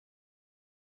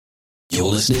You're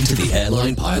listening to the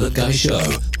Airline Pilot Guy Show.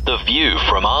 The view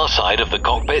from our side of the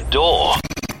cockpit door.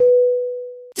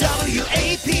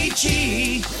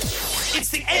 WAPG. It's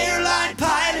the Airline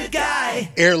Pilot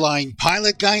Guy. Airline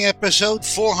Pilot Guy episode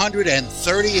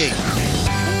 438. Yeah,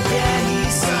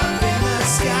 he's up in the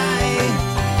sky.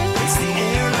 It's the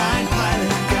Airline Pilot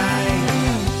Guy.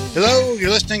 Hello,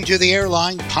 you're listening to the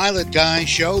Airline Pilot Guy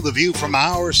Show, the view from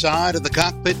our side of the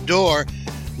cockpit door,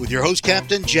 with your host,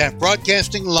 Captain Jeff,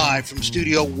 broadcasting live from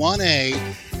Studio 1A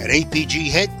at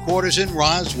APG headquarters in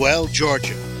Roswell,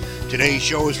 Georgia. Today's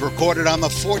show is recorded on the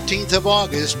 14th of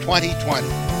August, 2020.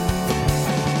 Yeah,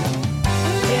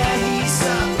 he's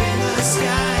up in the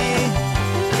sky.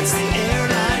 It's the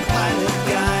Airline Pilot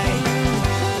Guy.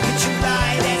 It's your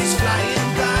ride and he's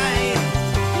flying by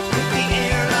with the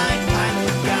Airline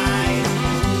Pilot Guy.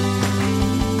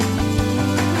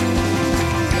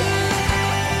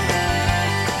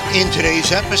 In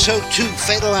today's episode, 2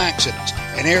 fatal accidents.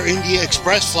 An Air India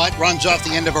Express flight runs off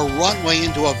the end of a runway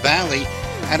into a valley,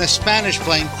 and a Spanish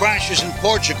plane crashes in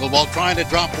Portugal while trying to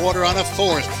drop water on a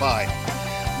forest fire.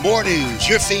 More news,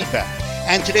 your feedback,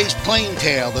 and today's plane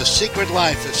tale, The Secret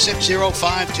Life of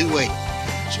 60528.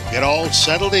 So get all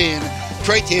settled in.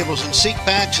 Tray tables and seat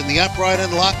backs in the upright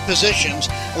and locked positions.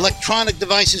 Electronic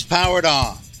devices powered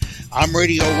on. I'm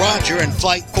Radio Roger, and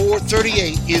Flight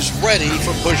 438 is ready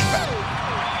for pushback.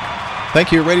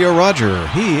 Thank you, Radio Roger.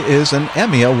 He is an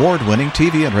Emmy Award-winning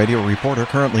TV and radio reporter,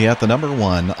 currently at the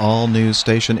 #1 all-news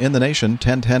station in the nation,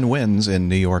 1010 Wins in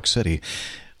New York City.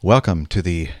 Welcome to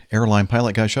the Airline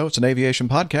Pilot Guy Show. It's an aviation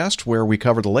podcast where we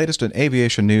cover the latest in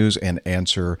aviation news and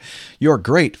answer your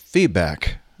great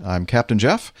feedback. I'm Captain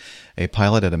Jeff, a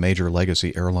pilot at a major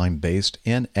legacy airline based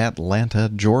in Atlanta,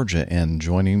 Georgia, and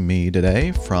joining me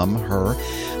today from her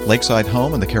lakeside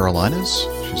home in the Carolinas,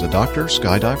 she's a doctor,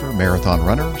 skydiver, marathon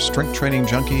runner, strength training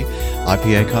junkie,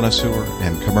 IPA connoisseur,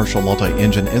 and commercial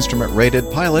multi-engine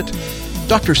instrument-rated pilot,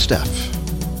 Dr. Steph.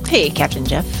 Hey, Captain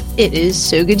Jeff. It is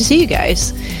so good to see you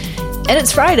guys. And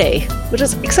it's Friday, which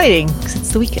is exciting because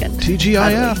it's the weekend.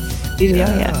 TGIF.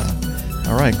 TGIF. Yeah.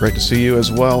 All right, great to see you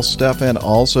as well, Steph, and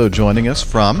also joining us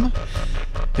from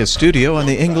his studio on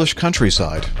the English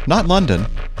countryside, not London,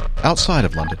 outside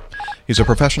of London. He's a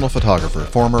professional photographer,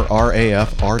 former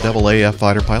RAF, RAAF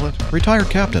fighter pilot, retired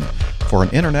captain for an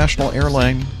international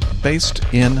airline based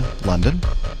in London.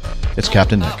 It's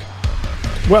Captain Nick.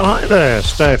 Well, hi there,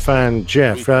 Steph and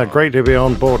Jeff. Great to be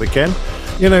on board again.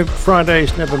 You know,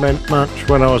 Fridays never meant much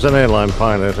when I was an airline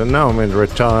pilot, and now I'm in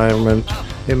retirement.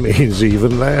 It means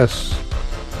even less.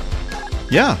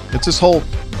 Yeah, it's this whole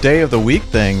day of the week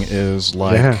thing is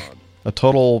like a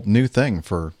total new thing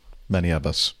for many of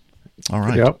us. All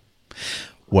right. Yep.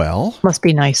 Well. Must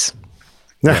be nice.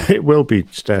 It will be,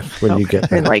 Steph, when you get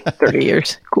there. In like 30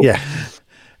 years. Cool. Yeah.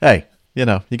 Hey, you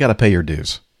know, you got to pay your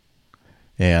dues.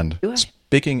 And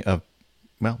speaking of,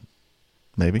 well,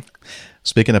 maybe.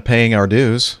 Speaking of paying our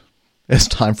dues, it's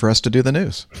time for us to do the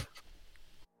news.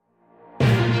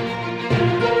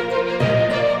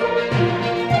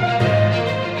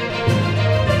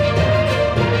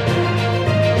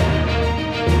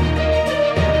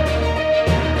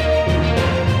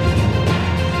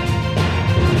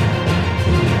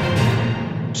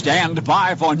 Stand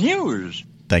by for news.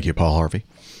 Thank you, Paul Harvey.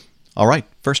 All right,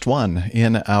 first one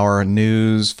in our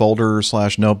news folder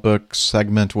 / notebook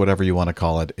segment, whatever you want to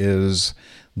call it, is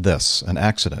this: an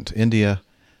accident. India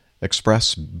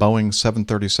Express Boeing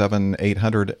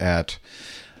 737-800 at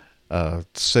a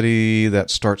city that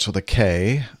starts with a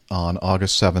K on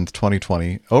August 7th,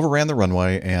 2020, overran the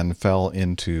runway and fell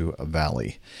into a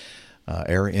valley.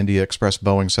 Air India Express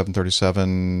Boeing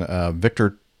 737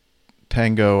 Victor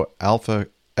Tango Alpha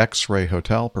X-Ray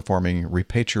Hotel performing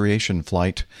repatriation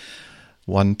flight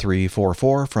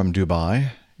 1344 from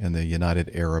Dubai in the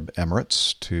United Arab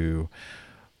Emirates to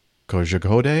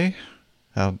Kozhikode.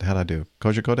 How'd I do?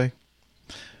 Kozhikode?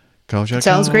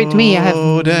 Sounds great to me. I have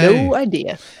no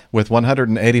idea. With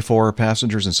 184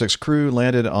 passengers and 6 crew,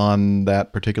 landed on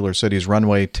that particular city's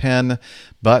runway 10,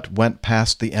 but went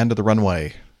past the end of the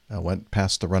runway. Went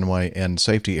past the runway end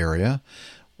safety area,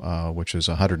 which is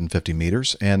 150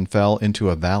 meters, and fell into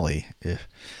a valley.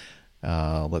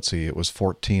 Let's see, it was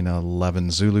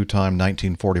 14:11 Zulu time,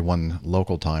 1941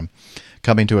 local time,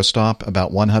 coming to a stop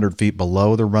about 100 feet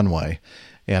below the runway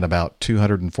and about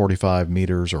 245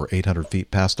 meters or 800 feet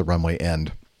past the runway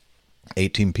end.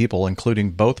 18 people,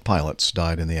 including both pilots,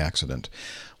 died in the accident.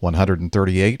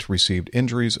 138 received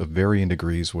injuries of varying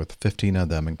degrees, with 15 of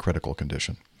them in critical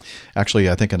condition. Actually,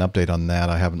 I think an update on that,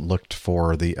 I haven't looked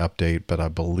for the update, but I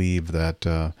believe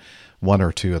that one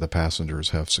or two of the passengers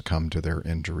have succumbed to their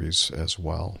injuries as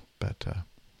well. But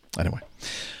anyway.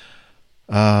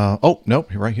 Nope,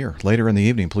 right here. Later in the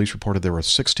evening, police reported there were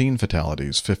 16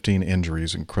 fatalities, 15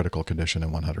 injuries in critical condition,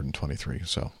 and 123.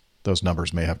 So those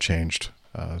numbers may have changed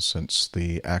since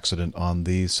the accident on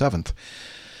the 7th.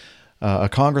 A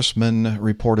congressman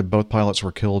reported both pilots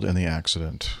were killed in the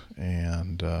accident.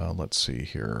 And let's see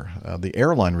here. The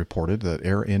airline reported that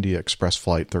Air India Express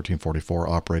Flight 1344,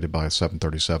 operated by a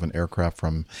 737 aircraft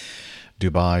from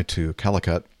Dubai to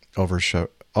Calicut,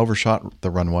 overshot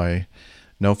the runway.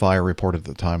 No fire reported at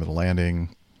the time of the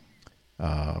landing.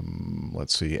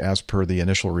 Let's see. As per the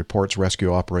initial reports,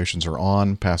 rescue operations are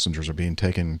on. Passengers are being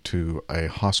taken to a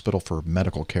hospital for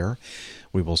medical care.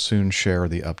 We will soon share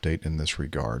the update in this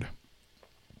regard.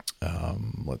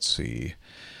 Let's see.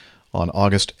 On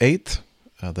August 8th,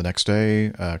 the next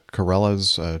day,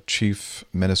 Kerala's chief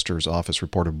minister's office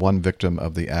reported one victim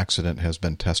of the accident has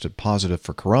been tested positive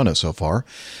for corona so far.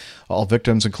 All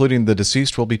victims, including the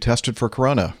deceased, will be tested for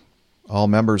corona. All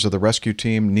members of the rescue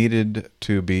team needed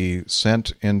to be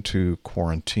sent into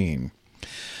quarantine.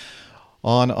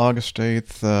 On August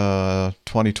 8th,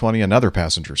 2020, another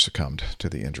passenger succumbed to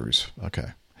the injuries. Okay.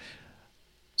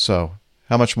 So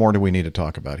how much more do we need to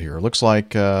talk about here? It looks like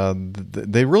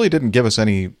they really didn't give us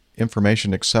any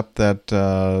information except that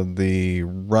the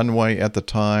runway at the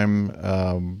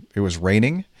time, it was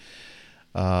raining.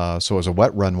 So it was a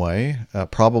wet runway,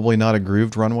 probably not a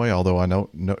grooved runway, although I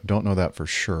don't know that for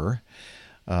sure.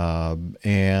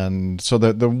 And so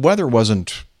the weather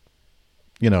wasn't,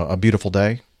 a beautiful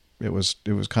day. It was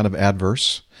kind of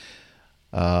adverse.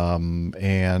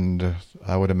 And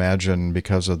I would imagine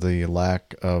because of the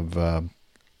lack of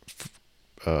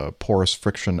porous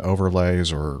friction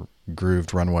overlays or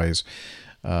grooved runways,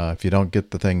 if you don't get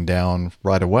the thing down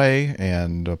right away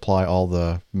and apply all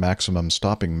the maximum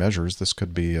stopping measures, this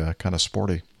could be kind of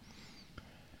sporty.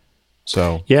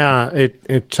 So yeah,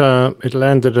 it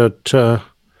landed at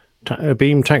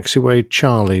Beam Taxiway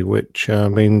Charlie, which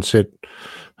means it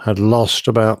had lost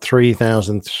about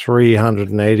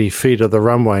 3,380 feet of the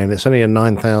runway, and it's only a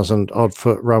 9,000 odd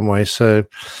foot runway. So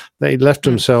they left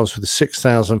themselves with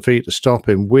 6,000 feet to stop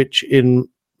in, which in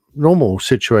normal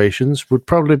situations would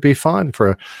probably be fine for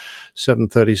a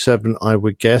 737, I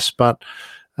would guess. But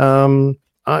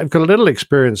I've got a little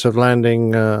experience of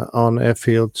landing on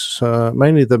airfields,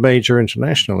 mainly the major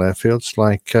international airfields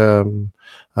like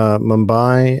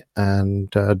Mumbai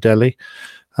and Delhi.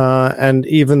 And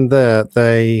even there,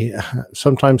 they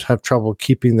sometimes have trouble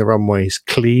keeping the runways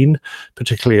clean,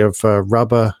 particularly of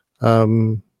rubber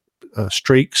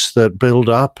streaks that build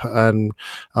up and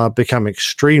become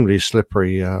extremely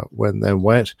slippery when they're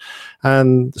wet.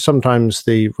 And sometimes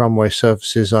the runway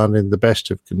surfaces aren't in the best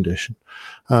of condition.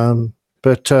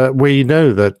 But we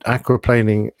know that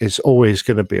aquaplaning is always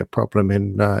going to be a problem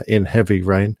in heavy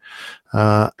rain.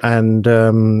 And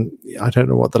I don't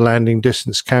know what the landing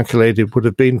distance calculated would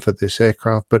have been for this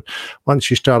aircraft, but once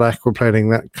you start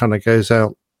aquaplaning, that kind of goes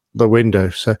out the window.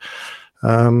 So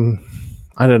I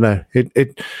don't know.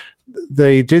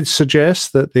 They did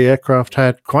suggest that the aircraft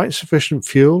had quite sufficient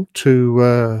fuel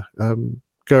to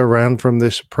go around from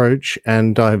this approach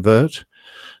and divert.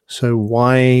 So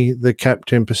why the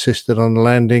captain persisted on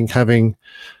landing, having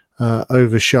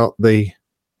overshot the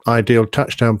ideal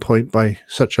touchdown point by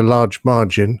such a large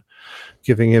margin,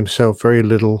 giving himself very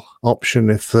little option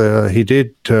if he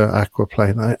did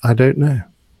aquaplane, I don't know.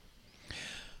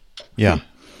 Yeah.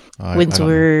 Winds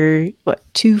were,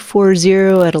 240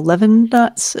 at 11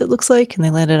 knots, it looks like, and they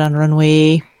landed on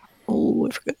runway, I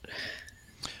forgot.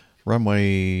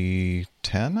 Runway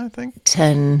 10, I think?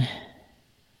 10,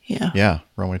 yeah. Yeah,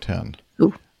 runway 10.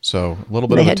 Ooh. So a little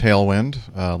bit of a tailwind,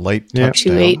 late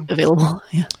touchdown. 28 available,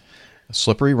 yeah.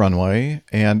 Slippery runway.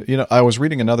 And, I was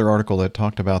reading another article that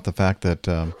talked about the fact that,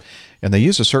 and they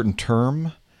use a certain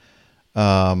term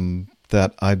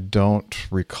that I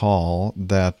don't recall,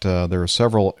 that there are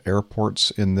several airports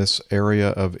in this area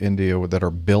of India that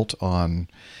are built on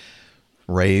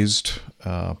raised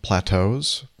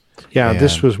plateaus. Yeah,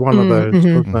 this was one of those.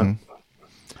 Mm-hmm.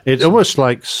 It almost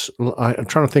like, I'm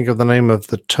trying to think of the name of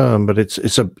the term, but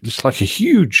it's like a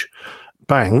huge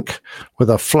bank with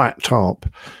a flat top,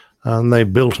 and they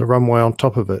built a runway on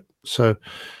top of it. So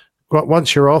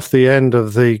once you're off the end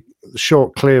of the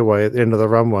short clearway at the end of the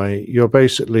runway, you're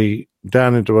basically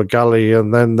down into a gully,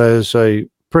 and then there's a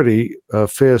pretty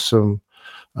fearsome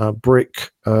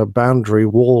brick boundary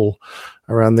wall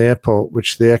around the airport,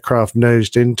 which the aircraft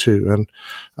nosed into, and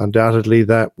undoubtedly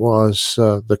that was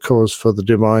the cause for the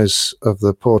demise of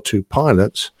the poor two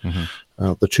pilots,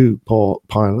 the two poor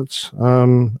pilots.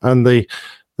 And the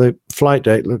flight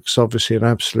deck looks obviously an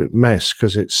absolute mess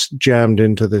because it's jammed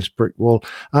into this brick wall.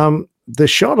 The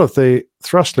shot of the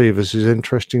thrust levers is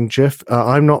interesting, Jeff.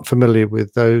 I'm not familiar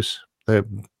with those. They're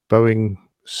Boeing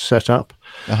setup.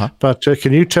 But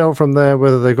can you tell from there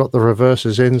whether they got the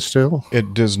reversers in still?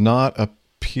 It does not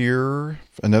appear,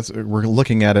 and we're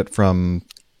looking at it from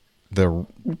the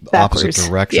opposite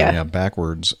direction,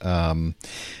 backwards.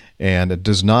 And it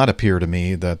does not appear to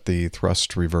me that the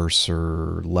thrust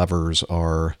reverser levers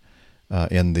are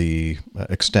in the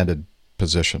extended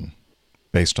position,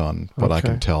 based on what I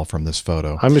can tell from this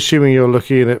photo. I'm assuming you're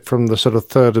looking at it from the sort of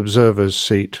third observer's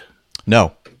seat.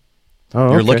 No. Oh,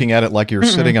 you're looking at it like you're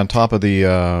sitting on top of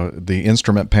the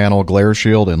instrument panel glare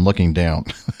shield and looking down.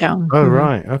 Down. Oh,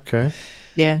 right. Okay.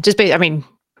 Yeah. Just look at the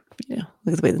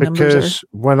way the numbers are. Because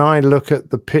when I look at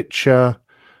the picture,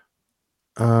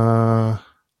 oh,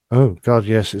 God,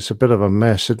 yes, it's a bit of a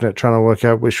mess, isn't it? Trying to work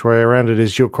out which way around it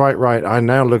is. You're quite right. I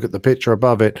now look at the picture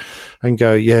above it and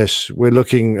go, yes, we're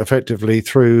looking effectively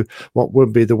through what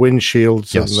would be the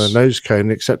windshields and the nose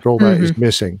cone, except all that is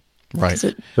missing. Right.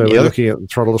 So we're looking at the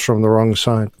throttles from the wrong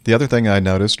side. The other thing I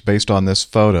noticed based on this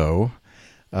photo,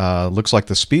 looks like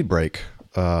the speed brake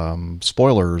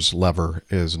spoilers lever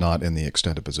is not in the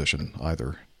extended position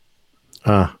either.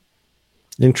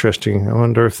 Interesting. I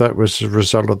wonder if that was a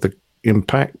result of the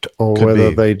impact or Could whether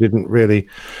be. they didn't really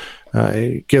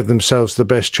give themselves the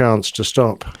best chance to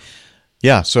stop.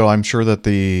 Yeah, so I'm sure that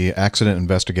the accident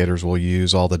investigators will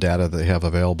use all the data they have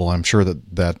available. I'm sure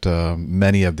that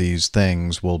many of these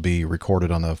things will be recorded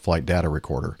on the flight data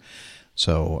recorder.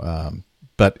 So,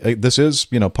 but this is,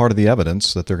 part of the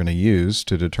evidence that they're going to use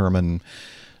to determine,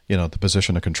 the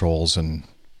position of controls and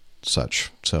such.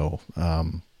 So,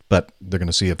 but they're going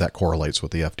to see if that correlates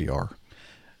with the FDR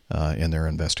in their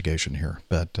investigation here.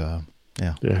 But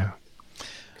Yeah.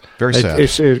 very sad.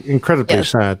 It's incredibly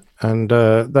sad, and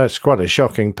that's quite a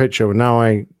shocking picture. Now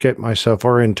I get myself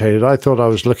orientated. I thought I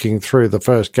was looking through the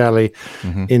first galley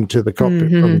into the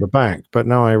cockpit from the back, but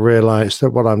now I realize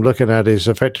that what I'm looking at is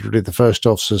effectively the first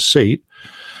officer's seat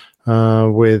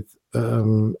with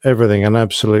everything an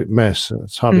absolute mess.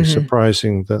 It's hardly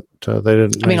surprising that they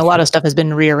didn't. A lot of stuff has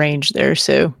been rearranged there,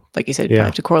 so like you said, you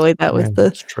have to correlate that with the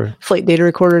flight data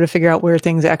recorder to figure out where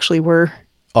things actually were.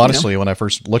 Honestly, when I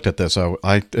first looked at this,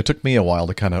 it took me a while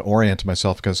to kind of orient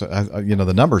myself because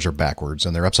the numbers are backwards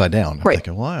and they're upside down. I'm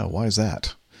thinking, why is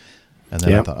that? And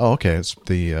then I thought, oh, okay, it's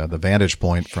the vantage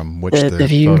point from which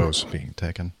the photos being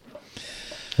taken.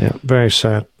 Yeah, very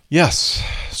sad. Yes,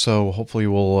 so hopefully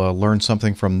we'll learn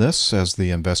something from this as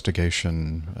the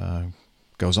investigation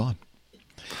goes on.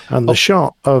 And the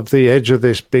shot of the edge of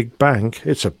this big bank,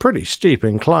 it's a pretty steep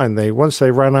incline. Once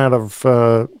they ran out of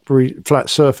flat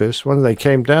surface, when they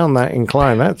came down that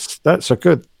incline, that's a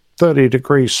good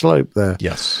 30-degree slope there.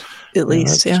 Yes. At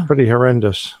least, It's pretty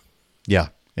horrendous. Yeah,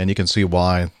 and you can see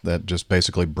why that just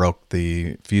basically broke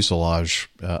the fuselage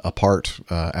apart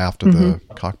after the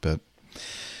cockpit.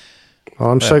 Well,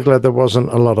 I'm so glad there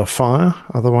wasn't a lot of fire.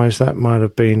 Otherwise, that might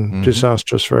have been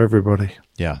disastrous for everybody.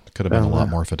 Yeah, could have been a lot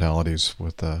more fatalities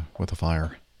with the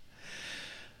fire.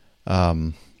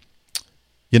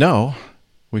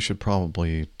 We should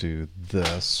probably do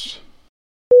this.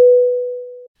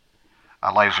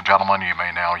 Ladies and gentlemen, you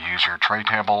may now use your tray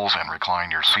tables and recline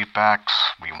your seat backs.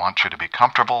 We want you to be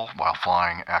comfortable while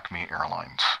flying Acme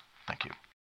Airlines. Thank you.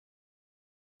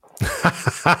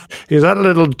 Is that a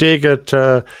little dig at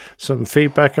some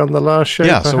feedback on the last show?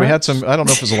 Yeah, so we had some, I don't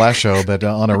know if it was the last show, but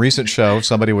on a recent show,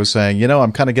 somebody was saying,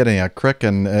 I'm kind of getting a crick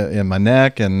in my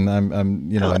neck, and I'm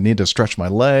I need to stretch my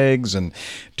legs, and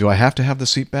do I have to have the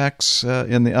seat backs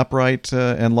in the upright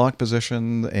and lock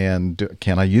position, and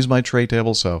can I use my tray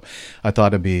table? So I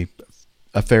thought it'd be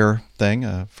a fair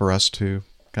thing for us to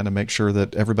kind of make sure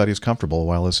that everybody's comfortable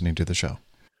while listening to the show.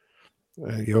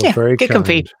 You're very get kind.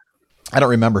 comfy. I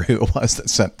don't remember who it was that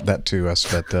sent that to us,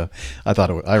 but I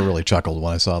thought I really chuckled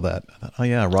when I saw that. I thought, oh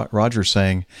yeah, Roger's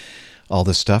saying all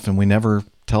this stuff, and we never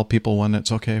tell people when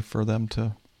it's okay for them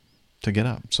to get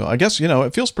up. So I guess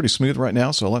it feels pretty smooth right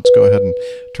now. So let's go ahead and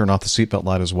turn off the seatbelt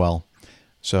light as well.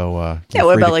 So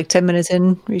what about like 10 minutes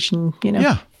in, reaching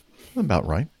Yeah, about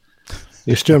right.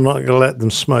 You're still not going to let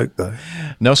them smoke though.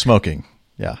 No smoking.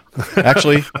 Yeah,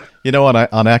 actually, you know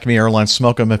what? On Acme Airlines,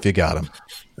 smoke them if you got them.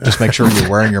 Just make sure you're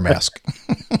wearing your mask.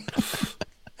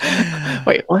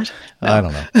 Wait, what? No. I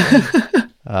don't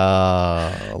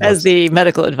know. As the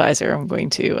medical advisor, I'm going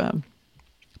to.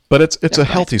 But it's a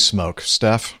healthy smoke,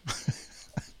 Steph.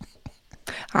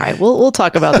 All right, we'll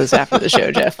talk about this after the show,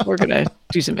 Jeff. We're gonna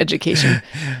do some education.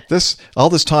 All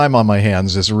this time on my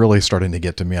hands is really starting to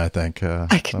get to me, I think.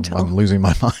 I can tell. I'm losing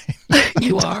my mind.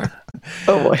 You are.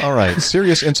 Oh boy. All right.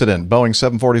 Serious incident. Boeing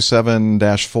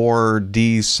 747-4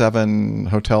 D7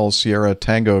 Hotel Sierra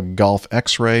Tango Golf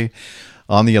X-ray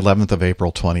on the 11th of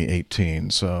April, 2018.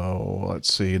 So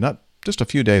let's see, not just a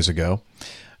few days ago.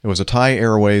 It was a Thai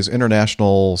Airways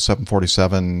International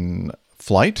 747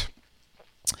 flight.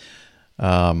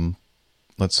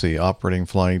 Let's see, operating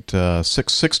flight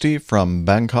 660 from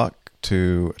Bangkok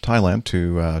to Thailand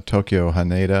to Tokyo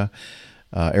Haneda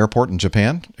Airport in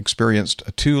Japan. Experienced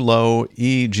a too low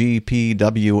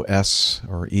EGPWS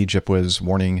or EGPWS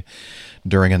warning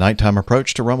during a nighttime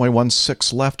approach to runway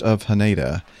 16 left of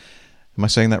Haneda. Am I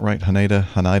saying that right? Haneda?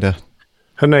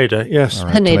 Haneda, yes. All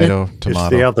right. Haneda. Tomato. It's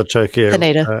the other Tokyo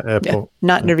Haneda. airport. Yeah,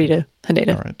 not Narita.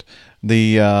 Haneda. All right.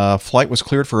 The flight was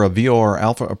cleared for a VOR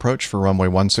Alpha approach for runway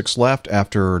 16 left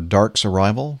after Dark's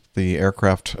arrival. The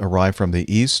aircraft arrived from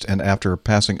the east, and after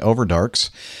passing over Dark's,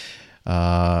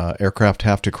 aircraft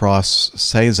have to cross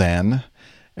Seisan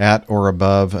at or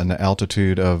above an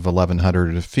altitude of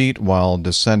 1,100 feet while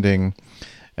descending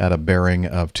at a bearing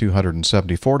of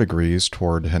 274 degrees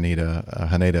toward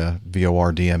Haneda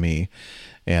VOR DME,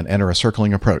 and enter a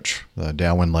circling approach, the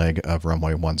downwind leg of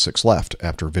runway 16 left.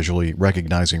 After visually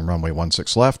recognizing runway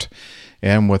 16 left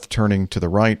and with turning to the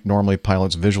right, normally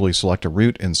pilots visually select a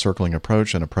route in circling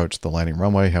approach and approach the landing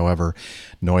runway. However,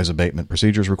 noise abatement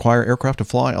procedures require aircraft to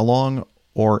fly along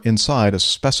or inside a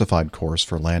specified course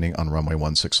for landing on runway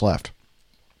 16 left.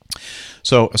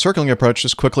 So a circling approach,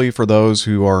 just quickly for those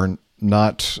who are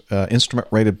not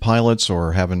instrument-rated pilots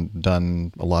or haven't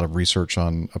done a lot of research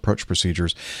on approach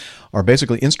procedures, are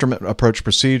basically instrument approach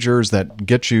procedures that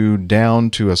get you down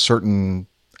to a certain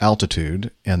altitude,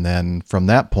 and then from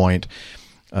that point,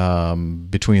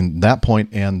 between that point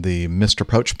and the missed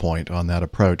approach point on that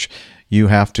approach, you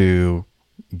have to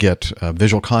get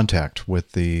visual contact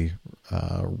with the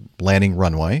landing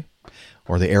runway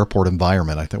or the airport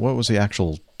environment. I think, what was the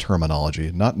actual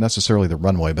terminology? Not necessarily the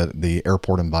runway, but the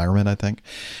airport environment, I think.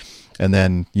 And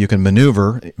then you can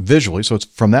maneuver visually. So it's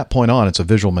from that point on, it's a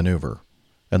visual maneuver,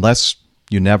 unless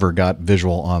you never got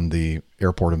visual on the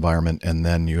airport environment, and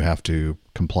then you have to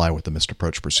comply with the missed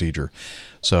approach procedure.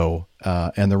 So,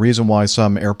 and the reason why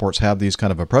some airports have these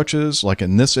kind of approaches, like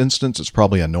in this instance, it's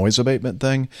probably a noise abatement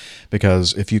thing,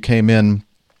 because if you came in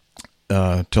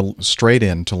straight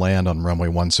in to land on runway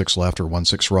 16 left or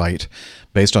 16 right,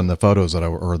 based on the photos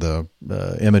or the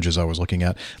images I was looking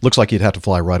at, looks like you'd have to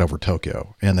fly right over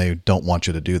Tokyo, and they don't want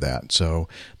you to do that. So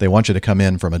they want you to come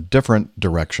in from a different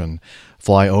direction,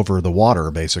 fly over the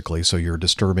water basically, so you're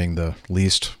disturbing the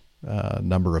least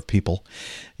number of people,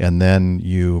 and then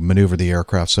you maneuver the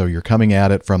aircraft. So you're coming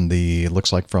at it from the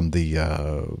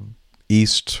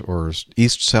east or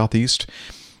east-southeast,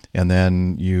 and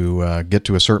then you get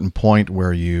to a certain point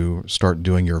where you start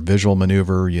doing your visual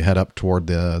maneuver. You head up toward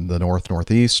the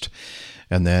north-northeast,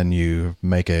 and then you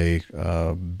make a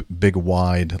big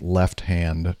wide left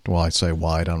hand. Well, I say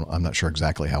wide. I'm not sure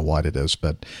exactly how wide it is,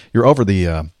 but you're over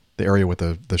the area with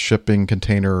the shipping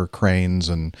container cranes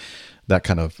and that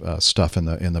kind of stuff in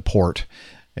the port,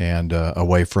 and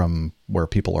away from where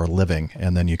people are living.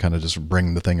 And then you kind of just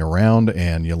bring the thing around,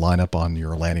 and you line up on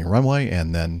your landing runway,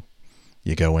 and then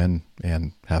you go in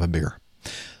and have a beer.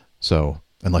 So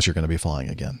unless you're going to be flying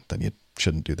again, then you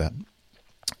shouldn't do that.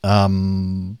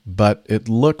 But it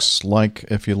looks like,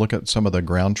 if you look at some of the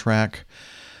ground track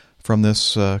from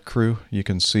this crew, you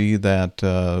can see that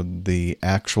the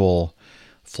actual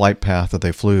flight path that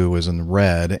they flew is in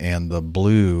red, and the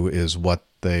blue is what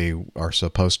they are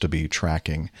supposed to be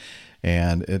tracking.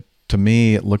 And to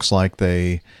me, it looks like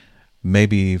they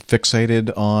maybe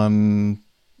fixated on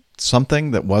something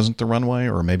that wasn't the runway,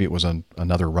 or maybe it was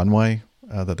another runway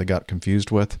that they got confused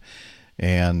with,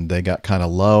 and they got kind of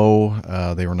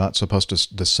low. They were not supposed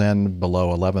to descend below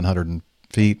 1,100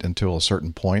 feet until a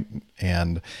certain point,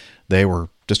 and they were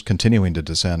just continuing to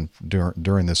descend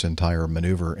during this entire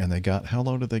maneuver. And they got, how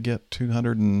low did they get?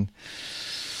 200 and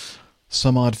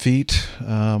some odd feet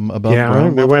above ground I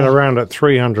think they level? went around at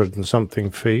 300 and something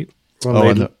feet.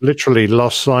 Well, they literally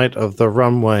lost sight of the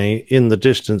runway in the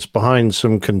distance behind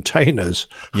some containers.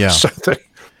 Yeah. So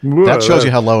that shows you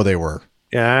how low they were.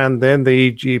 Yeah, and then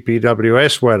the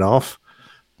GPWS went off.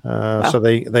 So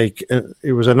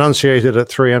it was enunciated at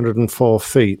 304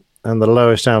 feet, and the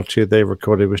lowest altitude they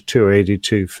recorded was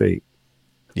 282 feet.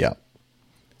 Yeah.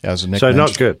 As Nick so mentioned.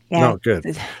 not good. Yeah. Not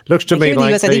good. Looks to me Here in the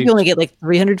like US, I think you only get like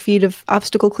 300 feet of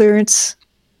obstacle clearance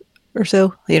or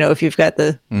so. You know, if you've got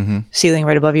the ceiling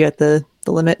right above you at the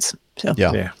limits. So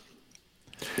Yeah.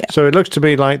 So it looks to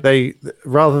me like they,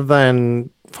 rather than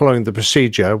following the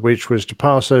procedure, which was to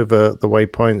pass over the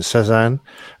waypoint Cezanne,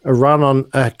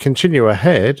 continue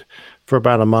ahead for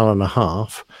about 1.5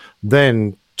 miles,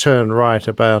 then turn right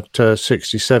about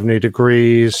 60, 70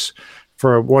 degrees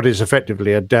for what is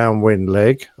effectively a downwind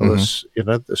leg, or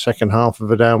the second half of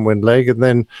a downwind leg, and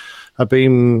then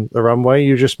abeam the runway.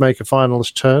 You just make a finals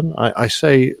turn. I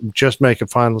say just make a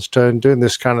finals turn. Doing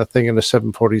this kind of thing in a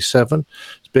 747,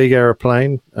 it's a big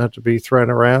aeroplane to be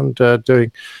thrown around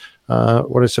doing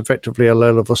what is effectively a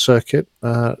low-level circuit.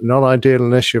 Not ideal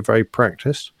unless you're very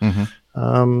practiced.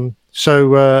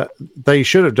 So they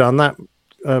should have done that.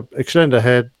 Extend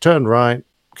ahead, turn right,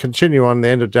 continue on the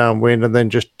end of downwind, and then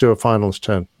just do a finals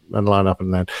turn and line up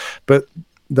and land. But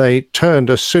they turned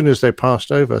as soon as they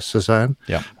passed over Cezanne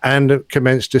and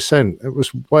commenced descent. It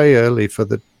was way early for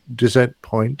the descent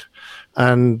point,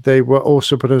 and they were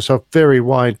also putting themselves very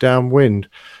wide downwind.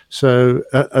 So,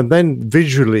 and then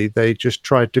visually, they just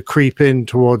tried to creep in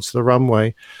towards the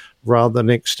runway rather than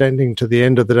extending to the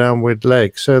end of the downwind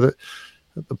leg. So that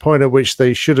at the point at which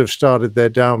they should have started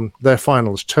their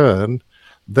finals turn,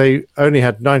 they only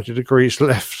had 90 degrees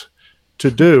left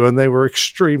to do, and they were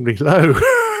extremely low.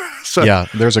 So, yeah,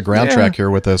 there's a ground track here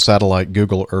with a satellite,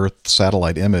 Google Earth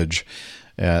satellite image,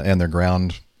 and their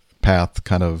ground path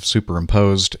kind of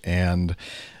superimposed, and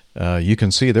you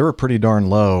can see they were pretty darn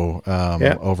low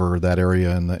over that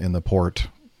area in the port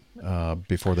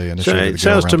before they initiated. So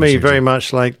it sounds to me very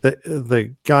much like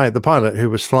the pilot who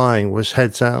was flying was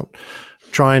heads out,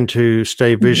 trying to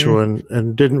stay visual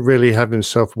and didn't really have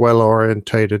himself well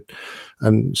orientated,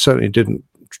 and certainly didn't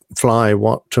fly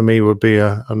what to me would be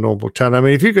a normal turn. I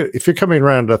mean, if you're coming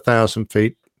around 1,000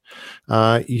 feet,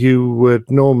 you would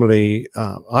normally,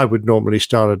 I would normally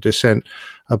start a descent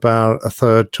about a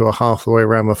third to a half the way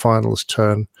around the finals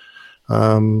turn,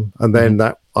 and then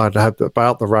that I'd have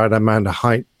about the right amount of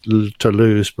height to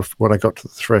lose when I got to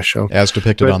the threshold, as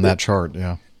depicted on that chart.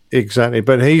 Yeah, exactly.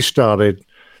 But he started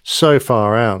so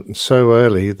far out and so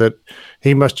early that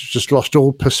he must have just lost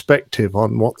all perspective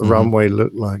on what the runway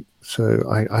looked like. So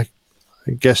I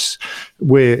guess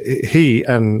he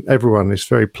and everyone is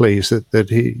very pleased that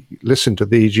he listened to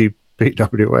the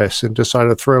EGPWS and decided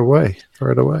to throw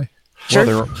it away. Well,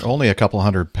 there were only a couple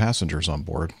hundred passengers on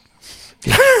board.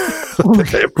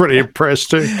 They're pretty impressed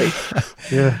too.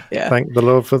 Yeah. Thank the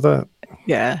Lord for that.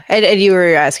 Yeah. And you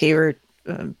were asking, you were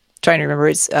trying to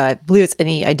remember, I believe it's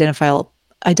any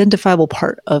identifiable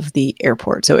part of the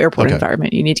airport. So airport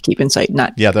environment, you need to keep in sight,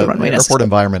 not the runway. Airport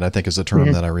environment, I think, is the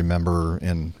term that I remember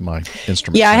in my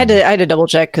instrument. Yeah, I had to double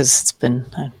check because it's been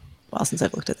a while since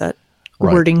I've looked at that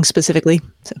wording specifically.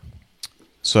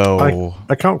 So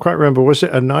I can't quite remember. Was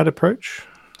it a night approach?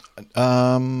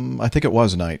 I think it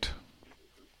was night.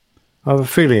 I have a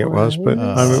feeling it was,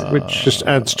 but which just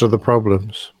adds to the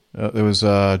problems. It was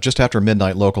just after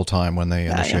midnight local time when they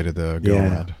initiated the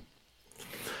go-around.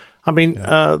 I mean,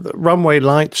 the runway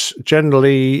lights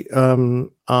generally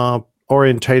are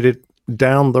orientated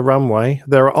down the runway.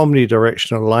 There are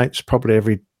omnidirectional lights, probably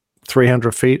every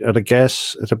 300 feet at a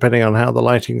guess, depending on how the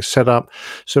lighting's set up.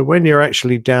 So when you're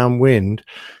actually downwind,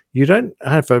 you don't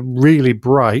have a really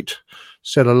bright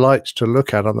set of lights to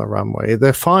look at on the runway.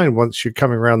 They're fine once you're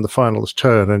coming around the finals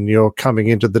turn and you're coming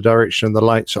into the direction the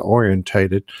lights are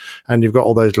orientated and you've got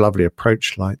all those lovely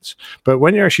approach lights. But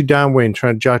when you're actually downwind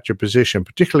trying to judge your position,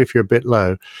 particularly if you're a bit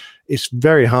low, it's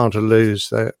very hard to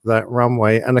lose that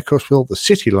runway. And of course, with all the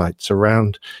city lights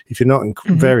around, if you're not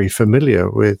very familiar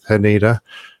with Haneda,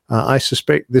 I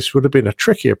suspect this would have been a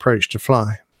tricky approach to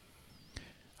fly.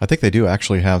 I think they do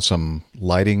actually have some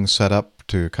lighting set up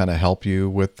to kind of help you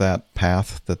with that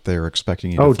path that they're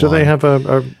expecting you to fly. Do they have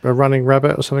a running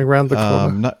rabbit or something around the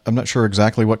corner? I'm not sure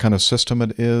exactly what kind of system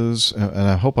it is, and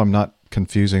I hope I'm not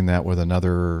confusing that with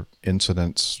another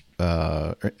incident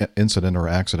or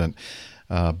accident.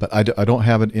 But I don't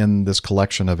have it in this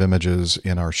collection of images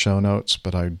in our show notes,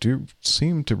 but I do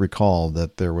seem to recall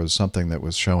that there was something that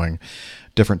was showing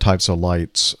different types of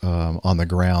lights on the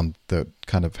ground that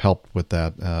kind of helped with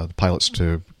that, the pilots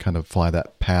to kind of fly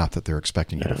that path that they're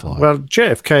expecting you to fly. Well,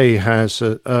 JFK has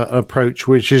an approach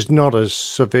which is not as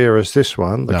severe as this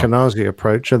one, the Canarsie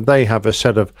approach, and they have a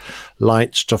set of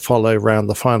lights to follow around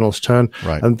the finals turn,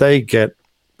 and they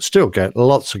still get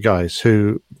lots of guys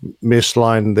who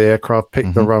misline the aircraft,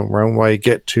 pick the wrong runway,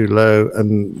 get too low,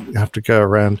 and have to go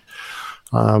around.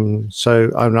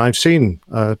 So I've seen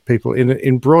people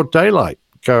in broad daylight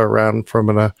go around from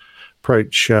an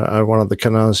approach, one of the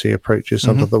Canarsie approaches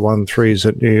under the 1-3s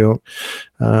at New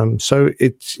York. So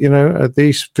it's,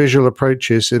 these visual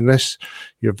approaches, unless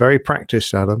you're very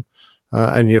practiced at them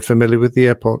and you're familiar with the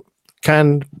airport,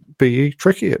 can be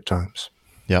tricky at times.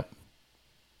 Yep.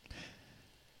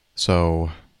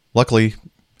 So, luckily,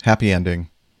 happy ending,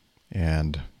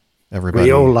 and everybody.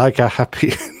 We all like a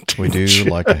happy ending. We do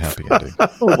like a happy ending.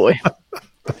 Oh boy.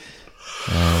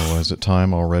 Is it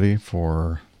time already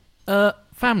for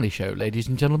family show, ladies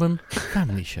and gentlemen?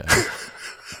 Family show.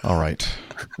 All right.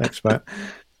 Next, Matt.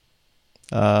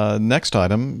 Next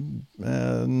item,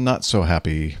 not so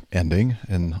happy ending.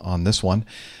 And on this one,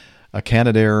 a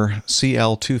Canadair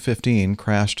CL-215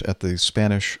 crashed at the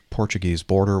Spanish-Portuguese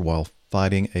border while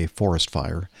fighting a forest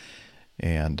fire.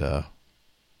 And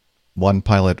one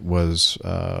pilot was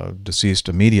deceased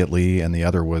immediately, and the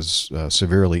other was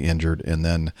severely injured. And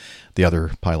then the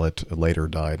other pilot later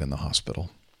died in the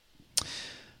hospital.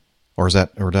 Or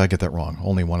did I get that wrong?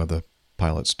 Only one of the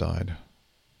pilots died.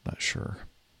 Not sure.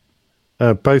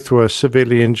 Both were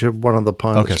severely injured. One of the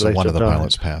pilots. Okay, so one of the died.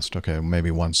 pilots passed. Okay, maybe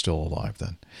one's still alive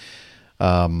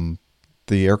then.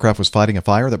 The aircraft was fighting a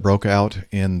fire that broke out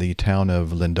in the town of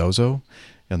Lindoso,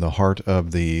 in the heart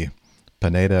of the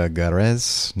Peneda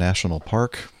Gerês National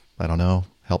Park. I don't know.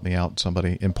 Help me out,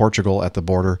 somebody. In Portugal, at the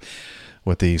border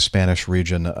with the Spanish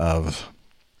region of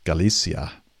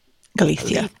Galicia.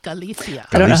 Galicia.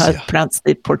 I don't know how to pronounce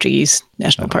the Portuguese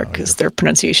National Park because their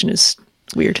pronunciation is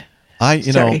weird.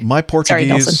 My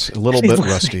Portuguese, a little bit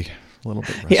rusty.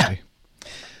 Yeah.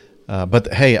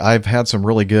 But hey, I've had some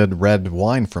really good red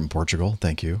wine from Portugal.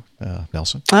 Thank you,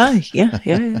 Nelson.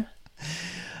 Yeah.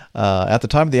 At the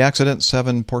time of the accident,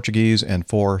 7 Portuguese and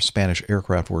 4 Spanish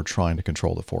aircraft were trying to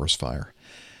control the forest fire.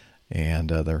 And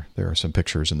there are some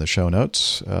pictures in the show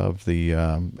notes of the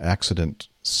accident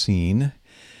scene.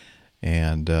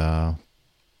 And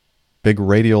big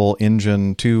radial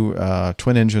engine, 2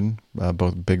 twin engine,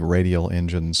 both big radial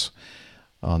engines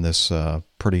on this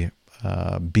pretty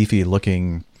beefy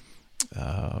looking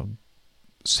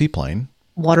seaplane.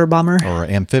 Water bomber. Or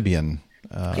amphibian.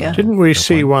 Didn't we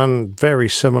see one very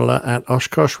similar at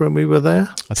Oshkosh when we were there?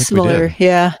 I think similar, we did.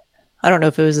 Yeah. I don't know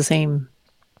if it was the same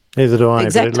Neither do I,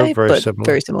 exact but it type, looked but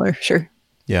very similar, sure.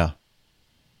 Yeah.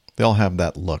 They all have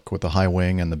that look with the high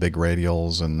wing and the big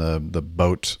radials and the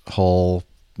boat hull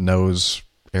nose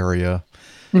area.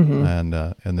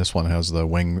 Mm-hmm. And this one has the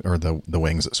wing, or the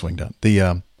wings that swing down.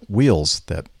 The wheels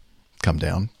that come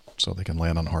down so they can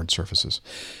land on hard surfaces.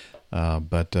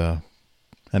 But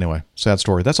anyway, sad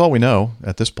story. That's all we know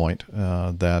at this point.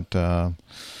 Yeah,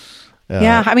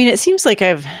 I mean, it seems like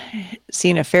I've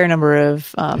seen a fair number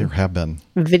of there have been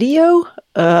video,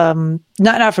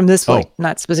 not from this one,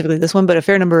 not specifically this one, but a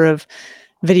fair number of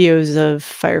videos of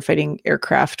firefighting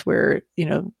aircraft where,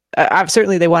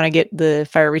 certainly they want to get the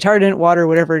fire retardant, water,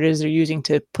 whatever it is they're using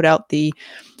to put out the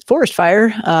forest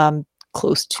fire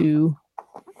close to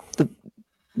the,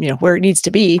 where it needs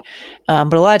to be.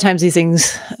 But a lot of times these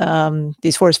things,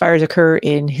 these forest fires occur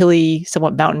in hilly,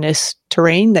 somewhat mountainous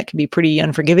terrain that can be pretty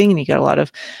unforgiving. And you got a lot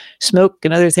of smoke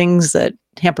and other things that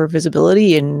hamper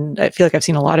visibility. And I feel like I've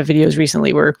seen a lot of videos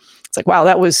recently where it's like, wow,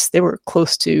 they were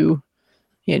close to,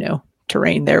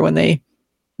 terrain there when they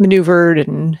maneuvered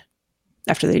and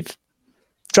after they've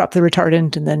dropped the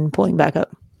retardant and then pulling back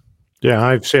up. Yeah,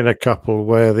 I've seen a couple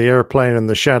where the airplane and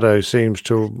the shadow seems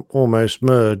to almost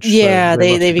merge. Yeah, so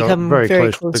they become very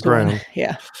close to the to one. ground.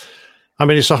 Yeah. I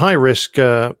mean, it's a high risk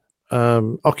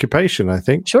occupation, I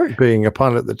think, being a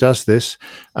pilot that does this.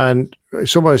 And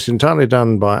it's almost entirely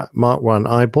done by Mark 1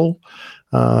 eyeball.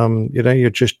 You're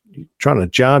just trying to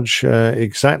judge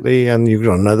exactly, and you've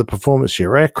got to know the performance of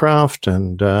your aircraft.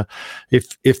 And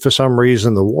if for some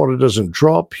reason the water doesn't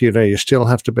drop, you still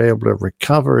have to be able to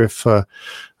recover because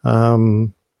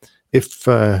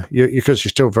you're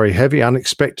still very heavy,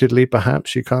 unexpectedly,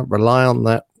 perhaps you can't rely on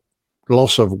that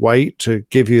loss of weight to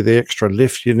give you the extra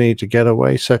lift you need to get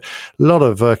away. So a lot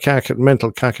of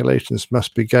mental calculations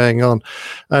must be going on,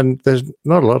 and there's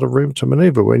not a lot of room to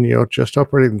maneuver when you're just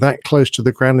operating that close to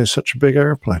the ground in such a big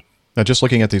airplane. Now, just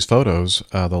looking at these photos,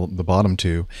 the bottom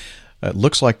two, it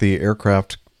looks like the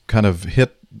aircraft kind of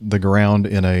hit the ground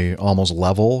in a almost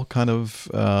level kind of.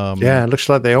 It looks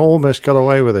like they almost got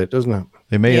away with it, doesn't it?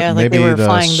 They maybe they were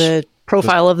flying the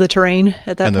profile of the terrain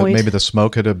at that point. Maybe the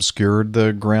smoke had obscured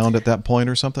the ground at that point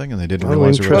or something, and they didn't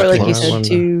realize it was close. Or like you said,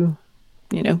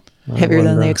 heavier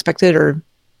than they expected, or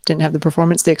didn't have the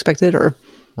performance they expected, or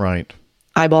right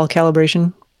eyeball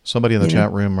calibration. Somebody in the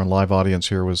chat room or live audience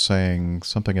here was saying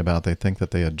something about they think that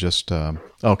they had just.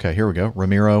 Okay, here we go.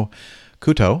 Ramiro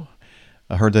Couto.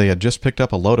 I heard they had just picked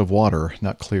up a load of water.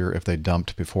 Not clear if they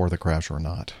dumped before the crash or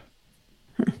not.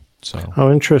 So.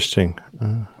 Oh, interesting.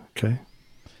 Okay.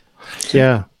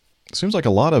 Yeah. It seems like a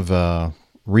lot of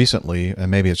recently, and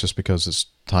maybe it's just because it's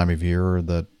time of year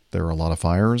that there are a lot of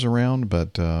fires around,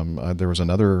 but there was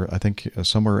another, I think,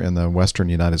 somewhere in the western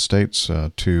United States,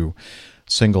 2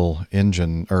 single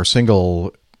engine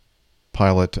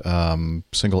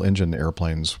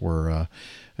airplanes were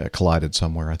collided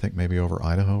somewhere. I think maybe over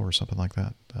Idaho or something like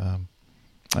that.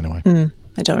 Anyway,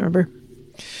 I don't remember.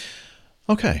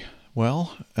 Okay,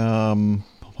 well,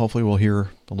 hopefully we'll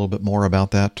hear a little bit more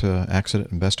about that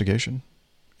accident investigation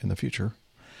in the future.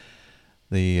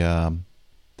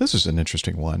 This is an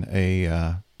interesting one.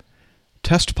 A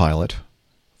test pilot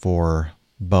for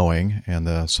Boeing and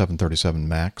the 737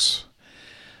 MAX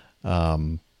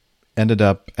ended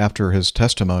up, after his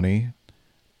testimony,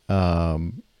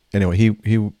 anyway,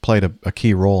 he played a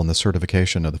key role in the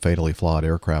certification of the fatally flawed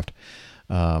aircraft.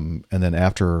 And then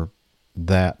after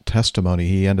that testimony,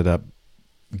 he ended up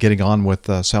getting on with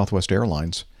Southwest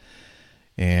Airlines.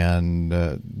 And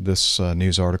this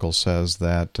news article says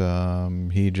that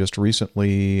he just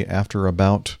recently, after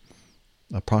about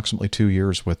approximately 2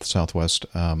 years with Southwest,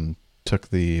 took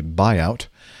the buyout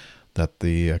that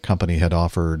the company had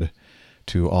offered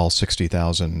to all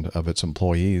 60,000 of its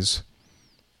employees.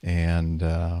 And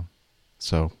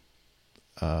so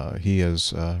he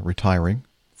is retiring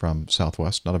from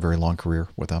Southwest. Not a very long career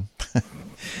with them.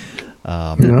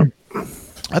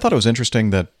 I thought it was interesting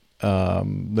that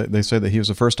they say that he was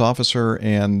a first officer,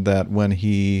 and that when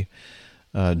he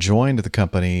joined the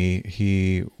company,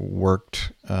 he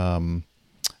worked,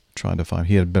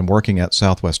 he had been working at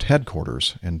Southwest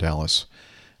headquarters in Dallas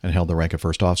and held the rank of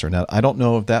first officer. Now, I don't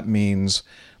know if that means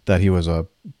that he was a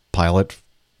pilot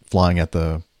flying at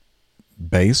the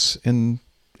base in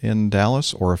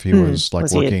Dallas, or if he was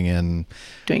working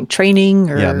doing training,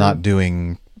 or not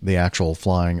doing the actual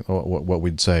flying, what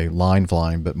we'd say line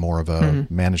flying, but more of a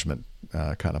management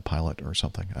kind of pilot or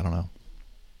something. I don't know.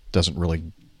 Doesn't really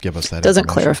give us that. Doesn't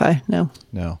clarify. No.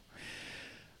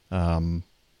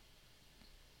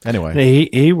 Anyway,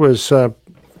 he was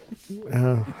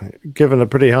given a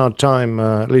pretty hard time.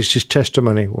 At least his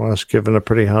testimony was given a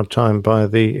pretty hard time by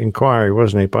the inquiry,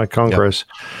 wasn't he? By Congress.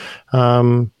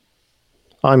 Yep.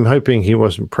 I'm hoping he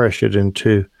wasn't pressured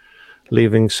into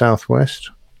leaving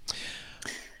Southwest.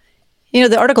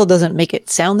 The article doesn't make it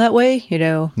sound that way.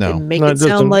 No. It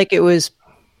sound like it was,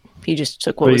 he just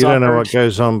took what was offered. But you don't know what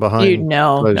goes on behind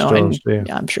closed doors, do you?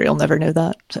 I'm sure you'll never know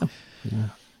that. So, yeah.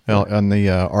 Well, on the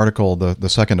article, the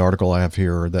second article I have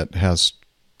here that has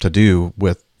to do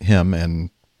with him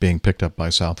and being picked up by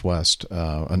Southwest,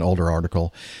 an older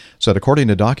article, said, according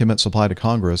to documents supplied to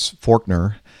Congress,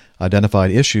 Faulkner identified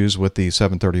issues with the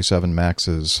 737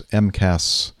 MAX's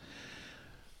MCAS.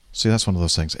 See, that's one of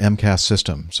those things, MCAS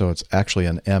system. So it's actually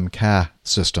an MCA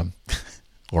system,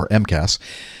 or MCAS.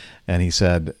 And he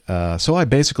said, so I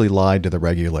basically lied to the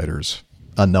regulators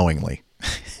unknowingly.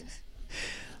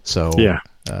 So yeah,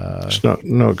 it's not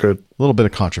good. A little bit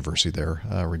of controversy there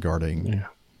regarding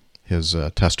his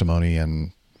testimony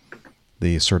and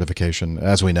the certification.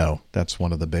 As we know, that's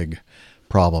one of the big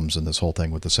problems in this whole thing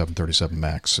with the 737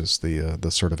 MAX is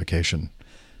the certification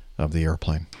of the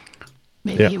airplane.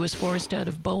 Maybe he was forced out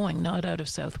of Boeing, not out of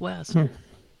Southwest.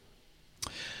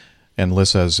 And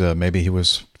Liz says maybe he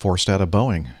was forced out of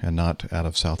Boeing and not out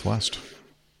of Southwest.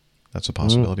 That's a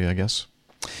possibility, I guess.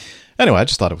 Anyway, I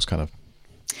just thought it was kind of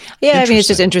I mean, it's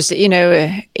just interesting.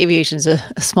 Aviation's a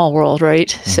small world,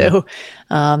 right? So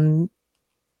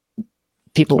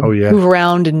people move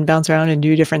around and bounce around and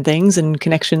do different things, and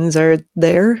connections are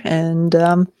there. And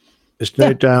there's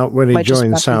no doubt when he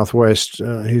joined Southwest,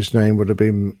 his name would have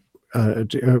been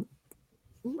an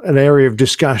area of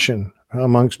discussion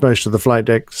amongst most of the flight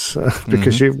decks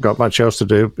because you've got much else to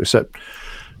do except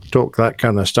talk that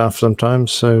kind of stuff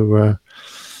sometimes. So,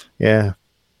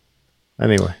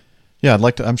 anyway. Yeah,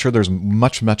 I'm sure there's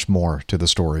much, much more to the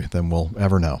story than we'll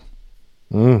ever know.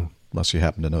 Unless you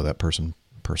happen to know that person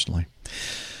personally.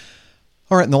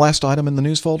 All right, and the last item in the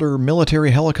news folder,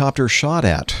 military helicopter shot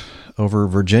at over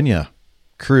Virginia.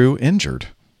 Crew injured.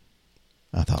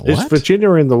 I thought, what? Is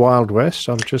Virginia in the Wild West?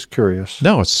 I'm just curious.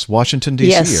 No, it's Washington,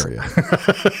 D.C. area.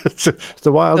 It's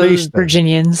the Wild East.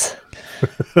 Virginians.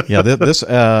 Yeah, this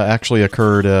actually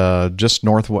occurred just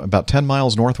about 10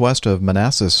 miles northwest of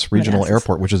Manassas Regional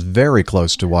Airport, which is very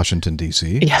close to Washington,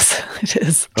 D.C. Yes, it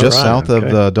is. Just south of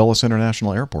the Dulles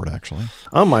International Airport, actually.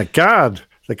 Oh, my God.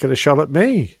 They could have shot at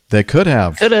me. They could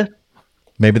have. Could have.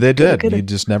 Maybe they did. You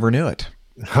just never knew it.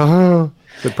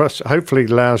 Hopefully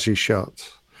lousy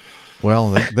shots.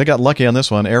 Well, they got lucky on this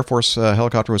one. Air Force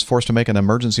helicopter was forced to make an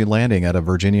emergency landing at a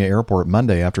Virginia airport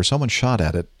Monday after someone shot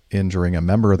at it, injuring a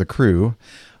member of the crew.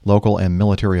 Local and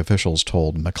military officials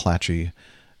told McClatchy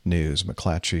News.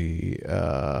 McClatchy,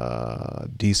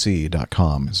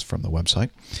 DC.com is from the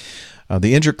website.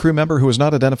 The injured crew member who was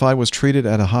not identified was treated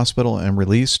at a hospital and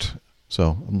released.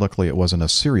 So luckily it wasn't a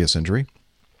serious injury.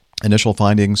 Initial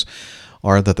findings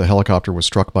are that the helicopter was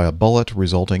struck by a bullet,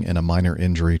 resulting in a minor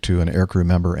injury to an aircrew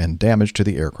member and damage to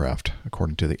the aircraft,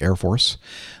 according to the Air Force.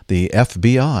 The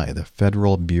FBI, the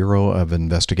Federal Bureau of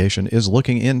Investigation, is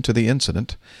looking into the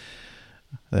incident.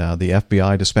 The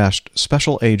FBI dispatched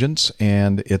special agents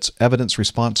and its evidence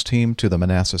response team to the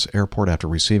Manassas airport after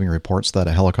receiving reports that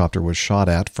a helicopter was shot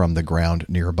at from the ground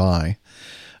nearby,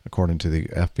 according to the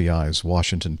FBI's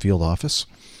Washington field office.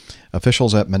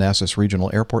 Officials at Manassas Regional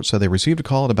Airport said they received a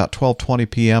call at about 12:20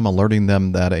 p.m. alerting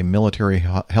them that a military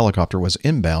helicopter was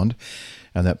inbound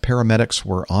and that paramedics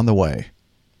were on the way.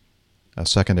 A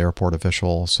second airport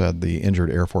official said the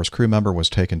injured Air Force crew member was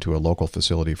taken to a local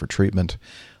facility for treatment.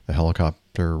 The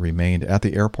helicopter remained at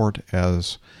the airport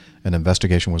as an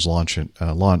investigation was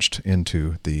launched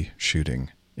into the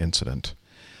shooting incident.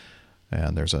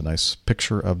 And there's a nice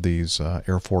picture of these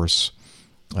Air Force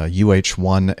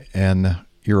UH-1N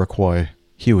Iroquois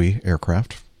Huey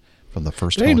aircraft from the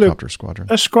 1st Helicopter Squadron.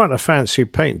 That's quite a fancy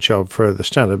paint job for the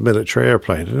standard military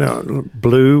airplane, isn't it?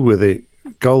 Blue with a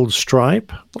gold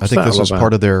stripe. I think this is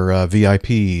part of their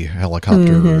VIP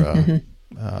helicopter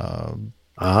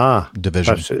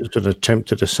division. Perhaps it was an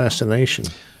attempted assassination.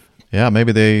 Yeah,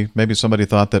 maybe somebody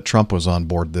thought that Trump was on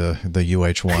board the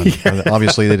UH-1. Yeah.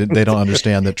 Obviously, they don't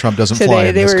understand that Trump doesn't fly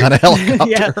in this kind of helicopter.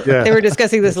 Yeah, they were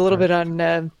discussing this a little bit on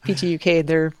PTUK,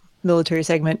 their military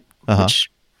segment,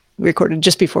 which we recorded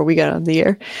just before we got on the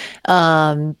air.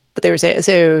 But they were saying,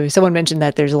 so someone mentioned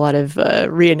that there's a lot of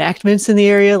reenactments in the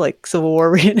area, like Civil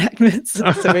War reenactments.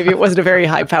 So maybe it wasn't a very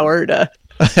high-powered.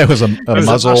 It was a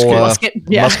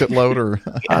musket loader.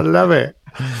 I love it.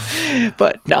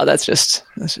 But no, that's just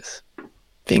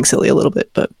being silly a little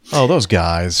bit. But those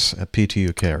guys at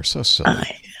PTUK are so silly.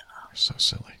 So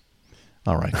silly.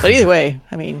 All right. But either way,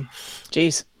 I mean,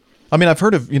 geez. I mean, I've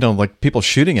heard of, like people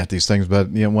shooting at these things, but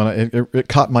when it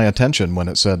caught my attention when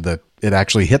it said that it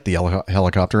actually hit the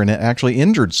helicopter and it actually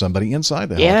injured somebody inside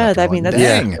the helicopter. Yeah, I mean,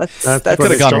 that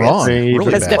could have gone wrong.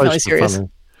 Really that's definitely serious.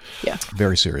 Yeah.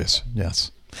 Very serious.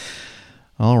 Yes.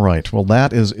 All right. Well,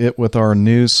 that is it with our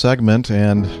news segment,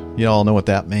 and you all know what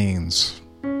that means.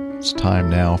 It's time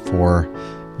now for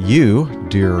you,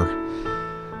 dear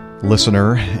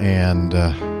listener and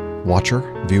watcher,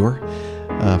 viewer,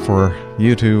 for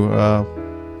you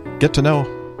to get to know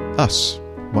us,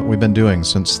 what we've been doing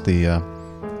since the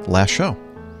last show.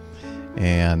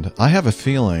 And I have a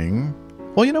feeling,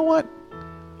 well, you know what?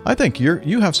 I think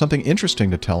you have something interesting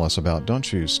to tell us about,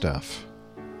 don't you, Steph?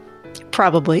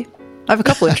 Probably. I have a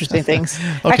couple interesting things.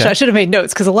 Okay. Actually, I should have made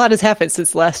notes because a lot has happened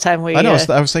since the last time we. I know.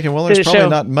 I was thinking, well, there's probably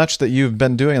not much that you've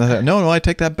been doing. And I thought, no, I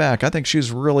take that back. I think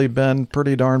she's really been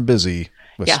pretty darn busy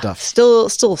with stuff. Still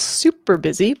super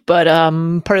busy. But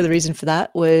part of the reason for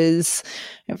that was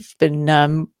I've been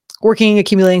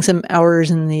accumulating some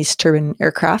hours in these turbine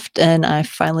aircraft, and I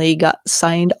finally got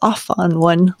signed off on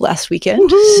one last weekend.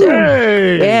 So,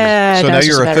 yeah. So now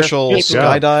you're official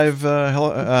skydive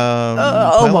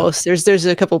almost. There's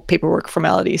a couple paperwork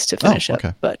formalities to finish up,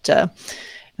 but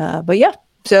yeah.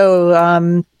 So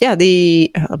I'll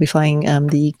be flying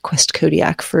the Quest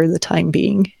Kodiak for the time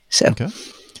being. So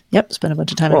yep, spent a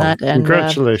bunch of time on that. And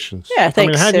congratulations. Yeah,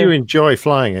 thanks. I mean, how do you enjoy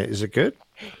flying it? Is it good?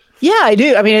 Yeah, I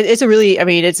do. I mean,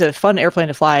 it's a fun airplane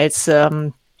to fly. It's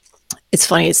funny.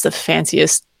 It's the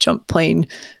fanciest jump plane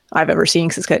I've ever seen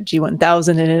because it's got G1000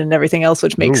 in it and everything else,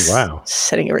 which makes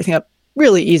setting everything up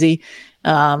really easy.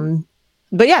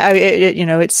 But yeah,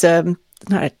 it's not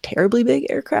a terribly big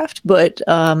aircraft, but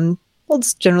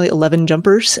it's generally 11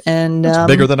 jumpers, and it's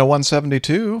bigger than a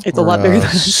 172. It's a lot bigger than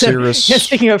Cirrus. Yeah,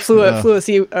 speaking of, flew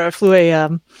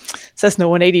a Cessna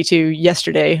 182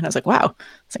 yesterday, and I was like, wow,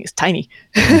 this thing is tiny.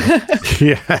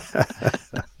 Yeah,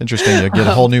 interesting to get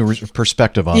a whole new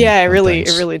perspective on. Yeah, it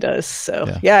really does.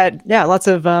 So yeah, lots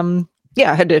of I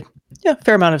had to a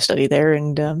fair amount of study there,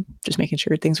 and just making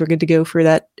sure things were good to go for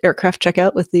that aircraft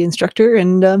checkout with the instructor,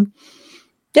 and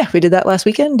we did that last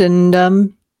weekend,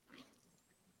 and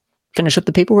finish up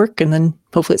the paperwork, and then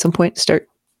hopefully at some point start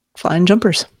flying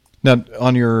jumpers. Now,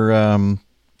 on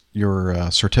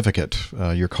your certificate,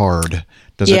 your card,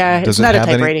 does it's it not have a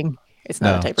type any? rating. It's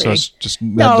not a type rating. So it's just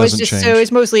change. So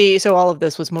it's mostly all of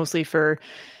this was mostly for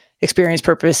experience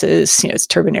purposes. It's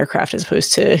turbine aircraft as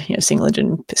opposed to single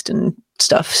engine piston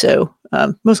stuff. So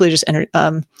mostly just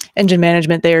engine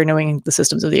management there, knowing the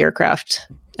systems of the aircraft,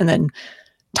 and then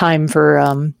time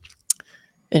for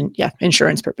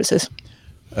insurance purposes.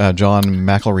 John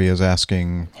McElry is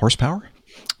asking horsepower.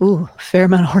 Ooh, fair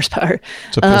amount of horsepower.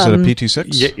 So is it a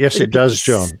PT6? Yes, it does,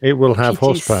 John. It will have PT6.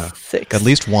 horsepower. At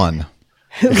least one.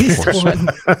 At least one.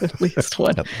 At least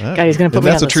one. God, he's going to put me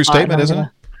on That's the a true spot, statement, and I'm isn't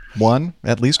gonna- it? One,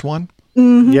 at least one.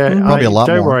 Yeah, Probably a lot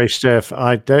don't more. worry, Steph.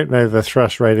 I don't know the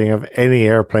thrust rating of any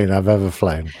airplane I've ever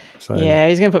flown. So Yeah,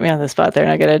 he's going to put me on the spot there,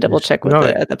 and I got to double check with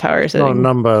not- the power it's not a setting.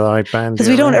 number that I banned. Because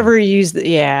we don't ever use the,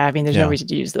 there's Yeah. no reason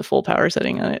to use the full power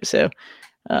setting on it. So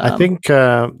I think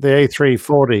the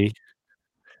A340.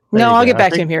 no, I'll get I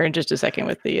back to think him here in just a second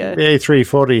with the, The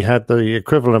A340 had the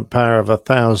equivalent power of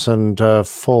 1,000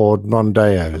 Ford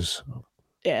Mondeos.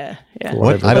 yeah.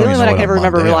 What? I The don't only even one know I what can a ever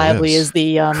remember Mondeo reliably is. is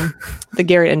the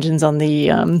Garrett engines on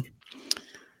the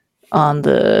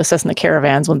Cessna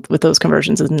Caravans with those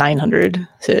conversions is 900.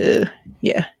 So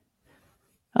yeah.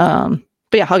 But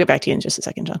yeah, I'll get back to you in just a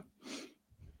second, John.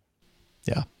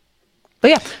 Yeah.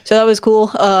 But yeah, so that was cool.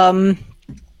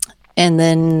 And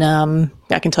then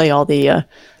I can tell you all the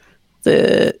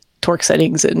torque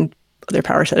settings and other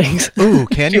power settings. Ooh,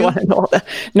 can If you? want to know all that.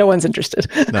 No one's interested.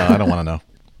 No, I don't want to know.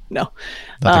 No.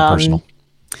 Nothing personal.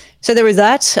 So there was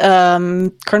that.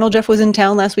 Colonel Jeff was in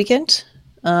town last weekend.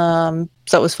 So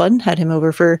that was fun. Had him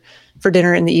over for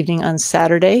dinner in the evening on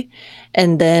Saturday.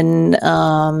 And then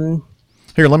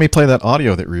Here, let me play that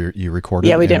audio that you recorded.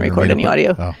 Yeah, we didn't and record made any up-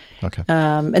 audio. Oh, okay.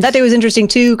 and that day was interesting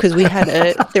too because we had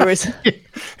there was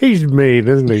He's mean,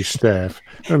 isn't he, Steph?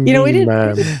 A we mean didn't.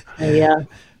 man. Yeah.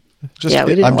 Just, Yeah,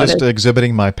 we didn't I'm want just to-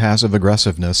 exhibiting my passive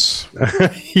aggressiveness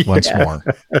once more.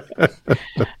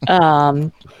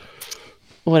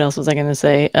 What else was I going to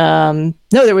say? No,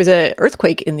 there was a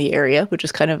earthquake in the area, which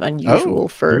is kind of unusual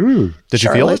for Did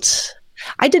you feel it? Charlotte.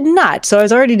 I did not. So I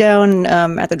was already down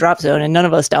at the drop zone, and none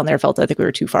of us down there felt. I think we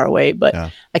were too far away. But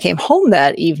Yeah. I came home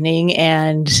that evening,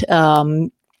 and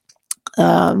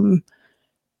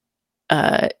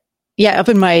up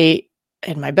in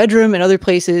my bedroom and other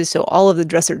places, so all of the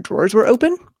dresser drawers were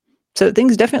open. So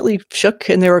things definitely shook,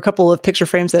 and there were a couple of picture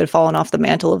frames that had fallen off the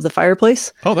mantle of the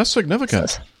fireplace. Oh, that's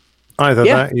significant. Either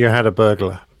Yeah. that, you had a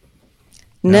burglar.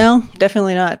 No,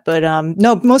 definitely not. But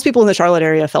no, most people in the Charlotte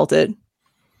area felt it.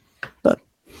 But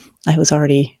I was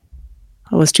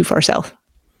too far south.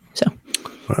 So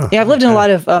yeah, I've lived in a lot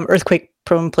of earthquake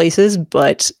prone places,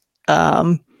 but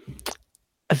I've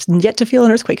yet to feel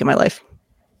an earthquake in my life.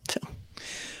 So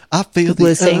I feel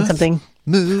Liz the saying earth something.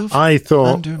 move. I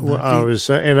thought Under my I feet. was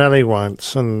in LA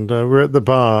once, and we're at the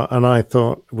bar, and I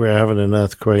thought we're having an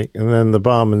earthquake, and then the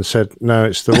barman said, "No,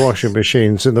 it's the washing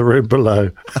machines in the room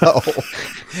below." Oh,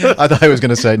 I thought I was going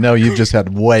to say, no, you've just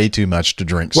had way too much to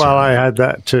drink. Well, sir. I had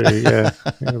that too. Yeah,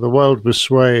 Yeah, the world was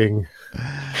swaying.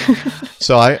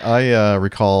 So I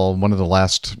recall one of the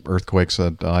last earthquakes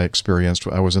that I experienced.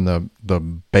 I was in the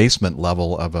basement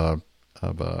level of a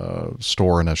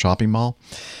store in a shopping mall,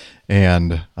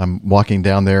 and I'm walking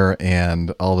down there,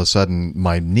 and all of a sudden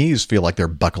my knees feel like they're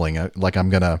buckling, like I'm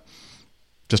gonna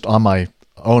just on my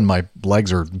own. My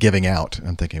legs are giving out.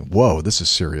 I'm thinking, whoa, this is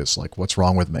serious. Like, what's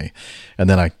wrong with me? And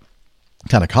then I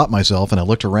kind of caught myself, and I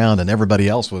looked around, and everybody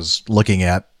else was looking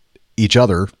at each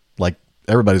other like.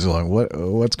 Everybody's going,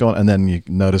 what's going on? And then you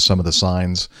notice some of the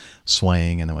signs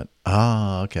swaying, and I went,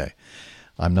 okay.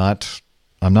 I'm not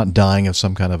dying of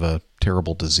some kind of a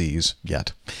terrible disease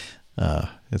yet.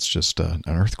 It's just an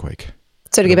earthquake.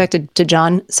 So to get back to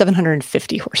John,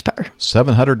 750 horsepower.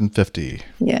 750.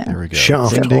 Yeah. There we go.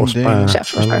 Shaft Ding, ding, horsepower. ding.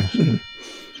 Shaft horsepower. Mhm.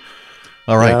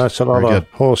 All right. Yeah, that's a lot Very of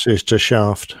good. horses to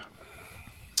shaft.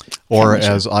 Or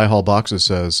as iHaul Boxes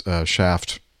says,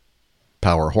 shaft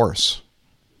power horse.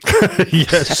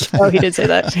 Yes, Oh, he did say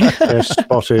that. they're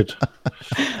spotted.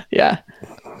 Yeah.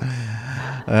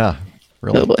 Yeah,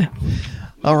 really. Oh boy.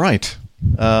 All right.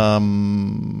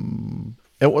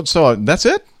 So that's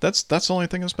it. That's the only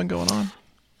thing that's been going on.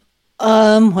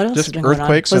 What else Just has been going on?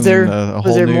 earthquakes Was there and a was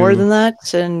whole there more new- than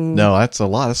that? And No, that's a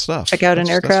lot of stuff. check out an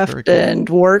That's aircraft very cool. and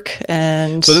work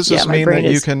and So does this my mean brain that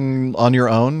you is- can, on your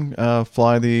own,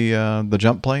 fly the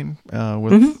jump plane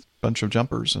with a bunch of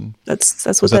jumpers? And That's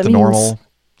is what that that the means.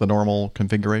 normal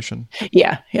configuration?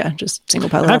 Yeah, just single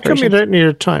pilot How come you operation don't need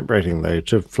a type rating though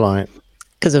to fly it?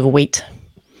 because of weight.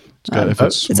 If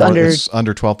it's it's more, under- it's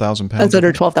under 12,000 pounds. It's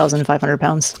under 12,500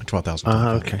 pounds. 12,000.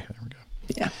 Okay. There we go.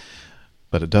 Yeah,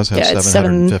 But it does have Yeah, it's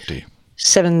 750.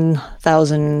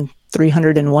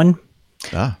 7,301.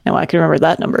 Ah, Now I can remember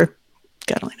that number.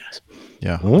 God only knows.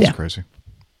 yeah, that's Yeah. crazy.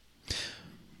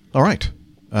 All right,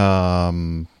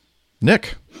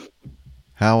 Nick,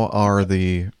 how are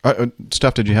the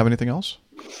Steph? Did you have anything else?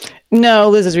 No,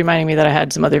 Liz is reminding me that I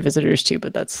had some other visitors too,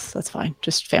 but that's fine.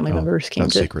 Just family members came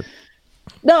That's to. secret.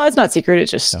 No, it's not secret.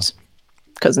 It's just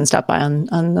cousin stopped by on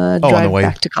the on the drive way.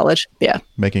 back to college. Yeah,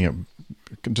 Making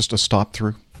it just a stop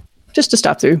through. just to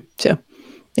stop through. So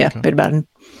yeah, bit about an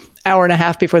hour and a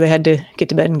half before they had to get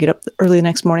to bed and get up early the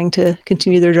next morning to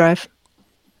continue their drive.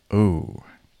 Ooh,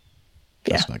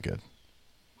 that's not good.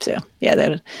 So yeah, they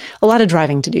had a lot of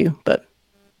driving to do, but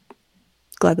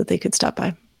glad that they could stop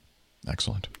by.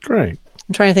 Excellent. Great.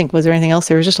 I'm trying to think, was there anything else?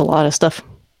 There was just a lot of stuff.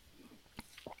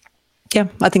 Yeah,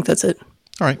 I think that's it.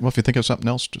 All right. Well, if you think of something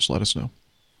else, just let us know.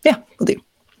 Yeah, we'll do.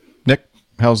 Nick,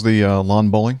 how's the lawn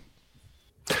bowling?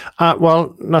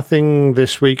 Well, nothing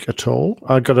this week at all.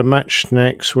 I've got a match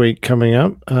next week coming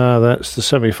up. That's the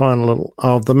semi-final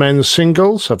of the men's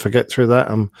singles. If I get through that,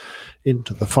 I'm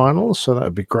into the finals, so that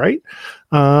would be great.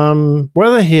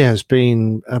 Weather here has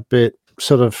been a bit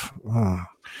sort of...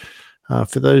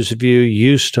 for those of you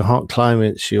used to hot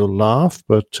climates, you'll laugh,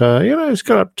 but, it's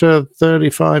got up to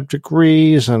 35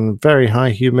 degrees and very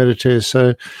high humidity,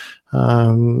 so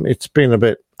it's been a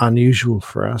bit unusual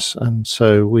for us, and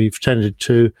so we've tended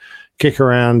to kick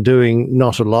around doing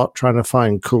not a lot, trying to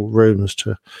find cool rooms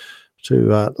to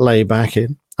lay back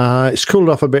in. It's cooled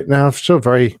off a bit now. It's still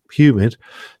very humid,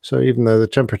 so even though the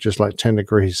temperature's like 10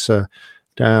 degrees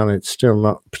down, it's still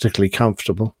not particularly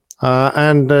comfortable.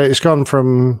 And it's gone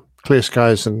from clear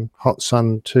skies and hot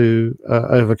sun to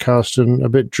overcast and a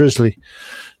bit drizzly.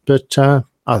 But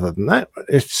other than that,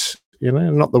 it's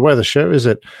not the weather show, is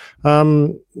it?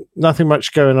 Nothing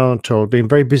much going on at all. Been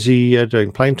very busy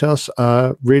doing Plaintails.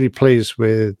 Really pleased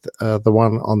with the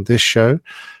one on this show.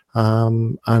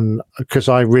 And because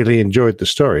I really enjoyed the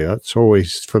story. That's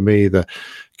always, for me, the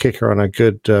kicker on a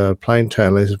good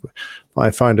Plaintail is if I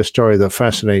find a story that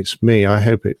fascinates me, I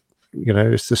hope it's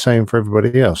the same for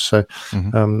everybody else. So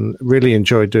really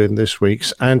enjoyed doing this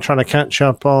week's and trying to catch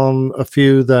up on a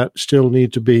few that still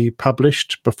need to be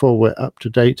published before we're up to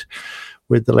date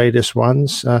with the latest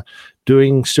ones.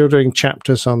 Still doing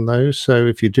chapters on those. So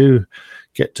if you do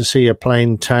get to see a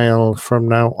plain tale from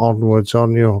now onwards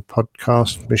on your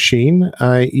podcast machine,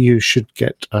 you should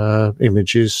get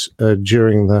images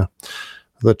during the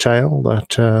tale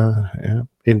that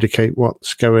indicate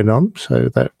what's going on. So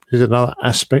that is another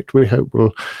aspect we hope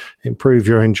will improve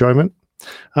your enjoyment.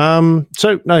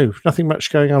 So no, nothing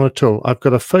much going on at all. I've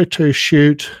got a photo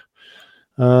shoot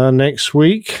next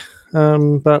week,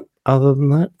 but other than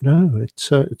that, no,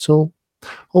 it's all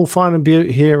fine and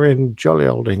beautiful here in jolly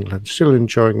old England. Still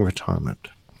enjoying retirement.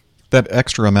 That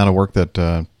extra amount of work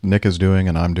that Nick is doing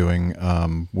and I'm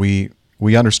doing, we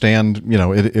understand.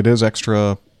 It is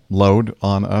extra load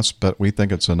on us, but we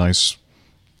think it's a nice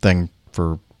thing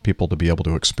for people to be able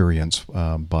to experience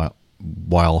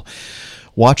while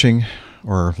watching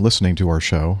or listening to our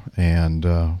show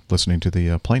and listening to the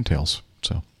Plaintails.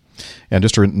 So, and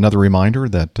just another reminder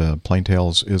that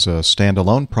Plaintails is a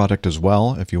standalone product as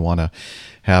well. If you want to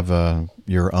have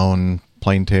your own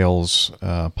Plaintails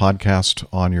podcast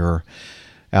on your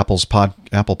Apple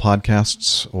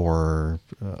Podcasts or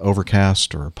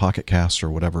Overcast or Pocket Cast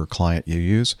or whatever client you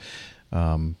use,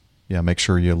 make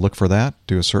sure you look for that.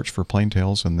 Do a search for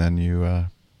Plaintails, and then you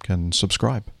can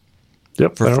subscribe.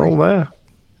 Yep, they're free. All there.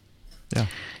 Yeah.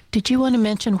 Did you want to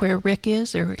mention where Rick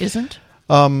is or isn't?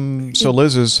 So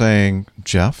Liz is saying,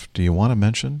 Jeff, do you want to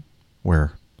mention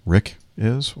where Rick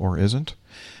is or isn't?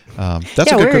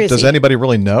 That's a good. Does anybody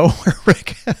really know where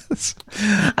Rick is?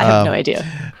 I have no idea.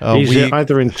 He's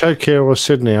either in Tokyo or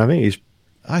Sydney.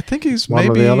 I think he's maybe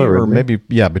one or the other, or maybe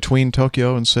between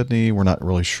Tokyo and Sydney. We're not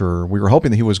really sure. We were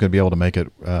hoping that he was going to be able to make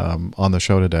it on the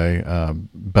show today,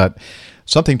 but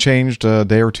something changed a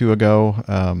day or two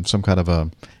ago. Some kind of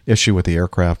a issue with the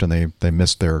aircraft, and they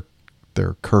missed their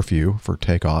curfew for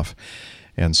takeoff,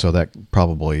 and so that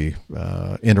probably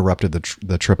interrupted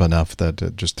the trip enough that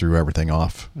it just threw everything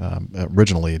off.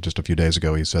 Originally, just a few days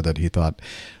ago, he said that he thought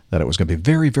that it was going to be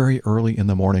very, very early in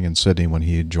the morning in Sydney when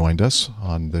he joined us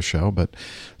on this show, but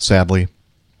sadly,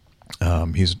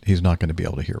 he's not going to be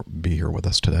able to be here with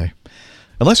us today,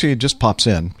 unless he just pops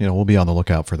in. We'll be on the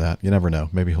lookout for that. You never know;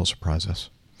 maybe he'll surprise us.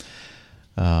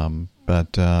 That's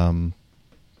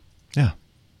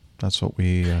what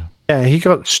we. Yeah, he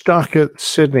got stuck at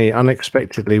Sydney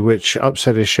unexpectedly, which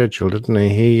upset his schedule, didn't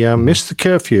he? He missed the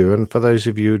curfew. And for those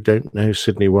of you who don't know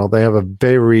Sydney well, they have a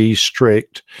very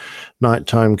strict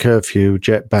nighttime curfew,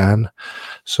 jet ban,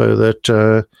 so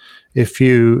that if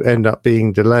you end up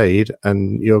being delayed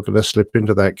and you're going to slip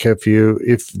into that curfew,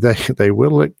 if they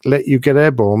will let you get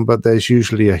airborne, but there's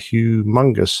usually a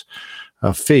humongous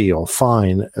fee or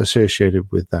fine associated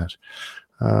with that.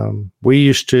 We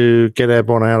used to get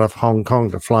airborne out of Hong Kong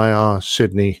to fly our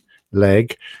Sydney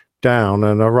leg down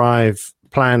and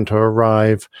plan to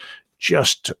arrive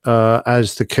just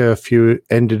as the curfew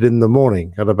ended in the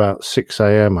morning at about 6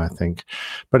 a.m., I think.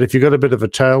 But if you got a bit of a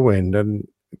tailwind and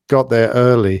got there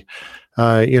early,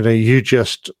 you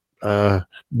just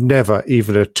never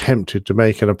even attempted to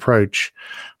make an approach,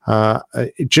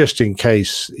 just in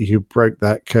case you broke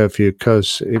that curfew,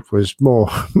 because it was more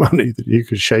money than you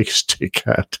could shake a stick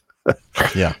at.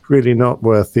 Yeah. Really not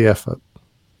worth the effort.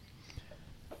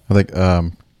 I think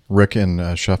Rick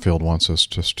in Sheffield wants us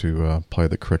just to play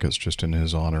the crickets just in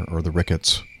his honor, or the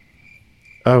rickets.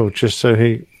 Oh, just so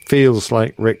he feels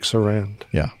like Rick's around.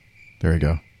 Yeah, there you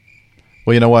go.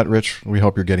 Well, you know what, Rich? We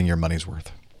hope you're getting your money's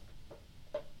worth.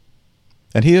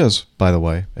 And he is, by the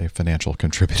way, a financial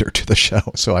contributor to the show,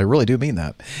 so I really do mean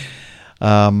that.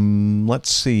 Let's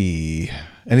see.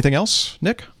 Anything else,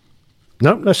 Nick?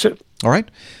 Nope, that's it. All right.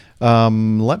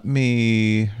 Let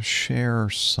me share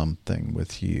something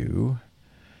with you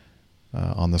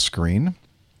on the screen.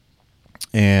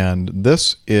 And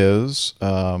this is,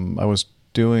 I was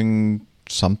doing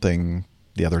something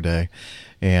the other day,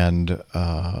 and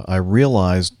I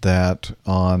realized that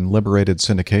on Liberated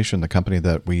Syndication, the company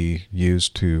that we use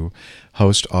to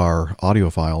host our audio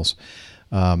files,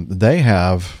 they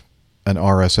have an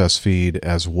RSS feed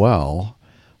as well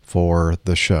for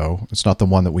the show. It's not the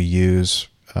one that we use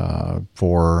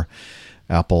for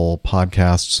Apple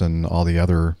Podcasts and all the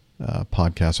other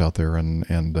podcasts out there,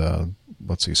 and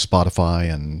let's see,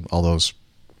 Spotify and all those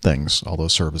things, all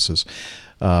those services.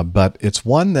 But it's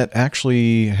one that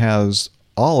actually has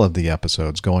all of the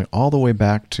episodes going all the way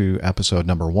back to episode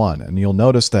number 1. And you'll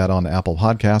notice that on Apple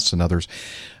Podcasts and others,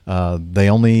 they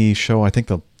only show, I think,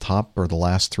 the top or the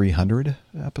last 300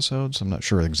 episodes. I'm not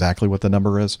sure exactly what the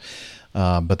number is.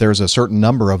 But there's a certain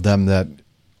number of them that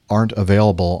aren't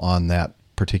available on that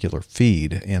particular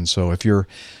feed. And so if you're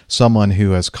someone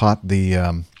who has caught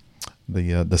the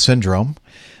syndrome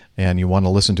and you want to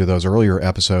listen to those earlier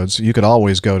episodes, you could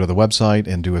always go to the website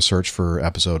and do a search for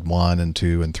episode 1 and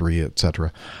 2 and 3,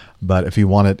 etc. But if you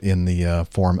want it in the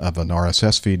form of an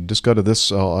RSS feed, just go to this.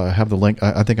 I have the link.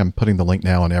 I think I'm putting the link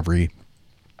now in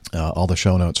all the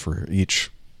show notes for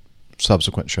each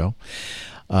subsequent show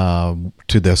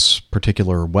to this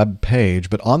particular web page.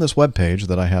 But on this web page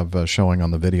that I have showing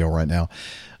on the video right now,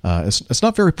 it's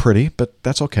not very pretty, but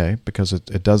that's okay because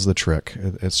it does the trick.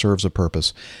 It serves a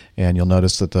purpose. And you'll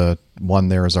notice that the one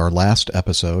there is our last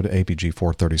episode, APG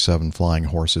 437, Flying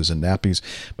Horses and Nappies.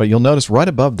 But you'll notice right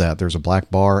above that, there's a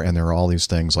black bar, and there are all these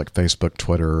things like Facebook,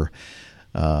 Twitter,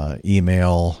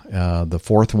 email. The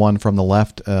fourth one from the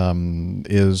left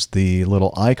is the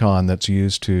little icon that's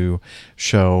used to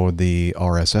show the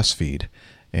RSS feed.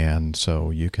 And so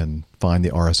you can find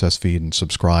the RSS feed and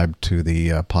subscribe to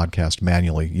the podcast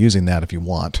manually using that if you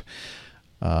want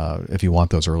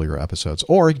those earlier episodes.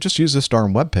 Or you can just use this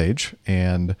darn webpage,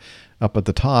 and up at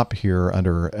the top here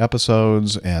under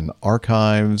episodes and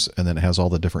archives, and then it has all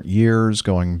the different years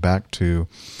going back to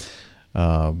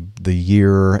the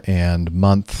year and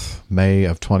month, May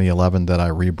of 2011, that I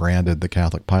rebranded the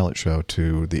Catholic Pilot Show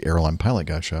to the Airline Pilot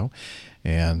Guy Show.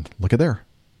 And look at there.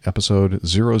 Episode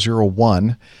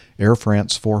 001, Air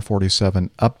France 447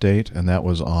 update, and that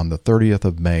was on the 30th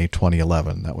of May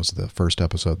 2011. That was the first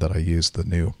episode that I used the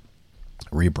new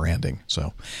rebranding.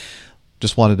 So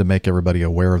just wanted to make everybody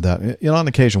aware of that. You know, on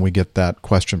occasion we get that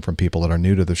question from people that are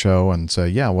new to the show and say,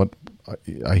 yeah, what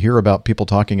I hear about people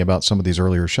talking about some of these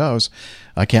earlier shows,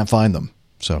 I can't find them.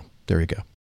 So there you go.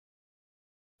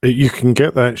 You can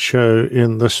get that show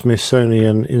in the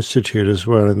Smithsonian Institute as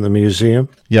well, in the museum.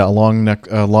 Yeah,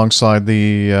 alongside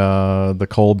the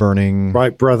coal burning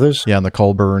Wright brothers. Yeah, and the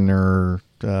coal burner.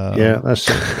 That's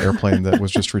it. Airplane that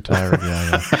was just retired.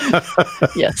 Yeah.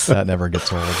 Yes, that never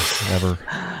gets old, ever.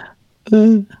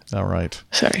 All right.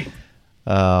 Sorry.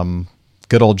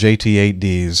 Good old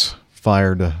JT-8Ds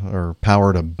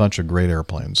powered a bunch of great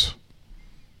airplanes.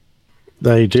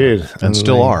 They did. And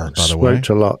still are, by the way. Smoked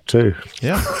a lot, too.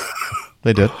 Yeah,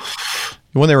 they did.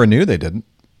 When they were new, they didn't.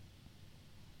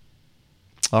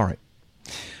 All right.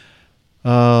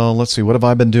 Let's see. What have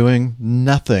I been doing?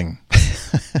 Nothing.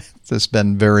 It's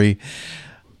been very,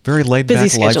 very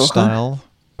laid-back lifestyle. Huh?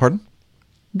 Pardon?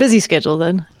 Busy schedule,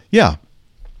 then. Yeah.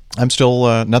 I'm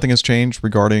still, nothing has changed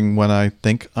regarding when I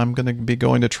think I'm going to be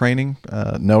going to training.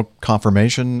 No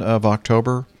confirmation of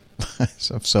October,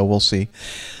 so we'll see.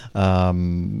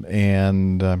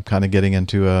 And I'm kind of getting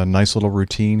into a nice little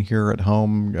routine here at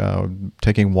home,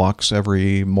 taking walks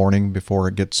every morning before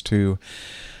it gets too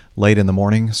late in the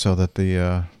morning so that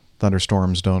the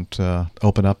thunderstorms don't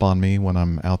open up on me when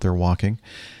I'm out there walking.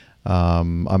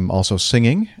 I'm also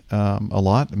singing a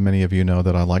lot. Many of you know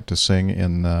that I like to sing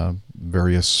in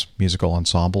various musical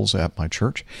ensembles at my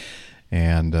church.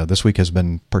 And this week has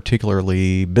been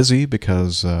particularly busy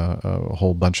because a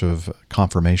whole bunch of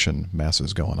confirmation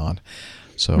masses going on.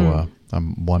 So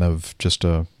I'm one of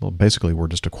basically we're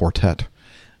just a quartet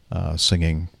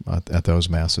singing at those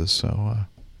masses. So,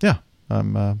 yeah,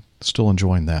 I'm still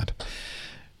enjoying that.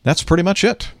 That's pretty much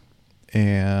it.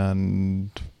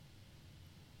 And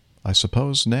I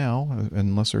suppose now,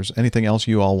 unless there's anything else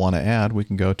you all want to add, we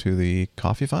can go to the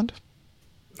coffee fund.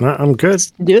 I'm good.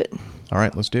 Let's do it. All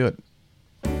right, let's do it.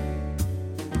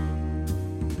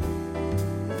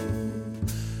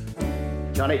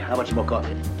 Johnny, how much more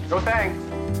coffee? No thanks.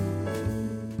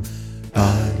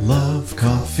 I love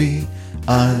coffee.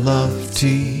 I love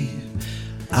tea.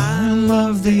 I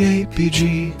love the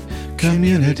APG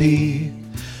community.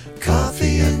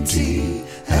 Coffee and tea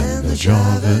and the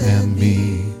Java and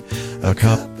me. A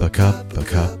cup, a cup, a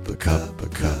cup, a cup, a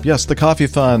cup. Yes, the Coffee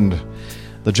Fund.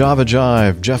 The Java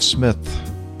Jive. Jeff Smith.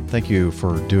 Thank you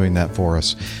for doing that for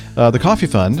us. The Coffee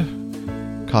Fund.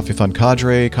 Coffee Fund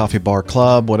Cadre, Coffee Bar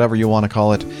Club, whatever you want to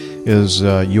call it, is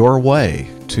your way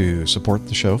to support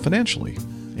the show financially.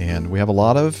 And we have a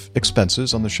lot of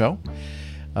expenses on the show.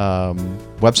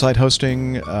 Website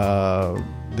hosting,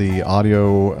 the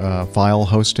audio file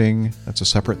hosting, that's a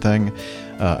separate thing.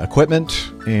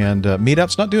 Equipment and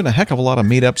meetups. Not doing a heck of a lot of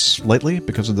meetups lately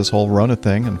because of this whole Rona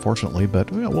thing, unfortunately,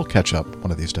 but we'll catch up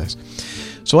one of these days.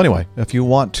 So anyway, if you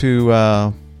want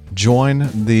to join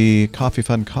the Coffee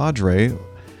Fund Cadre,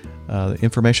 the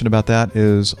information about that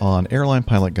is on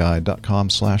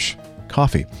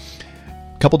airlinepilotguide.com/coffee.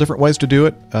 A couple different ways to do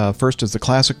it. First is the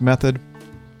classic method.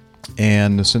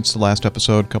 And since the last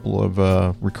episode, a couple of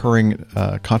recurring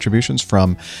contributions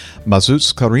from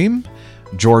Mazuz Karim,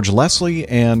 George Leslie,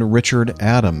 and Richard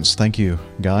Adams. Thank you,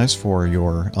 guys, for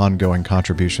your ongoing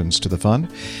contributions to the fund.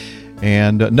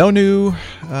 And no new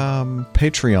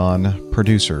Patreon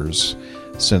producers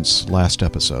since last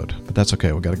episode. But that's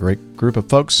okay. We've got a great group of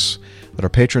folks that are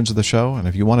patrons of the show. And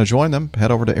if you want to join them,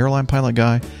 head over to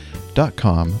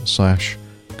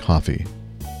airlinepilotguy.com/coffee.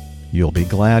 You'll be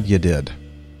glad you did.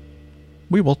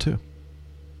 We will too.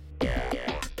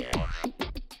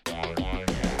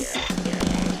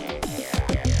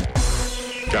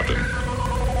 Captain,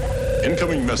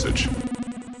 incoming message.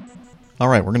 All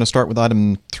right, we're going to start with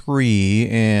item 3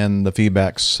 in the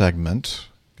feedback segment.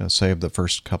 Going to save the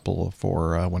first couple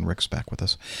for when Rick's back with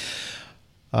us.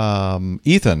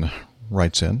 Ethan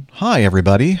writes in, "Hi,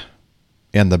 everybody,"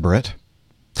 and the Brit.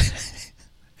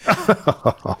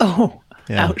 Oh,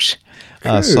 yeah. Ouch.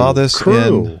 Saw this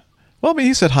in... Well, I mean,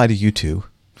 he said hi to you too.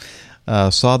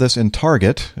 Saw this in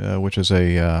Target, which is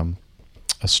a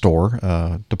store,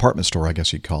 department store, I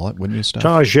guess you'd call it, wouldn't you, Steph?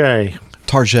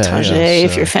 Target,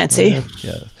 yes, if you're fancy.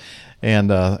 Yeah.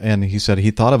 And he said he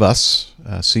thought of us.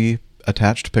 See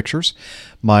attached pictures.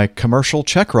 My commercial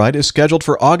check ride is scheduled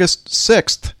for August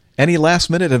 6th. Any last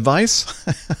minute advice?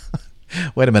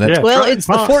 Wait a minute. Yeah, well, it's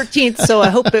the 14th, so I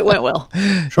hope it went well.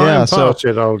 Try and pass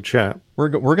it, old chap. We're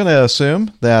going to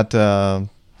assume that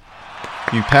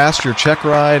you passed your check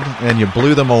ride and you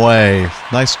blew them away.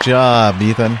 Nice job,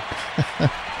 Ethan.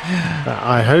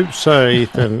 I hope so,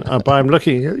 Ethan. But I'm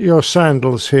looking at your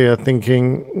sandals here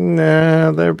thinking,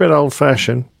 nah, they're a bit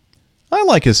old-fashioned. I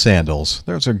like his sandals.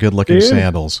 Those are good-looking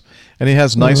sandals. And he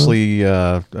has nicely,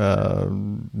 what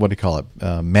do you call it,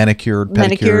 manicured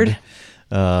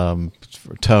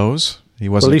toes. He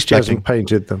wasn't at least he hasn't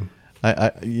painted them.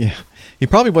 Yeah, he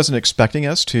probably wasn't expecting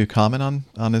us to comment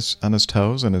on his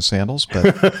toes and his sandals,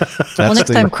 but well,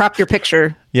 next time crop your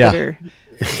picture. Yeah,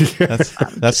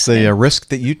 that's the risk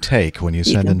that you take when you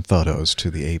send in photos to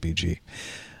the APG.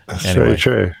 That's very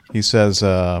true. He says,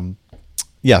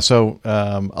 so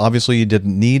obviously you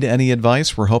didn't need any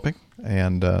advice. We're hoping,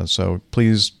 and so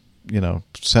please,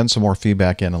 send some more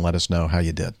feedback in and let us know how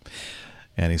you did.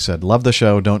 And he said, love the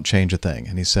show, don't change a thing.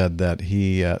 And he said that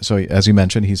as he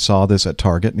mentioned, he saw this at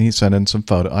Target and he sent in some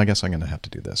photos. I guess I'm going to have to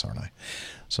do this, aren't I?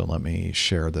 So let me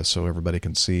share this so everybody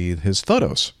can see his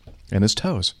photos and his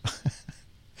toes.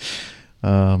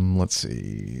 Let's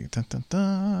see.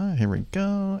 Here we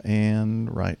go.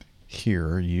 And right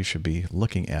here, you should be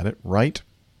looking at it right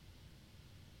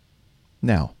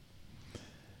now.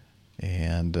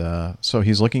 And so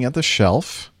he's looking at the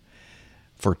shelf.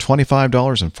 For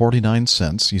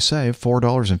 $25.49, you save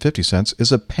 $4.50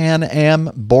 is a Pan Am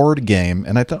board game,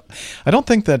 and I don't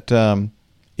think that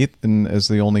Ethan is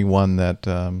the only one that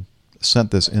sent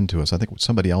this into us. I think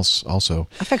somebody else also.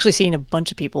 I've actually seen a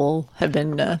bunch of people have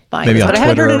been buying Maybe this, but I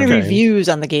haven't heard any reviews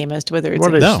on the game as to whether it's.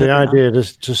 What is the idea?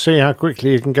 To see how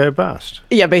quickly you can go bust.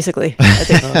 Yeah, basically, I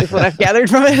think is what I've gathered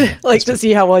from it. Like to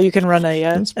see how well you can run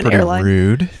an airline.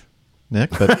 Rude, Nick,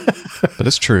 but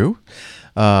it's true.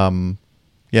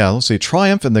 Yeah, let's see.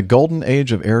 Triumph in the golden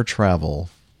age of air travel.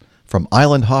 From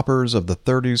island hoppers of the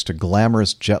 30s to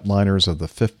glamorous jetliners of the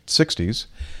 60s.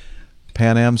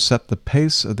 Pan Am set the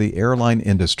pace of the airline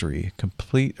industry.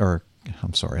 I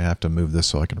have to move this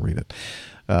so I can read it.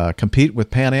 Compete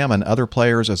with Pan Am and other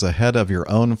players as the head of your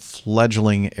own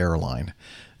fledgling airline.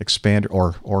 Expand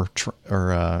or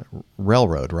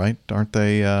railroad, right? Aren't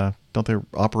they? Don't they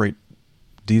operate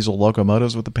diesel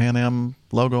locomotives with the Pan Am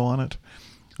logo on it?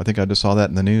 I think I just saw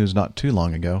that in the news not too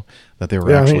long ago that they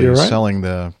were actually selling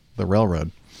the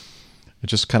railroad. It's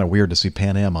just kind of weird to see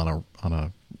Pan Am on a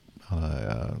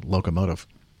locomotive.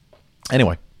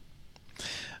 Anyway.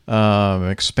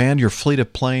 Expand your fleet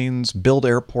of planes, build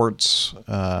airports,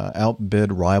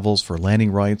 outbid rivals for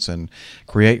landing rights, and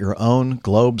create your own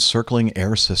globe-circling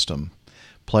air system.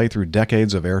 Play through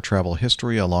decades of air travel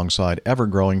history alongside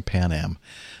ever-growing Pan Am.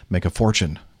 Make a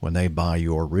fortune when they buy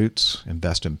your routes.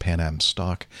 Invest in Pan Am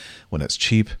stock when it's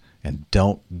cheap, and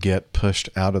don't get pushed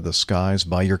out of the skies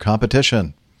by your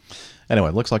competition. Anyway,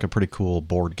 it looks like a pretty cool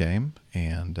board game,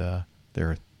 and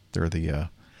they're the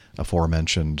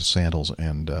aforementioned sandals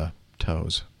and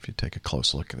toes, if you take a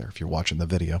close look there, if you're watching the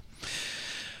video.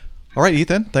 All right,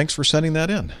 Ethan, thanks for sending that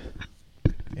in.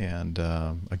 And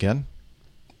again,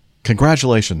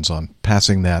 congratulations on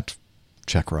passing that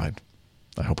check ride.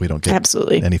 I hope we don't get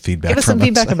any feedback. Give us some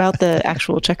feedback about the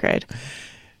actual check ride.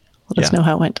 Let us know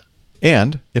how it went.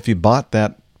 And if you bought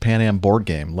that Pan Am board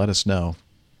game, let us know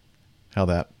how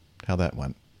that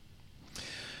went.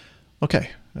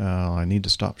 Okay. I need to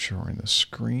stop sharing the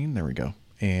screen. There we go.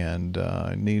 And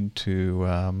I need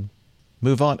to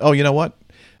move on. Oh, you know what?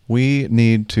 We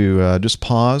need to just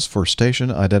pause for station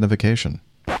identification.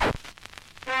 My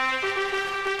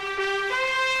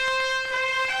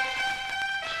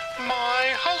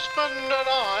husband and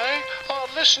I are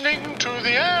listening to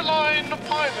the Airline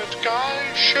Pilot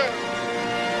Guy show.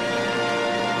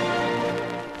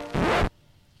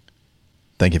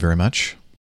 Thank you very much.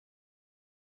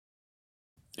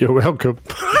 You're welcome.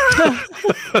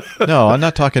 No, I'm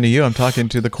not talking to you. I'm talking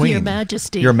to the Queen. Your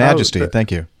Majesty. Your Majesty.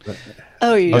 Thank you.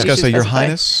 Oh, I was going to say Your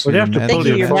Highness. Well, you have to Thank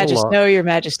you, Your Majesty. No, Your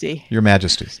Majesty. Your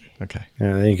Majesty. Okay.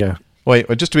 Yeah, there you go. Wait,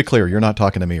 just to be clear, you're not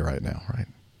talking to me right now, right?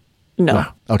 No.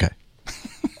 Okay.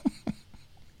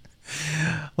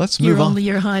 Let's move on. You're only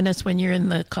Your Highness when you're in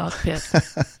the cockpit.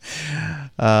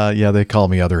 Yeah, they call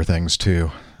me other things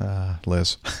too,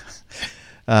 Liz.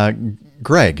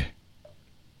 Greg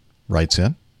writes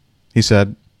in. He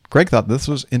said, Greg thought this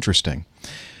was interesting.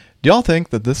 Do y'all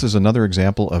think that this is another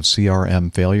example of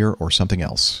CRM failure or something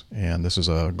else? And this is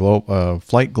a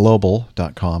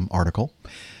FlightGlobal.com article.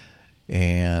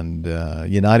 And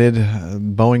United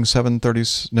Boeing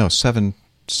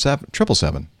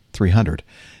 777-300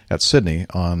 at Sydney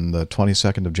on the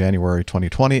 22nd of January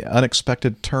 2020,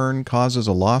 unexpected turn causes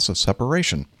a loss of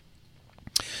separation.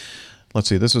 Let's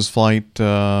see, this is flight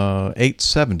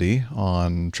 870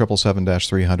 on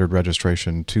 777-300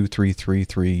 registration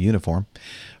 2333 uniform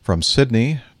from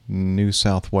Sydney, New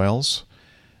South Wales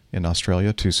in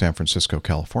Australia to San Francisco,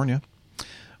 California.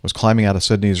 Was climbing out of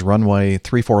Sydney's runway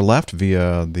 34 left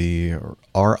via the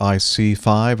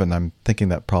RIC-5, and I'm thinking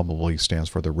that probably stands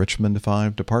for the Richmond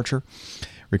 5 departure,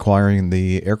 requiring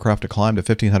the aircraft to climb to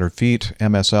 1,500 feet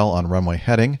MSL on runway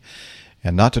heading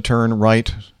and not to turn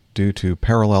right due to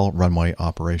parallel runway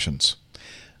operations,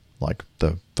 like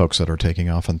the folks that are taking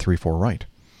off on 34 right.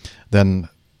 Then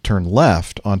turn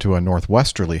left onto a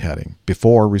northwesterly heading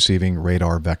before receiving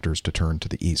radar vectors to turn to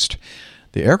the east.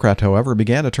 The aircraft, however,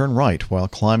 began to turn right while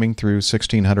climbing through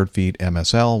 1,600 feet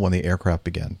MSL when the aircraft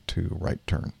began to right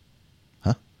turn.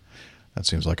 Huh? That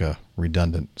seems like a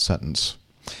redundant sentence.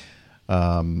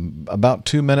 About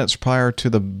 2 minutes prior to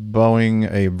the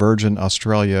Boeing, a Virgin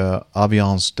Australia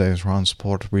Aviance de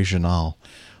Transport Regional,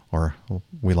 or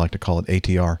we like to call it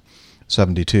ATR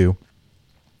 72,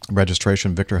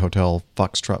 registration Victor Hotel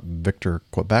Foxtrot Victor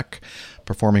Quebec,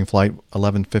 performing flight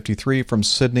 1153 from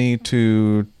Sydney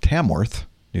to Tamworth,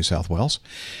 New South Wales,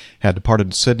 had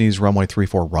departed Sydney's runway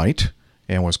 34 right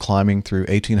and was climbing through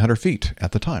 1,800 feet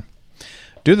at the time.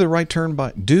 Due to the right turn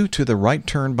by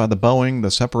the Boeing, the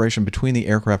separation between the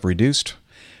aircraft reduced.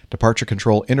 Departure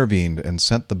control intervened and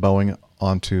sent the Boeing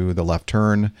onto the left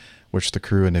turn, which the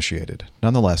crew initiated.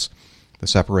 Nonetheless, the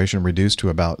separation reduced to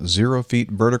about 0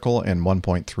 feet vertical and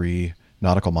 1.3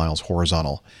 nautical miles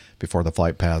horizontal before the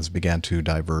flight paths began to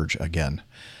diverge again.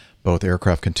 Both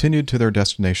aircraft continued to their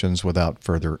destinations without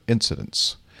further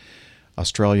incidents.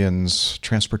 Australia's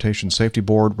Transportation Safety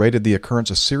Board rated the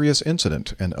occurrence a serious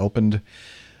incident and opened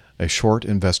a short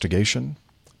investigation.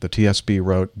 The TSB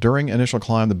wrote, during initial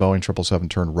climb, the Boeing 777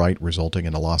 turned right, resulting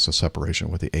in a loss of separation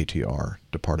with the ATR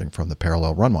departing from the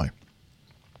parallel runway.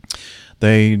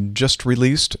 They just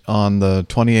released on the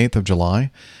 28th of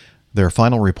July their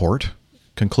final report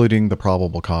concluding the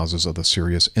probable causes of the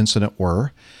serious incident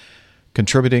were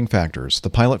contributing factors. The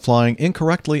pilot flying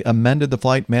incorrectly amended the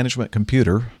flight management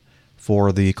computer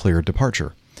for the cleared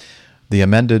departure. The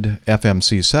amended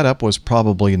FMC setup was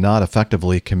probably not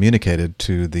effectively communicated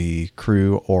to the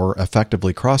crew or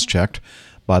effectively cross-checked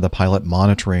by the pilot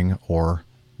monitoring or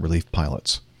relief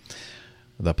pilots.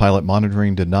 The pilot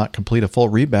monitoring did not complete a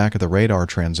full readback of the radar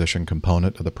transition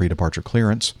component of the pre-departure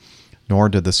clearance, nor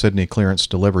did the Sydney clearance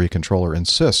delivery controller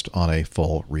insist on a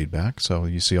full readback. So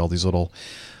you see all these little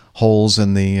holes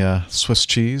in the Swiss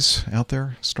cheese out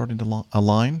there starting to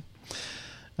align.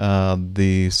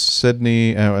 The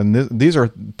Sydney, and these are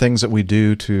things that we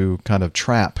do to kind of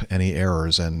trap any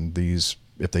errors. And these,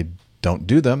 if they don't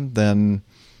do them, then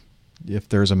if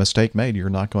there's a mistake made, you're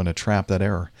not going to trap that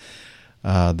error.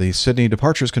 The Sydney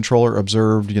departures controller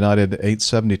observed United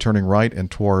 870 turning right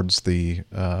and towards the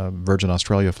Virgin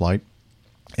Australia flight,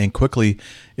 and quickly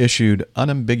issued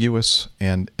unambiguous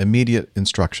and immediate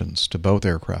instructions to both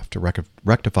aircraft to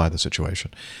rectify the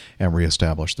situation and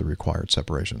reestablish the required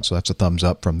separation. So that's a thumbs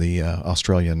up from the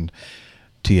Australian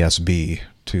TSB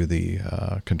to the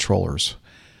controllers.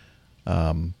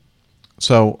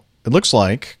 So it looks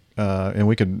like, and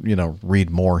we could read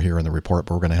more here in the report,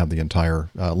 but we're going to have the entire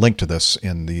link to this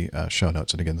in the show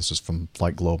notes. And again, this is from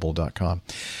flightglobal.com.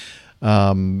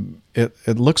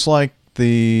 It looks like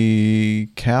the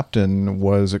captain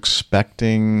was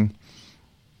expecting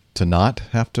to not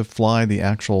have to fly the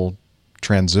actual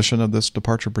transition of this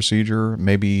departure procedure.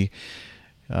 Maybe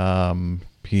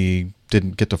he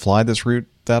didn't get to fly this route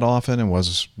that often and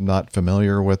was not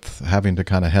familiar with having to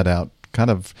kind of head out kind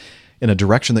of in a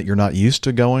direction that you're not used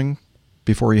to going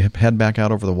before you head back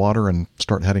out over the water and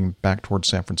start heading back towards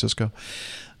San Francisco.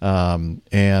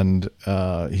 And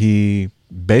he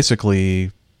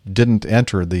basically didn't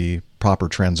enter the proper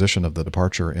transition of the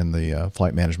departure in the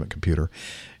flight management computer.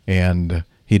 And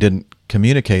he didn't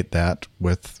communicate that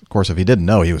with, of course, if he didn't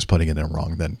know he was putting it in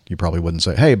wrong, then you probably wouldn't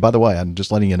say, hey, by the way, I'm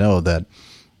just letting you know that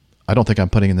I don't think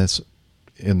I'm putting this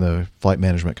in the flight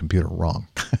management computer wrong.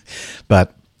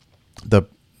 But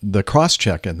the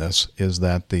cross-check in this is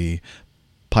that the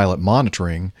pilot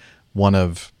monitoring, one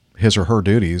of his or her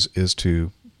duties is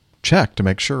to check to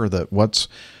make sure that what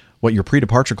your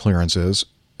pre-departure clearance is,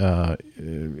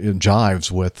 it jives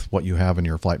with what you have in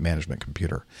your flight management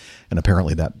computer. And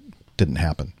apparently that didn't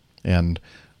happen. And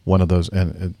one of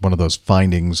those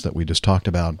findings that we just talked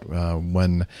about,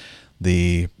 when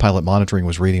the pilot monitoring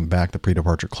was reading back the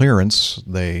pre-departure clearance,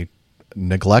 they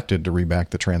neglected to read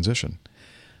back the transition.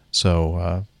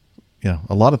 So,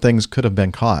 a lot of things could have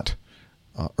been caught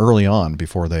early on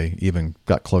before they even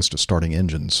got close to starting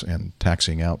engines and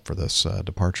taxiing out for this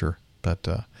departure. But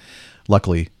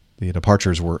luckily, the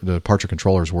departure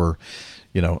controllers were,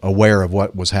 aware of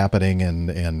what was happening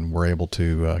and were able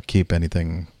to keep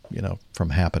anything, from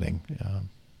happening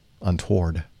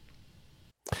untoward.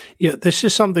 Yeah, this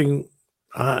is something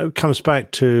comes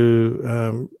back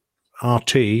to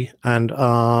RT and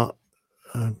our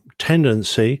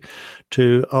tendency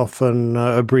to often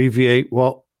abbreviate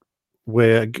what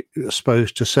we're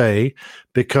supposed to say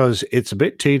because it's a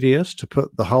bit tedious to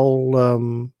put the whole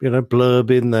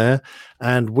blurb in there,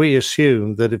 and we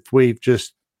assume that if we've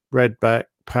just read back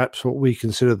perhaps what we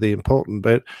consider the important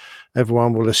bit,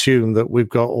 everyone will assume that we've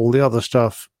got all the other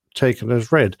stuff taken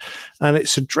as read. And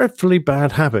it's a dreadfully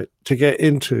bad habit to get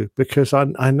into, because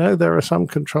I know there are some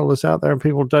controllers out there, and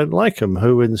people don't like them,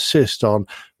 who insist on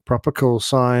proper call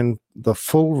sign, the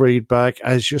full read back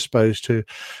as you're supposed to.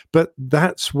 But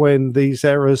that's when these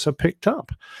errors are picked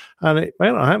up. And it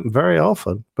may not happen very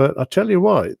often, but I tell you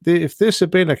what, if this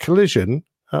had been a collision,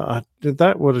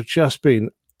 that would have just been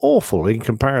awful in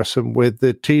comparison with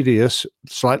the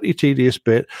slightly tedious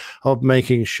bit of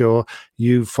making sure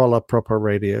you follow proper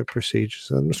radio procedures.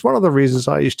 And it's one of the reasons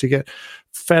I used to get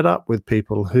fed up with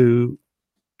people who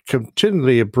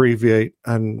continually abbreviate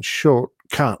and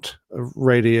shortcut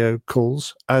radio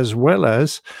calls, as well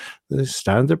as the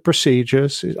standard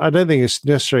procedures. I don't think it's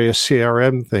necessarily a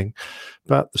CRM thing,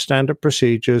 but the standard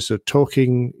procedures of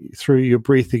talking through your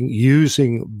briefing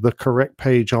using the correct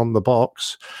page on the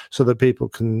box so that people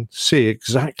can see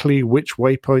exactly which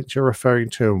waypoint you're referring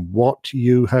to and what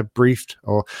you have briefed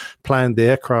or planned the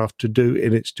aircraft to do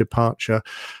in its departure.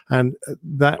 And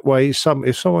that way, if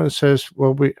someone says,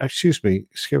 well, excuse me,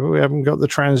 Skipper, we haven't got the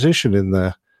transition in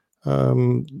there,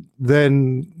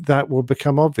 then that will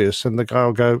become obvious, and the guy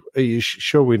will go, are you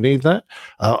sure we need that?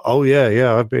 Oh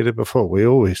yeah, I've been here before. We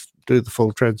always do the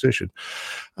full transition.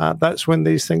 That's when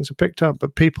these things are picked up,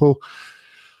 but people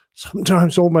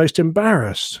sometimes almost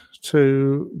embarrassed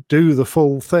to do the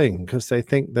full thing because they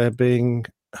think they're being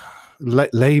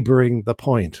laboring the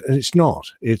point, and it's not.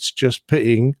 It's just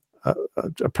being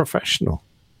a professional.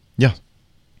 Yeah,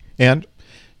 and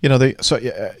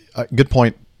good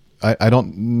point. I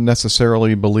don't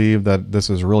necessarily believe that this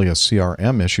is really a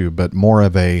CRM issue, but more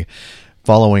of a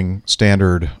following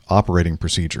standard operating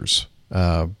procedures.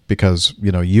 Because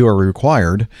you are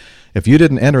required, if you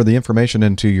didn't enter the information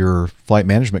into your flight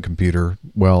management computer,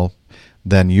 well,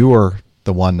 then you are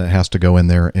the one that has to go in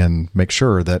there and make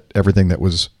sure that everything that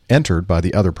was entered by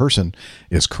the other person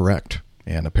is correct.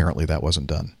 And apparently that wasn't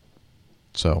done.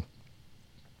 So.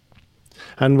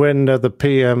 And when the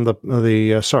PM,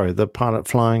 the pilot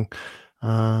flying,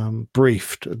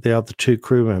 briefed the other two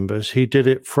crew members, he did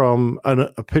it from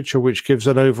a picture which gives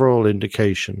an overall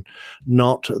indication,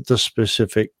 not the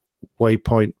specific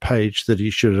waypoint page that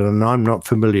he should have. And I'm not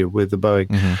familiar with the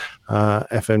Boeing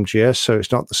FMGS, so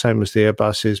it's not the same as the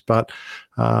Airbuses, but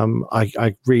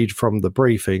I read from the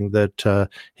briefing that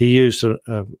he used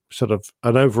a sort of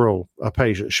an overall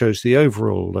page that shows the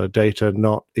overall data,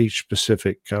 not each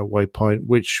specific waypoint,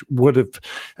 which would have,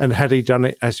 and had he done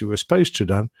it as he was supposed to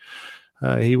done,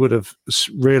 he would have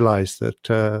realized that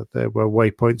there were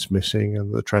waypoints missing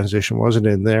and the transition wasn't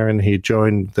in there, and he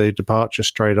joined the departure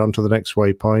straight onto the next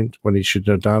waypoint when he should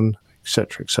have done, et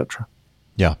cetera, et cetera.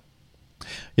 Yeah.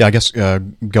 Yeah, I guess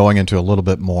going into a little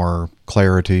bit more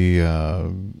clarity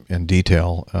and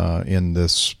detail in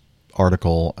this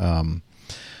article, and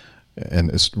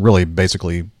it's really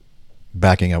basically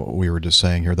backing up what we were just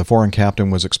saying here. The foreign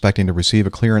captain was expecting to receive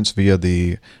a clearance via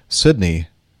the Sydney.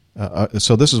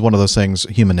 So this is one of those things,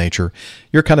 human nature.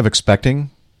 You're kind of expecting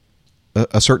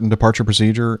a certain departure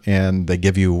procedure, and they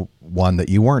give you one that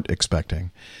you weren't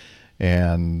expecting.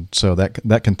 And so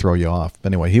that can throw you off.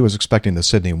 Anyway, he was expecting the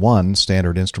Sydney 1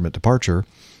 standard instrument departure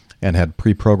and had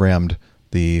pre-programmed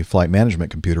the flight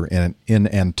management computer in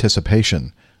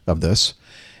anticipation of this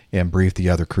and briefed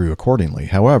the other crew accordingly.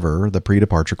 However, the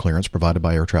pre-departure clearance provided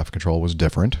by air traffic control was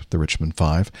different, the Richmond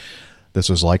 5. This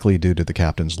was likely due to the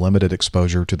captain's limited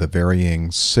exposure to the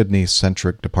varying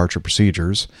Sydney-centric departure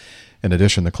procedures. In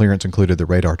addition, the clearance included the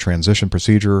radar transition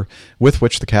procedure, with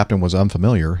which the captain was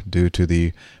unfamiliar due to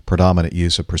the predominant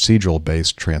use of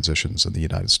procedural-based transitions in the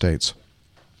United States.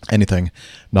 Anything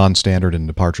non-standard in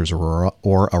departures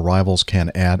or arrivals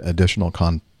can add additional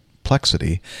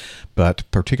complexity, but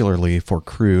particularly for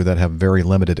crew that have very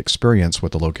limited experience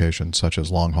with the location, such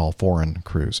as long-haul foreign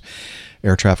crews.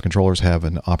 Air traffic controllers have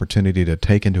an opportunity to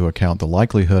take into account the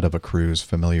likelihood of a crew's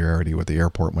familiarity with the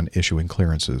airport when issuing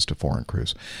clearances to foreign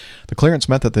crews. The clearance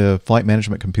meant that the flight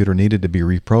management computer needed to be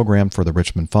reprogrammed for the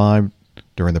Richmond 5.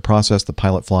 During the process, the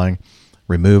pilot flying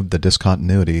removed the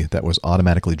discontinuity that was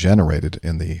automatically generated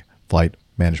in the flight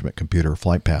management computer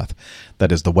flight path,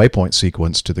 that is, the waypoint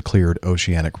sequence to the cleared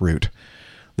oceanic route.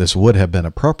 This would have been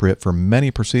appropriate for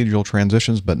many procedural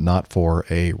transitions, but not for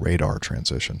a radar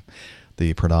transition.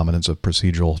 The predominance of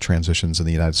procedural transitions in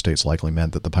the United States likely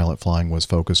meant that the pilot flying was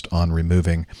focused on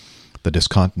removing the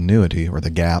discontinuity or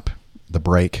the gap, the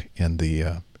break in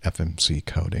the FMC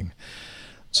coding.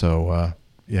 So,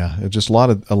 just a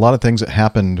lot of things that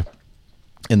happened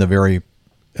in the very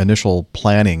initial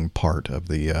planning part of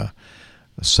the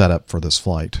setup for this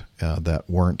flight that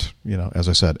weren't, as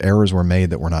I said, errors were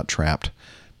made that were not trapped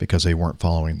because they weren't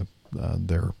following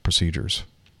their procedures.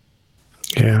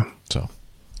 Yeah. So.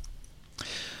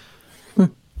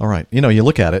 All right. You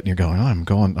look at it and you're going,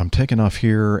 I'm taking off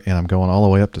here and I'm going all the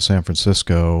way up to San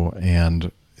Francisco,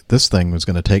 and this thing was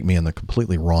going to take me in the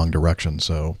completely wrong direction.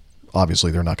 So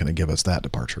obviously they're not going to give us that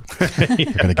departure. They're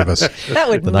going to give us that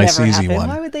would the nice, never easy happen. one.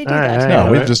 Why would they do that?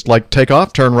 No, we'd just take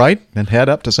off, turn right, and head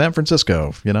up to San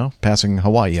Francisco, passing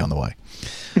Hawaii on the way.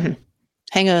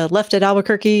 Hang a left at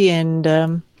Albuquerque and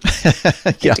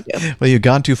yeah. Well, you've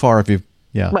gone too far if you've,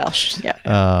 yeah. Well,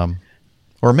 yeah.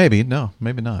 Or maybe not.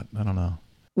 I don't know.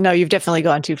 No, you've definitely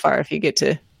gone too far if you get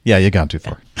to... Yeah, you've gone too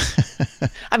far.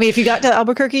 I mean, if you got to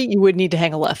Albuquerque, you would need to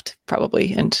hang a left,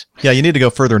 probably. And yeah, you need to go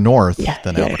further north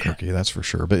than Albuquerque, that's for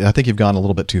sure. But I think you've gone a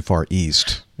little bit too far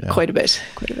east. Yeah. Quite a bit.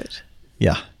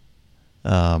 Yeah.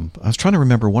 I was trying to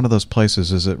remember one of those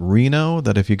places. Is it Reno?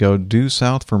 That if you go due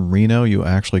south from Reno, you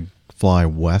actually fly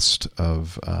west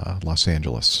of Los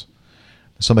Angeles.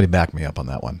 Somebody back me up on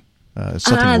that one. It's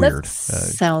something weird.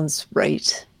 Sounds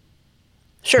right.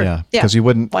 Sure. Yeah, because you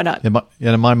wouldn't. Why not? In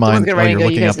my mind, you're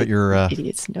looking up at your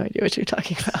idiots. No idea what you're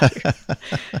talking about.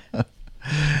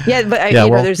 Yeah, but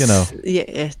there's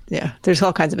there's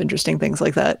all kinds of interesting things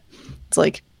like that. It's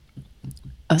like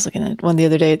I was looking at one the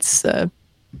other day. It's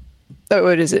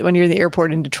what is it? When you're in the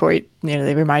airport in Detroit,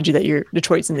 they remind you that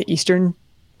Detroit's in the Eastern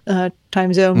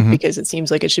time zone because it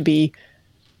seems like it should be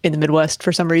in the Midwest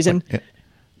for some reason.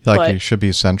 Like, it should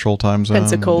be Central Time Zone.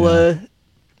 Pensacola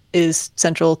is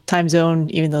Central Time Zone,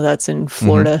 even though that's in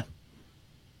Florida.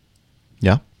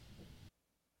 Yeah.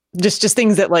 Just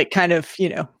things that like kind of,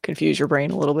 confuse your brain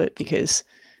a little bit, because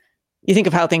you think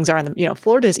of how things are in the,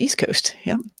 Florida is East Coast.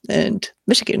 Yeah. And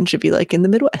Michigan should be like in the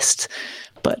Midwest.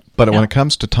 But when it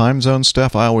comes to time zone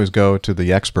stuff, I always go to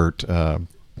the expert,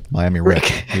 Miami Rick.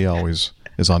 He always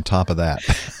is on top of that.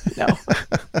 No.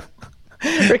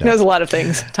 Rick knows a lot of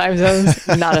things. Time zones,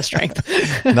 not a strength.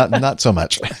 not so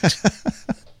much.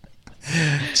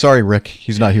 Sorry, Rick.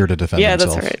 He's not here to defend himself.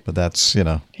 That's all right. But that's,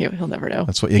 he'll never know.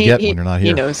 That's what you get when you're not here.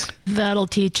 He knows. That'll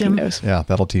teach him. He knows. Yeah,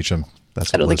 that'll teach him.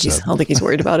 That's what I don't think he's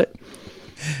worried about it.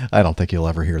 I don't think he'll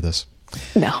ever hear this.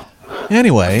 No.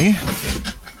 Anyway,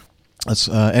 let's,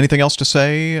 anything else to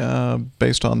say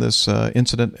based on this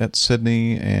incident at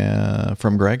Sydney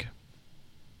from Greg?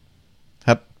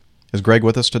 Is Greg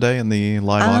with us today in the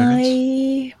live audience?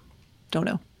 I don't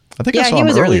know. I think I saw him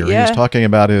earlier. He was talking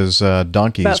about his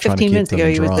donkeys. About 15 minutes ago,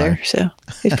 he was there, so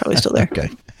he's probably still there. Okay.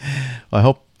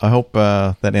 Well, I hope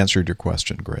that answered your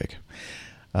question, Greg.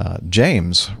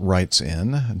 James writes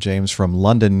in. James from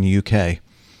London, UK.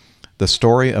 The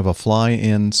story of a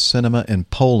fly-in cinema in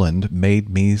Poland made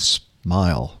me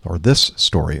smile. Or this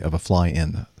story of a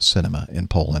fly-in cinema in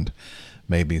Poland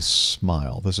made me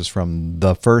smile. This is from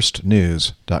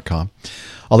thefirstnews.com.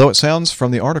 Although it sounds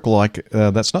from the article like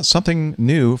that's not something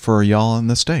new for y'all in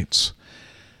the States.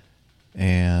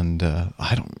 And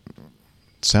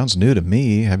sounds new to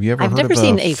me. Have you ever heard of a I've never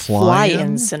seen a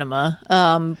fly-in cinema.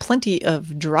 Plenty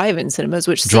of drive-in cinemas,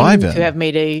 which seem to have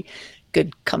made a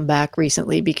good comeback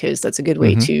recently, because that's a good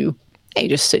way to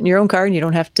just sit in your own car and you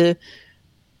don't have to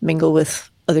mingle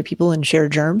with other people and share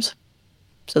germs.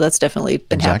 So that's definitely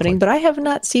been happening, but I have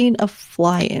not seen a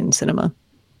fly-in cinema.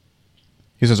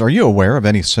 He says, are you aware of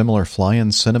any similar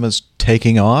fly-in cinemas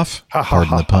taking off?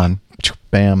 Pardon the pun.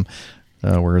 Bam.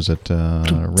 Where is it?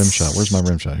 Rim shot. Where's my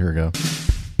rim shot? Here we go.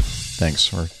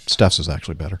 Thanks. Or Steph's is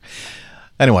actually better.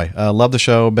 Anyway, love the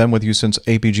show. Been with you since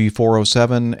APG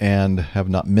 407 and have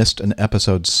not missed an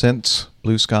episode since.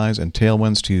 Blue skies and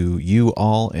tailwinds to you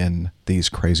all in these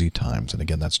crazy times. And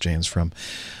again, that's James from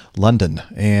London.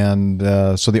 And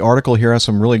so the article here has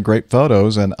some really great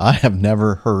photos, and I have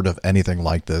never heard of anything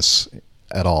like this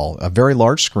at all. A very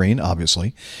large screen,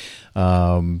 obviously.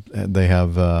 They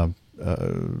have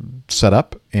set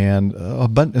up, and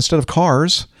instead of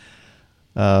cars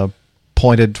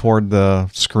pointed toward the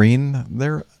screen,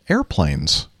 they're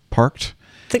airplanes parked.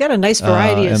 They got a nice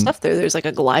variety of stuff there. There's like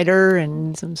a glider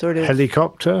and some sort of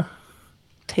helicopter,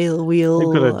 tail wheel.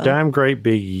 They've got a damn great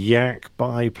big yak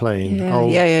biplane.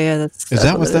 Yeah. That's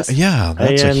that? Yeah,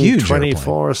 that's a huge AN-24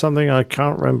 or something. I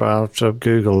can't remember. I'll have to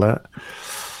Google that.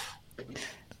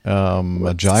 A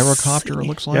gyrocopter, it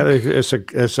looks like. Yeah,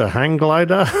 it's a hang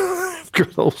glider.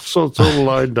 Got all sorts all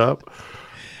lined up.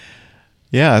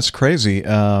 Yeah, it's crazy.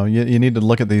 You need to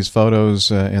look at these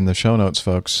photos in the show notes,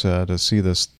 folks, to see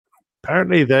this.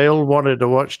 Apparently, they all wanted to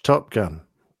watch Top Gun,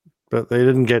 but they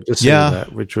didn't get to see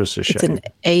that, which was a shame. It's an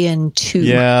AN-2.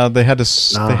 Yeah, they had to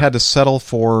settle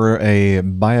for a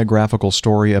biographical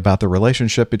story about the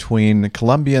relationship between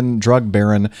Colombian drug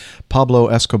baron Pablo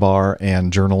Escobar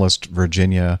and journalist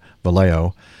Virginia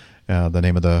Vallejo. The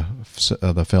name of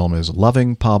the film is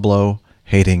Loving Pablo,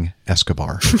 Hating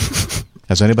Escobar.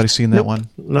 Has anybody seen that one?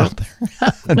 No.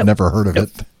 I've never heard of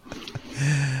it.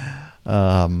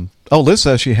 Liz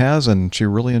says she has, and she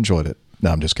really enjoyed it.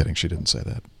 No, I'm just kidding. She didn't say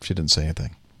that. She didn't say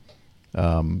anything.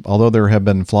 Although there have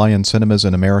been fly-in cinemas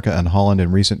in America and Holland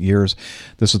in recent years,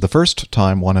 this is the first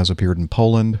time one has appeared in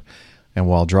Poland. And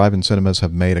while drive-in cinemas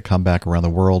have made a comeback around the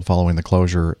world following the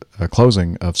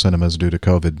closing of cinemas due to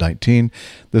COVID-19,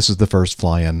 this is the first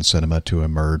fly-in cinema to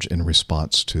emerge in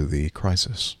response to the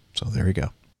crisis. So there you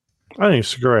go. I think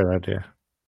it's a great idea.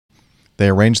 They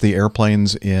arranged the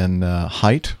airplanes in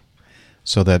height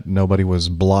so that nobody was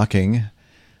blocking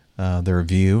their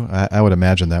view. I would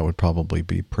imagine that would probably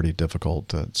be pretty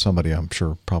difficult. Somebody, I'm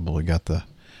sure, probably got the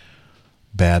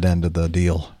bad end of the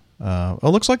deal. It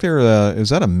looks like is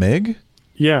that a MiG?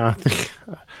 Yeah,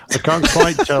 I can't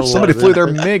quite tell. Somebody flew their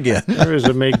MiG in. There is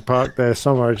a MiG parked there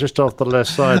somewhere, just off the left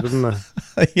side, isn't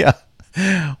there? Yeah.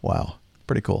 Wow.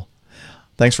 Pretty cool.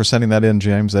 Thanks for sending that in,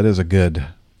 James. That is a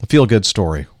feel-good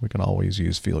story. We can always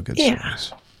use feel-good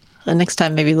stories. The next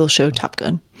time, maybe they'll show Top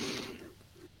Gun.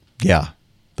 Yeah.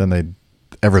 Then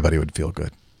everybody would feel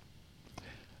good.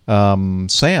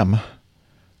 Sam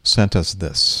sent us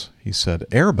this. He said,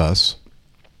 Airbus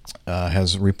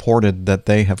has reported that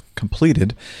they have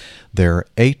completed their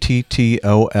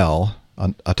ATTOL,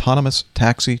 Autonomous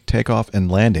Taxi Takeoff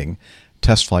and Landing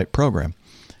test flight program.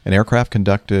 An aircraft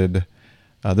conducted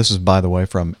This is, by the way,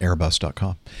 from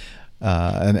Airbus.com.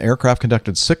 An aircraft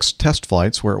conducted 6 test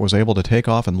flights where it was able to take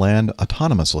off and land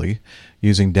autonomously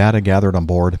using data gathered on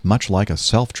board, much like a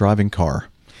self-driving car.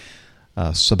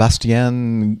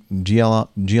 Sebastian Giuliano?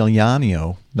 Where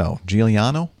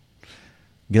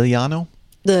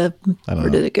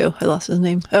did it go? I lost his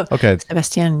name. Oh, okay.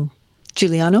 Sebastian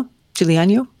Giuliano? Yeah,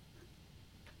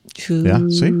 see?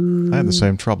 I had the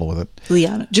same trouble with it.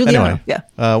 Giuliano, anyway, yeah.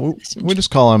 We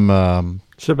just call him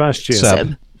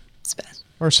Sebastian.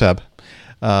 Seb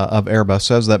of Airbus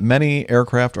says that many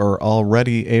aircraft are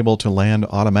already able to land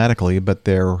automatically, but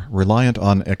they're reliant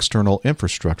on external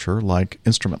infrastructure like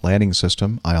Instrument Landing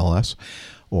System, ILS,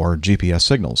 or GPS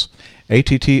signals.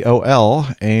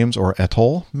 ATTOL aims, or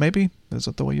ATOL maybe, is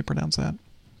it the way you pronounce that?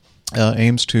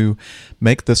 Aims to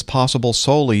make this possible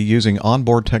solely using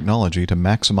onboard technology to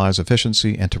maximize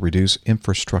efficiency and to reduce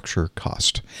infrastructure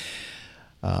cost.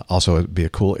 Also, it'd be a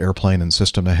cool airplane and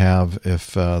system to have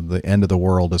if the end of the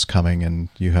world is coming and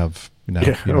you have,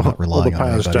 you're not relying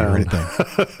on anybody or anything.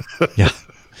 Yeah.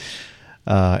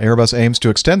 Airbus aims to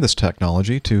extend this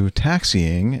technology to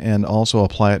taxiing and also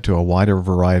apply it to a wider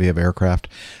variety of aircraft,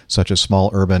 such as small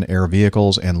urban air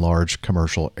vehicles and large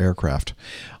commercial aircraft.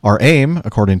 Our aim,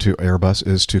 according to Airbus,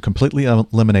 is to completely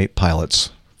eliminate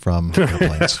pilots from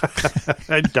airplanes.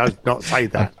 It does not say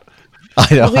that.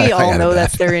 I know, we all know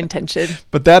that's their intention.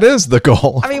 But that is the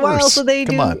goal. I mean, why else would they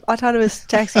do autonomous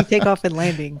taxi takeoff and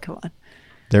landing? Come on.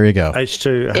 There you go. It's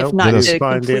to help you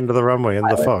find the end of the runway in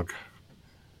the fog.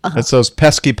 It's those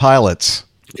pesky pilots.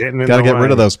 Got to get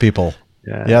rid of those people.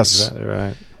 Yeah, yes.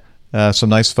 Exactly right. Some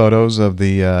nice photos of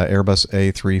the Airbus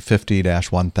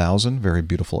A350-1000. Very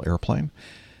beautiful airplane.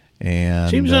 And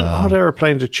seems an odd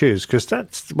airplane to choose because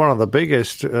that's one of the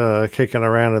biggest kicking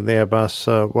around in the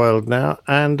Airbus world now,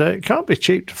 and it can't be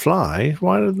cheap to fly.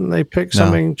 Why didn't they pick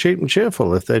something cheap and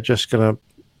cheerful if they're just going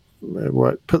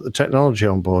to put the technology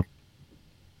on board?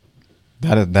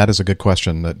 That is a good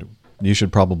question that you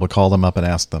should probably call them up and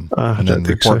ask them, and then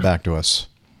report back to us.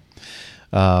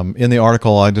 In the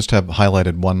article, I just have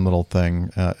highlighted one little thing.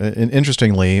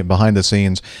 Interestingly, behind the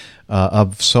scenes,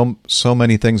 of so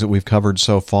many things that we've covered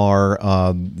so far,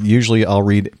 usually I'll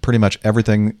read pretty much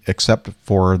everything except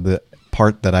for the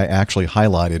part that I actually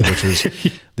highlighted, which is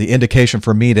the indication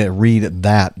for me to read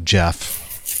that,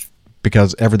 Jeff,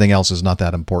 because everything else is not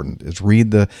that important. It's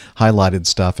read the highlighted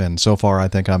stuff, and so far I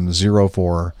think I'm 0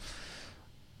 for,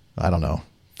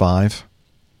 5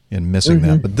 in missing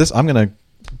that. But this, I'm going to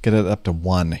get it up to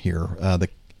 1 here.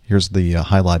 Here's the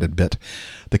highlighted bit.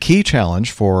 The key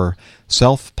challenge for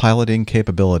self-piloting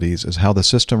capabilities is how the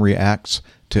system reacts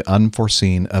to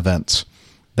unforeseen events.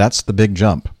 That's the big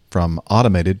jump from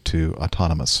automated to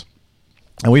autonomous.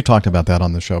 And we've talked about that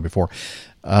on the show before.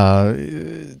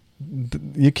 You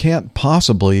can't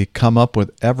possibly come up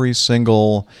with every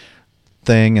single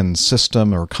thing and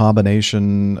system or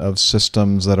combination of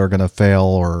systems that are going to fail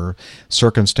or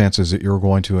circumstances that you're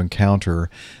going to encounter.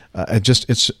 I just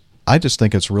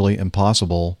think it's really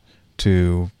impossible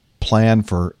to plan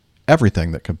for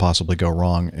everything that could possibly go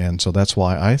wrong. And so that's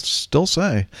why I still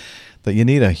say that you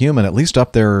need a human at least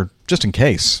up there just in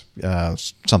case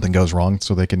something goes wrong,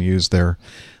 so they can use their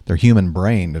human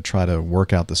brain to try to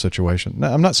work out the situation.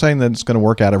 Now, I'm not saying that it's going to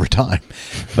work out every time,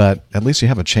 but at least you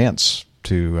have a chance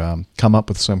to come up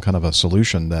with some kind of a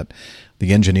solution that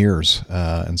the engineers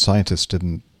and scientists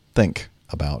didn't think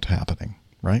about happening.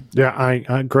 Right? Yeah, I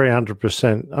agree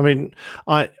 100%. I mean,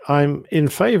 I'm in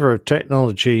favor of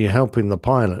technology helping the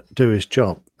pilot do his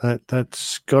job.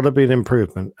 That's got to be an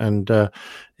improvement. And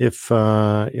if,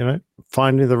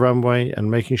 finding the runway and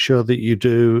making sure that you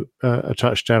do a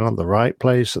touchdown on the right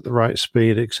place at the right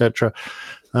speed, etc.,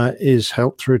 is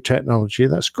helped through technology,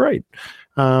 that's great.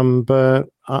 But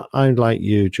I'm like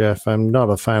you, Jeff. I'm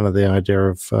not a fan of the idea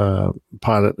of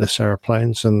pilotless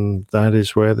airplanes, and that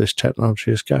is where this technology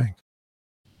is going.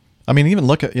 I mean, even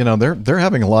look at, they're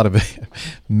having a lot of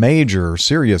major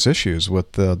serious issues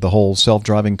with the whole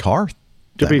self-driving car thing.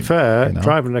 To be fair,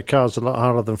 driving a car is a lot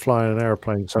harder than flying an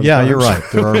airplane sometimes. Yeah, you're right.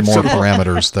 There are more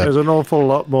parameters. There's an awful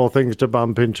lot more things to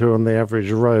bump into on the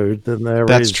average road than there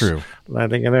is true.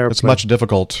 Landing an airplane. It's a much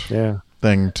difficult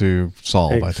thing to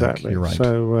solve, exactly. I think. You're right.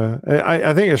 So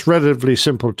I think it's relatively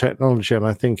simple technology, and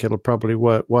I think it'll probably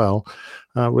work well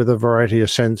with a variety of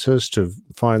sensors to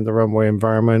find the runway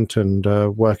environment and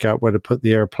work out where to put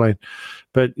the airplane.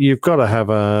 But you've got to have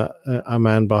a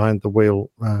man behind the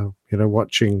wheel,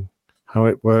 watching how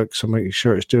it works and making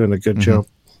sure it's doing a good job.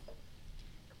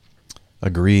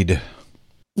 Agreed.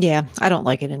 Yeah, I don't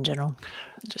like it in general.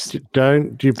 Just do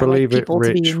you believe it, people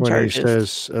to be Rich, in when he charge of-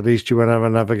 says at least you won't have a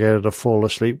navigator to fall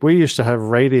asleep? We used to have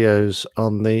radios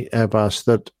on the Airbus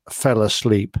that fell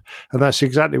asleep, and that's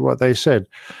exactly what they said.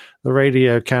 The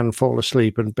radio can fall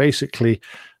asleep, and basically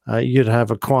you'd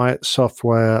have a quiet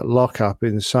software lockup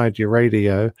inside your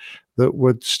radio that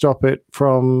would stop it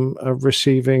from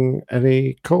receiving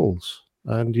any calls,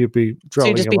 and you'd be So you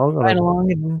drawing just be along. flying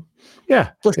along and Yeah,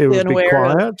 it blissfully would be unaware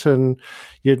of- quiet, and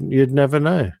you'd never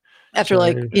know. after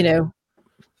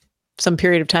some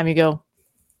period of time, you go,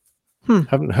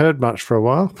 Haven't heard much for a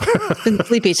while. been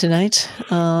sleepy tonight.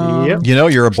 Yep. You know,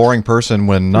 you're a boring person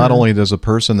when not only does the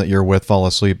person that you're with fall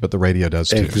asleep, but the radio does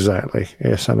too. Exactly.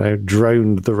 Yes, I know.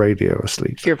 Droned the radio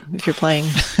asleep. If you're playing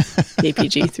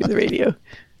APG through the radio,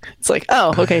 it's like,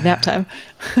 oh, okay, nap time.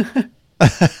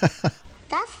 That's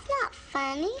not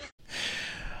funny.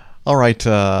 All right,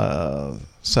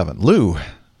 7. Lou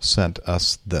sent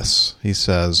us this. He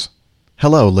says,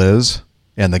 "Hello, Liz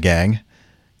and the gang."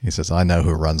 He says, "I know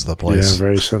who runs the place." Yeah,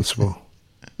 very sensible.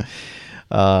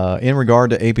 In regard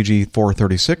to APG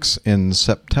 436, in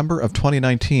September of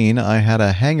 2019, I had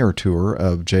a hangar tour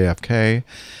of JFK,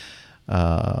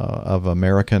 of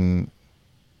American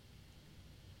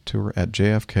tour at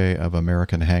JFK of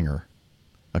American hangar.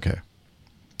 Okay.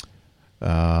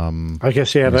 I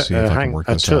guess he had a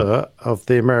tour of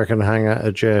the American hangar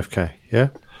at JFK, yeah?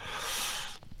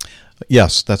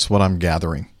 Yes, that's what I'm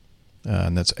gathering.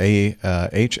 And that's HANGAR.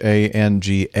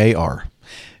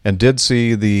 And did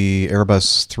see the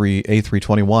Airbus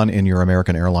A321 in your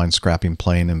American Airlines scrapping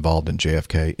plane involved in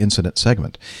JFK incident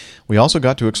segment. We also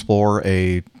got to explore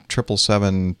a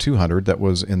 777-200 that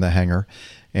was in the hangar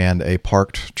and a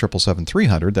parked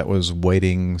 777-300 that was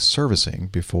waiting servicing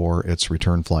before its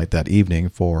return flight that evening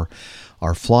for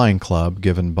our flying club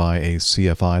given by a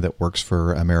CFI that works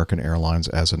for American Airlines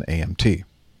as an AMT.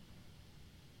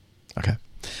 Okay.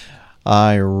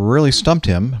 I really stumped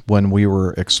him when we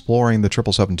were exploring the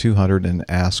 777-200 and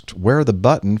asked where the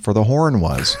button for the horn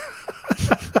was.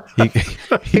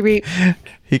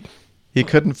 He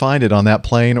couldn't find it on that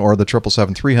plane or the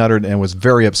 777-300 and was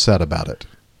very upset about it.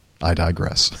 I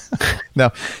digress.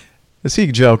 Now, is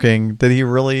he joking? Did he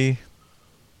really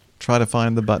try to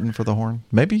find the button for the horn?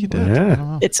 Maybe he did. Yeah. I don't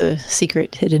know. It's a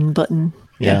secret hidden button.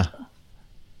 Yeah.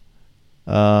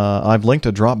 I've linked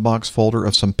a Dropbox folder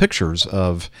of some pictures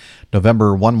of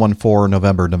November 114,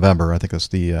 November. I think that's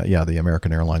the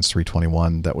American Airlines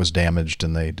 321 that was damaged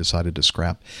and they decided to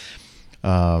scrap.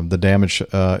 The damage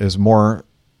is more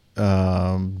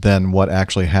than what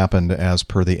actually happened as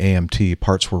per the AMT.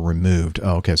 Parts were removed.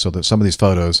 Oh, okay, so some of these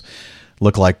photos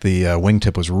look like the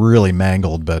wingtip was really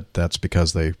mangled, but that's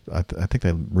because I think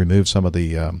they removed some of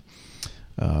the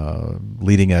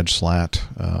leading edge slat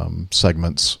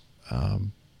segments.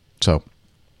 So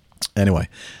anyway,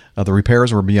 the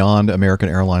repairs were beyond American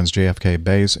Airlines JFK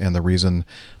base, and the reason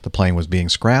the plane was being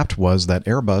scrapped was that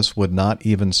Airbus would not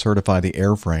even certify the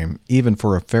airframe, even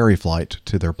for a ferry flight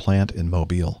to their plant in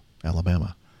Mobile,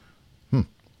 Alabama.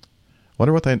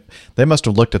 Wonder what they must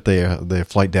have looked at the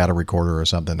flight data recorder or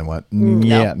something and went,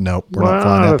 nope, we're not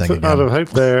flying that thing again. I'd have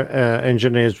hoped their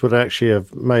engineers would actually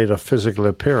have made a physical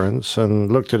appearance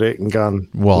and looked at it and gone,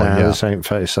 this ain't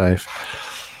very safe.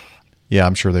 Yeah,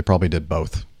 I'm sure they probably did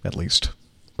both, at least.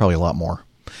 Probably a lot more.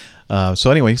 So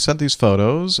anyway, he sent these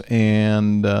photos,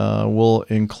 and we'll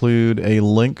include a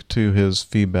link to his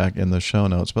feedback in the show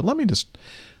notes. But let me just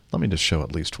show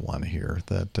at least one here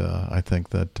that I think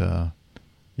that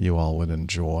you all would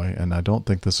enjoy. And I don't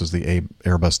think this is the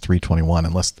Airbus 321,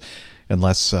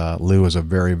 unless Lou is a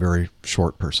very, very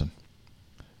short person.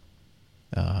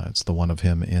 It's the one of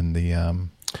him in the...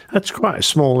 That's quite a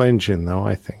small engine, though,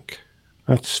 I think.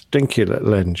 That's a stinky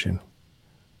little engine.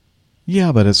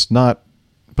 Yeah, but it's not...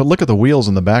 But look at the wheels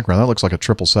in the background. That looks like a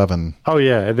 777. Oh,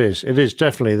 yeah, it is. It is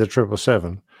definitely the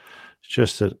 777. It's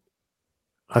just that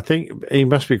I think he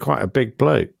must be quite a big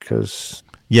bloke because...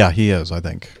 Yeah, he is, I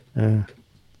think. Yeah.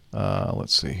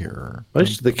 Let's see here.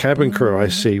 Most of the cabin crew I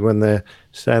see when they're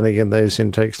standing in those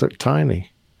intakes look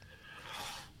tiny.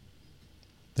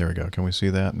 There we go. Can we see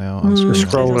that now?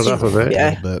 Scroll it up a bit.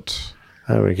 A little bit.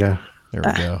 There we go. There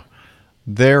we go.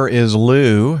 There is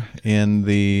Lou in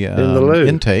the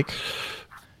intake.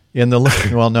 In the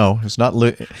well, no, it's not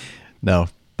Lou. No,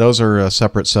 those are a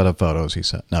separate set of photos he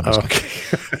sent. No, I'm just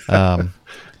kidding.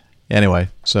 Anyway,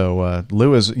 so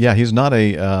Lou is he's not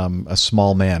a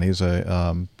small man. He's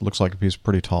looks like he's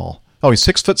pretty tall. Oh, he's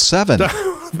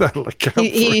 6'7".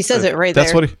 He says it right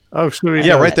That's there. That's what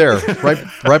he. Right there,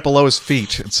 right below his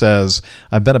feet. It says,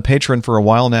 "I've been a patron for a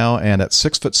while now, and at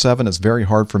 6'7", it's very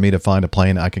hard for me to find a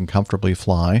plane I can comfortably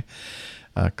fly.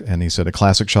 And he said, a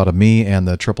classic shot of me and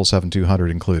the 777-200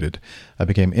 included. I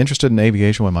became interested in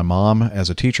aviation when my mom, as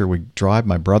a teacher, would drive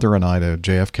my brother and I to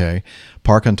JFK,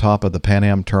 park on top of the Pan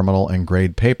Am terminal and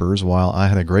grade papers while I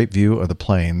had a great view of the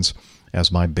planes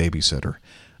as my babysitter.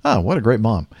 Oh, what a great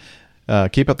mom.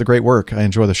 Keep up the great work. I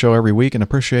enjoy the show every week and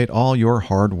appreciate all your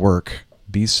hard work.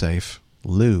 Be safe,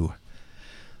 Lou.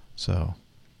 So,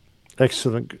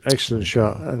 excellent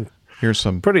shot. And here's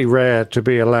some pretty rare to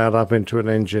be allowed up into an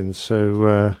engine,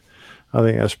 so I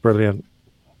think that's brilliant.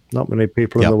 Not many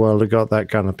people in the world have got that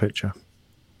kind of picture.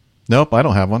 Nope, I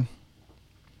don't have one.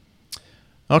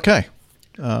 Okay.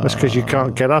 That's because you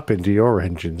can't get up into your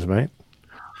engines, mate.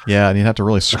 Yeah, and you have to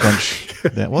really scrunch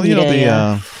that. Well, you know,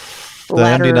 the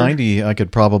MD-90, I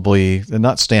could probably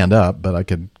not stand up, but I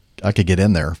could get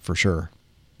in there for sure.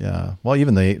 Yeah. Well,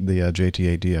 even the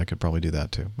JT-AD, I could probably do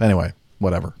that too. Anyway,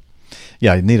 whatever.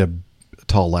 Yeah, you need a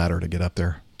tall ladder to get up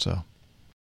there. So,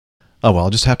 oh well, I'll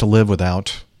just have to live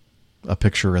without a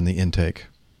picture in the intake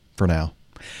for now.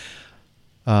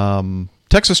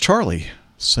 Texas Charlie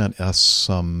sent us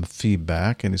some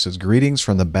feedback, and he says, greetings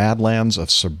from the Badlands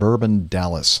of suburban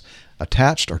Dallas.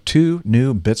 Attached are 2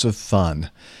 new bits of fun.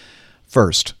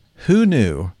 First, who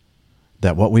knew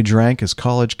that what we drank as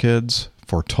college kids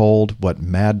foretold what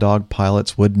Mad Dog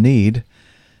pilots would need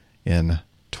in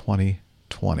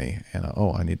 2020? And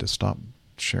I need to stop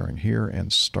sharing here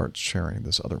and start sharing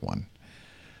this other one.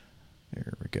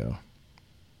 There we go.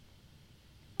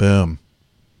 Boom.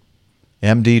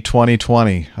 MD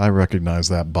 2020. I recognize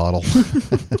that bottle.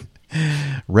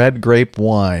 Red grape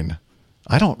wine.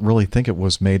 I don't really think it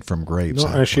was made from grapes.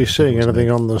 Not actually seeing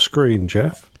anything on the screen,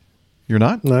 Jeff. You're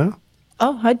not? No.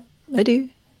 Oh, I do.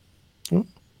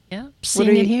 Yeah,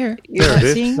 seeing it here. There it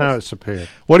is. Now it's appeared.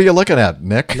 What are you looking at,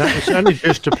 Nick? No, it's only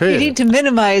just appeared. You need to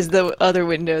minimize the other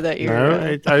window that you're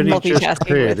it only just multitasking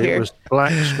appeared. with here. It was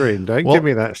black screen. Don't give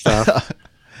me that stuff.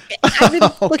 I've been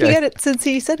looking at it since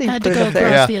he said he Had put to it go up there.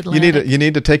 across the You Atlantic.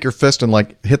 need to take your fist and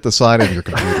hit the side of your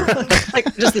computer.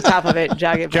 Like just the top of it,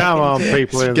 jog it back Come on, into it.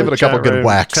 people in Give the it a couple chat good room.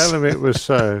 whacks. Tell them it was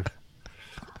so.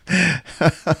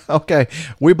 Okay,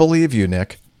 we believe you,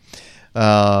 Nick.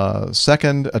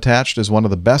 Second attached is one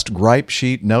of the best gripe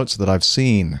sheet notes that I've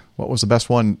seen. What was the best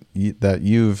one that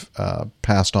you've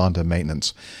passed on to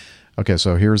maintenance? Okay,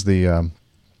 so here's the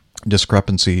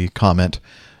discrepancy comment.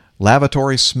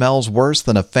 Lavatory smells worse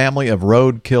than a family of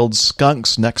road-killed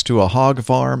skunks next to a hog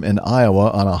farm in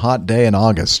Iowa on a hot day in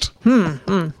August.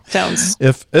 Sounds.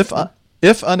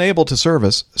 If unable to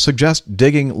service, suggest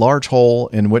digging large hole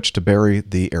in which to bury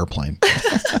the airplane.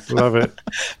 Love it.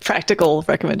 Practical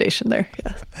recommendation there.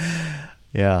 Yeah.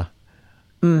 Yeah.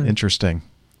 Interesting.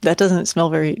 That doesn't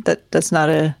smell very. That's not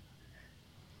a.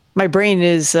 My brain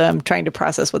is trying to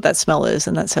process what that smell is,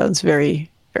 and that sounds very,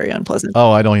 very unpleasant.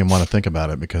 Oh, I don't even want to think about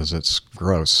it because it's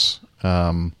gross.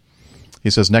 He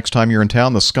says, next time you're in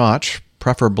town, the Scotch,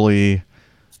 preferably,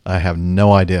 I have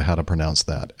no idea how to pronounce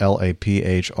that.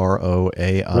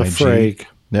 Lapphroaig. Laphroaig.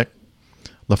 Nick?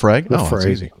 Laphroaig? Oh, that's Laphroaig.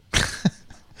 easy.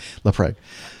 Laphroaig.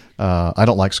 I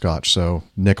don't like Scotch, so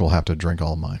Nick will have to drink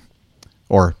all of mine.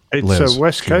 Or It's Liz,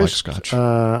 West if you like Coast. Scotch.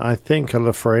 I think a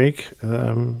Laphroaig.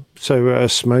 So a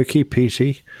smoky,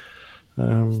 peaty.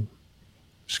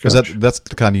 Because that's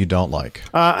the kind you don't like.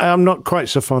 I'm not quite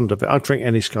so fond of it. I'll drink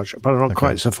any Scotch, but I'm not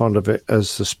quite so fond of it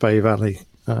as the Spey Valley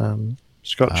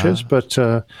Scotches. But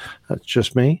that's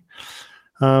just me.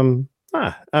 I'm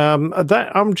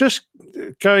just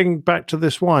going back to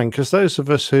this wine because those of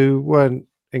us who weren't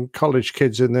in college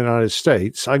kids in the United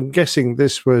States, I'm guessing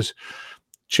this was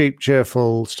cheap,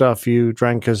 cheerful stuff you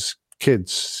drank as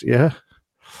kids. Yeah.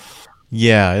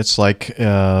 Yeah, it's like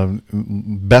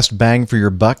best bang for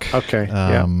your buck. Okay.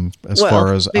 As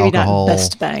far as maybe alcohol. not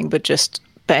best bang, but just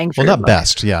bang for Well, your not buck.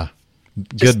 best, yeah.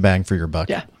 Good bang for your buck.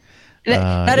 Yeah.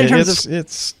 Not in terms of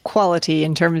it's quality,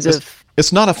 in terms of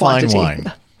it's not a quantity. fine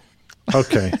wine.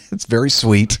 Okay. It's very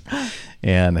sweet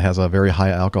and has a very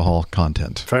high alcohol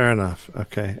content. Fair enough.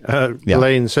 Okay. Yeah.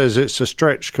 Lane says it's a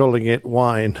stretch calling it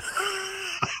wine.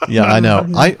 Yeah, I know.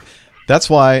 That's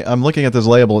why I'm looking at this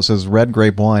label. It says red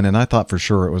grape wine, and I thought for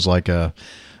sure it was like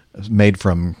made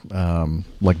from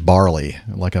like barley,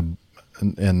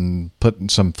 and put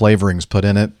some flavorings put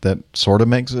in it that sort of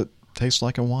makes it taste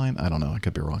like a wine. I don't know. I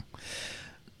could be wrong.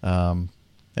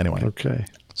 Anyway. Okay.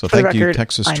 So for the thank you, record,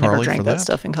 Texas I Charlie, never drank for that that.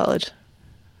 stuff in college.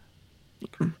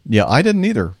 Yeah, I didn't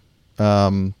either.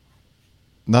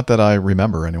 Not that I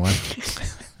remember, anyway.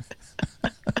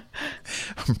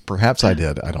 Perhaps I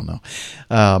did. I don't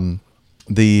know.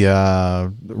 The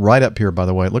right up here, by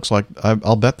the way, it looks like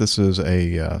I'll bet this is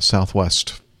a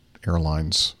Southwest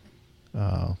Airlines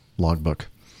logbook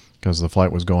because the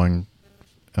flight was going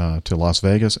to Las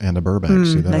Vegas and to Burbank.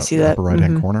 See that? I see that. Upper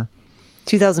right-hand corner?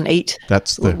 2008.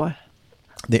 That's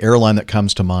the airline that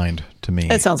comes to mind to me.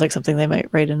 It sounds like something they might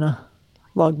write in a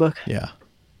logbook. Yeah.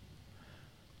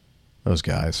 Those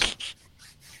guys.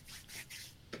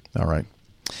 All right.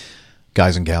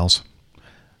 Guys and gals.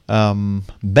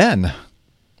 Ben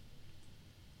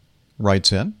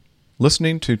writes in,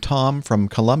 listening to Tom from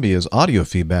Columbia's audio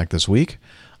feedback this week,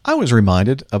 I was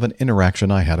reminded of an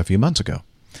interaction I had a few months ago.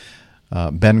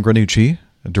 Ben Granucci,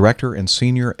 director and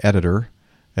senior editor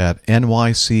at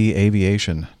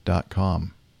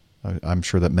nycaviation.com. I'm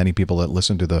sure that many people that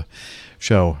listen to the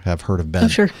show have heard of Ben. Oh,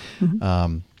 sure.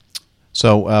 Mm-hmm.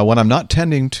 So when I'm not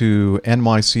tending to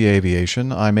NYC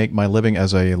Aviation, I make my living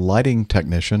as a lighting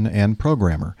technician and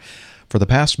programmer. For the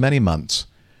past many months,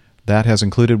 that has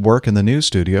included work in the news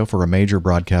studio for a major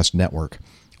broadcast network.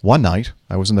 One night,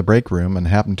 I was in the break room and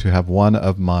happened to have one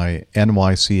of my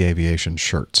NYC Aviation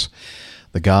shirts.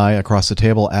 The guy across the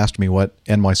table asked me what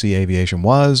NYC Aviation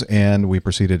was, and we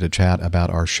proceeded to chat about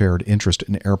our shared interest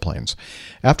in airplanes.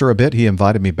 After a bit, he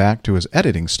invited me back to his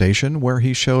editing station, where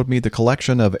he showed me the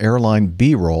collection of airline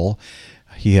B-roll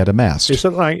he had amassed. Is it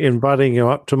like inviting you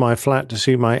up to my flat to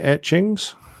see my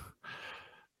etchings?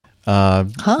 Not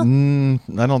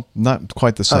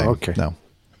quite the same. Oh, okay.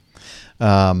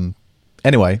 No.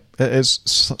 Anyway,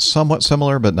 it's somewhat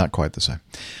similar, but not quite the same.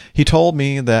 He told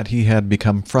me that he had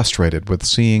become frustrated with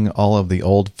seeing all of the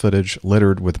old footage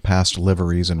littered with past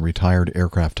liveries and retired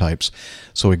aircraft types.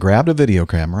 So he grabbed a video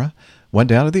camera, went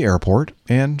down to the airport,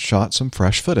 and shot some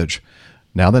fresh footage.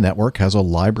 Now the network has a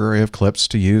library of clips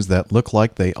to use that look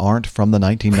like they aren't from the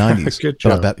 1990s. Good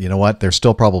job. But I bet, you know what? They're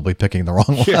still probably picking the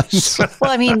wrong ones.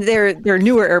 Well, I mean, they're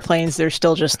newer airplanes. They're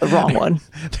still just the wrong one.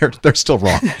 They're still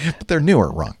wrong, but they're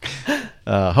newer wrong.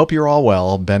 Hope you're all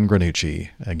well. Ben Granucci.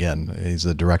 Again, he's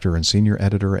the director and senior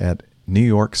editor at New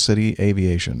York City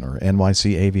Aviation, or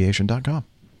nycaviation.com.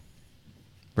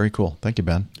 Very cool. Thank you,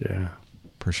 Ben. Yeah.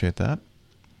 Appreciate that.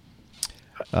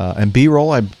 And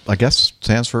B-roll, I guess,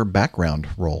 stands for background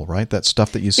roll, right? That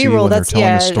stuff that you see B-roll, when they're telling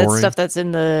a story. That's stuff that's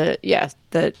in the,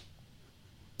 the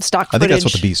stock footage. I think that's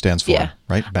what the B stands for, yeah.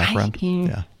 right? Background?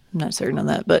 Yeah. I'm not certain on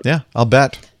that, but... Yeah, I'll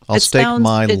bet. I'll stake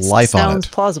my life on it. Sounds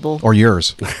plausible. Or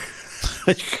yours.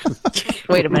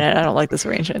 Wait a minute, I don't like this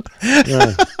arrangement.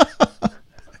 Yeah.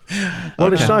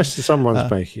 Well, it's nice that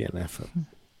someone's making an effort.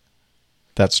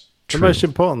 That's true. The most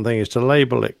important thing is to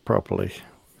label it properly.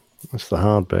 That's the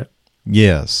hard bit.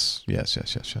 Yes.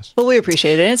 Well, we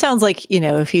appreciate it. And it sounds like,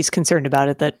 if he's concerned about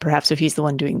it, that perhaps if he's the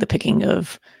one doing the picking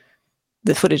of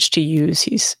the footage to use,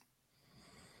 he's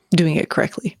doing it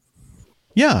correctly.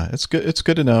 Yeah, it's good. It's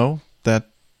good to know that,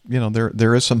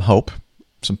 there is some hope,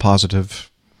 some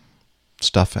positive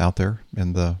stuff out there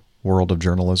in the world of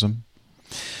journalism.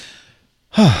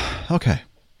 Okay.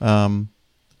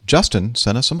 Justin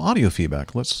sent us some audio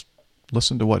feedback. Let's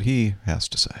listen to what he has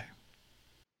to say.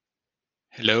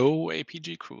 Hello,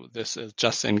 APG crew. This is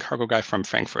Justin, cargo guy from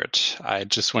Frankfurt. I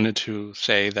just wanted to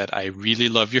say that I really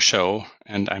love your show,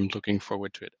 and I'm looking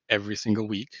forward to it every single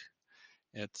week.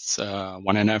 It's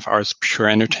 1.5 hours pure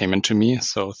entertainment to me,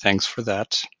 so thanks for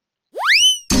that.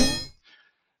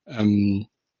 Anywho,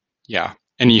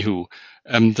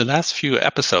 the last few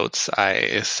episodes,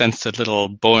 I sensed a little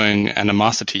Boeing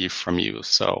animosity from you,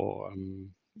 so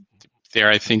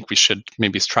there I think we should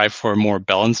maybe strive for a more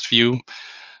balanced view.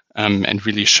 And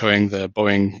really showing the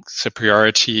Boeing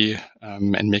superiority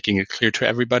and making it clear to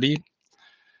everybody.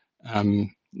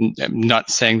 I'm not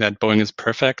saying that Boeing is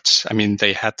perfect. I mean,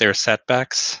 they had their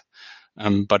setbacks,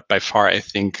 but by far, I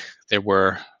think there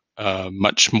were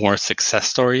much more success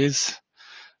stories.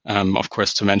 Of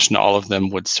course, to mention all of them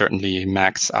would certainly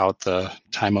max out the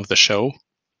time of the show.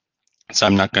 So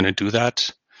I'm not going to do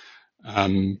that.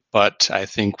 But I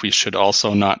think we should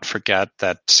also not forget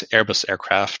that Airbus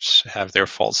aircraft have their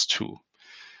faults too.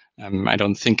 I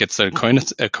don't think it's a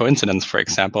coincidence, for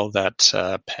example,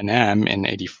 that Pan Am in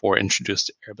 '84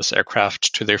 introduced Airbus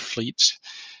aircraft to their fleet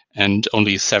and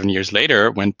only 7 years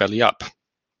later went belly up.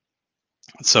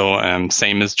 So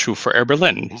same is true for Air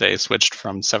Berlin. They switched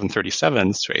from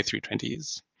 737s to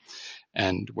A320s.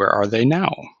 And where are they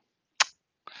now?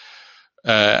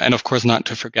 And of course, not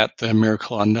to forget the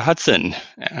Miracle on the Hudson.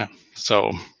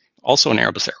 So also an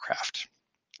Airbus aircraft.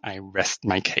 I rest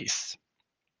my case.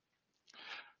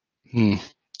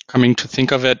 Coming to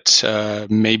think of it,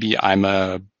 maybe I'm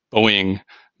a Boeing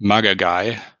MAGA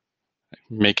guy,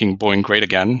 making Boeing great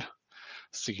again,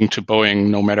 sticking to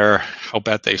Boeing no matter how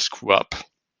bad they screw up.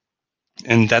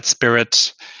 In that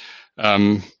spirit,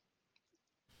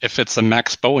 if it's a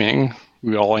Max Boeing,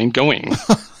 we all ain't going.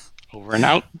 Over and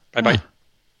out. Bye-bye.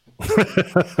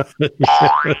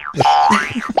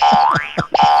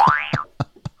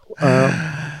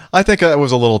 I think that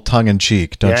was a little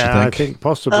tongue-in-cheek, don't you think? I think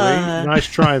possibly. Nice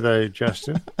try, though,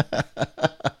 Justin.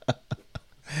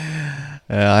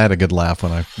 I had a good laugh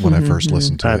when I first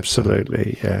listened to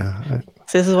Absolutely, yeah.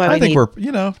 So this is why I think we're,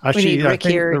 you know, actually, I think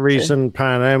the reason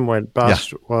Pan Am went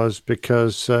bust was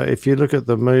because if you look at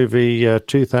the movie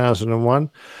 2001,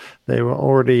 they were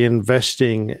already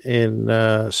investing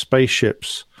in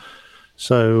spaceships.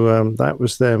 So that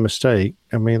was their mistake.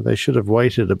 I mean, they should have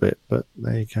waited a bit, but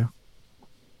there you go.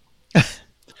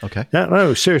 Okay. Yeah,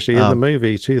 no, seriously, in the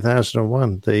movie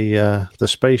 2001, the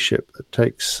spaceship that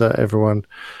takes everyone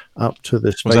up to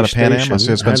the space was that a Pan Am?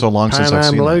 station It's been so long since I've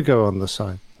Pan seen Am it. logo on the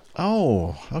side.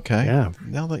 Oh, okay. Yeah.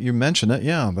 Now that you mention it,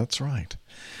 yeah, that's right.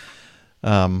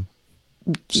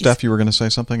 Steph, you were going to say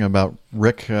something about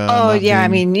Rick? I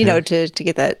mean, you know, to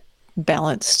get that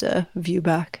balanced view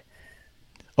back.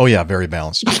 Oh, yeah, very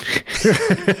balanced.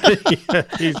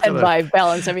 And by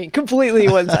balance, I mean completely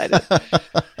one-sided.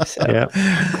 So.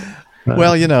 Yeah.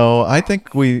 Well, you know, I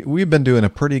think we've been doing a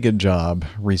pretty good job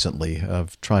recently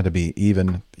of trying to be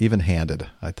even-handed,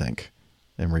 I think,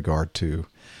 in regard to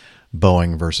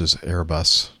Boeing versus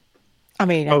Airbus. I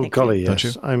mean, I think golly, don't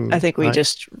yes. you? I think we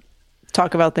just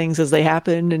talk about things as they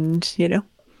happen, and you know.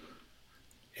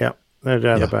 Yeah, no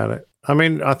doubt about it. I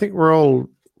mean, I think we're all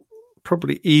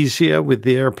probably easier with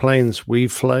the airplanes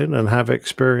we've flown and have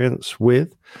experience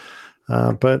with.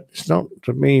 But it's not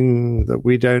to mean that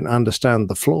we don't understand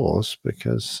the flaws,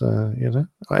 because, you know,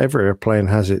 every airplane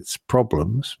has its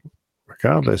problems,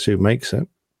 regardless who makes it.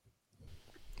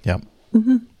 Yeah.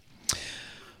 Mm-hmm.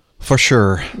 For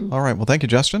sure. All right. Well, thank you,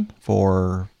 Justin,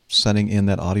 for sending in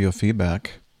that audio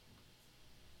feedback.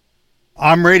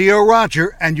 I'm Radio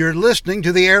Roger, and you're listening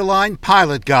to the Airline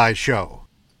Pilot Guy Show.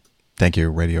 Thank you,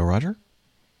 Radio Roger.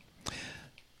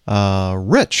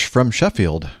 Rich from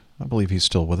Sheffield. I believe he's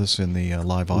still with us in the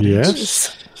live audience.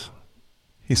 Yes.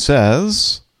 He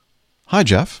says, "Hi,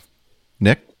 Jeff,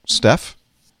 Nick, Steph,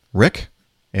 Rick,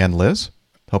 and Liz.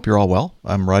 Hope you're all well.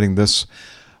 I'm writing this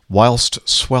whilst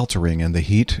sweltering in the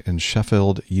heat in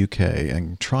Sheffield, UK,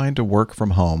 and trying to work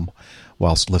from home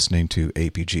whilst listening to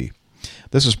APG.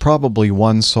 This is probably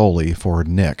one solely for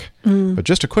Nick, but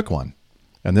just a quick one.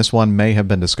 And this one may have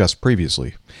been discussed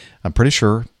previously. I'm pretty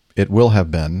sure it will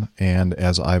have been, and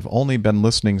as I've only been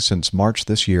listening since March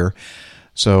this year,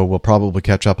 so we'll probably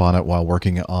catch up on it while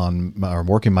working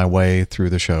my way through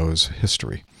the show's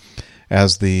history.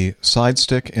 As the side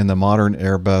stick in the modern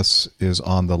Airbus is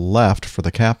on the left for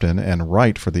the captain and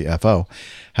right for the FO,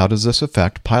 how does this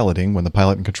affect piloting when the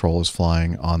pilot in control is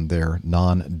flying on their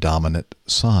non-dominant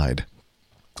side?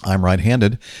 I'm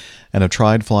right-handed and have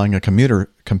tried flying a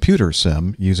computer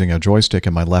sim using a joystick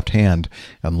in my left hand,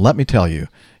 and let me tell you,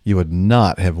 you would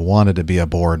not have wanted to be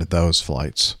aboard those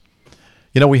flights.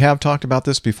 You know, we have talked about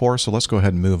this before, so let's go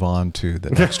ahead and move on to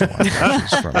the next one, which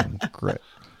is from Grit.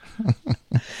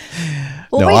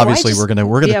 Well, no, wait, obviously we're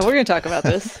gonna talk about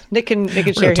this. Nick can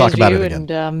share talk his about view, it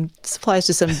again. and supplies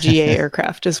to some GA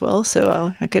aircraft as well.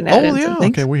 So I can add in some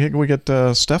things. Okay, we get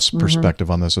Steph's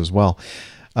perspective on this as well.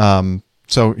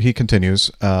 So he continues,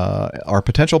 are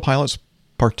potential pilots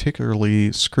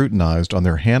particularly scrutinized on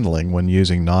their handling when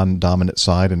using non-dominant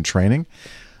side in training?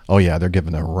 Oh yeah, they're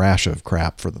given a rash of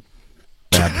crap for the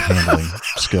bad handling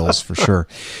skills for sure.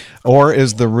 Or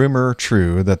is the rumor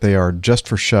true that they are just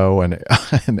for show and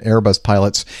Airbus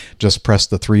pilots just press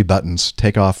the 3 buttons,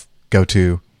 take off, go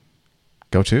to,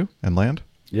 and land?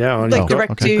 Yeah, and Like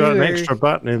you've got an extra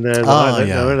button in there that I don't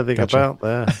know anything about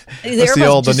there. That's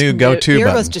the new go-to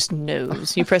button. button. Airbus just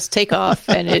knows. You press take off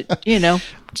and it,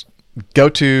 go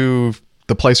to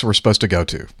the place we're supposed to go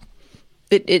to.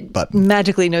 It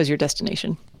magically knows your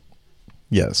destination.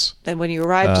 Yes. And when you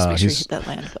arrive, just make sure you hit that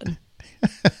land button.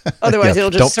 Otherwise, it'll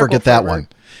just don't circle forget that forward. one.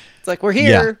 It's like, we're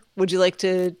here. Would you like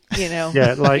to,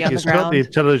 Yeah, like be on it's the got ground? the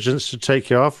intelligence to take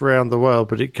you off around the world,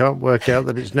 but it can't work out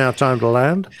that it's now time to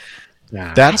land.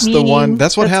 That's the one.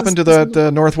 That's what happened to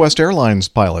the Northwest Airlines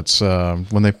pilots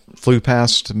when they flew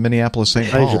past Minneapolis,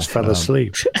 St. Paul. They just fell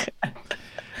asleep.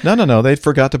 No. They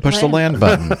forgot to push the land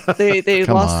button. They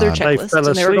Come lost their on. They checklist fell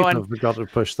and they were asleep going, and forgot to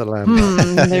push the land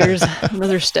button. there's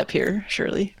another step here,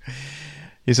 surely.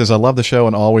 He says, I love the show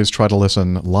and always try to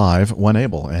listen live when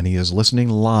able. And he is listening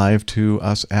live to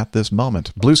us at this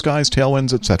moment. Blue skies,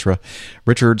 tailwinds, etc.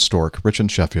 Richard Stork, Rich in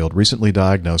Sheffield, recently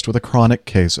diagnosed with a chronic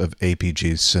case of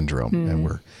APG syndrome.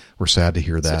 And we're sad to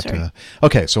hear that.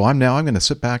 Okay, so I'm going to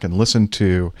sit back and listen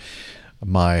to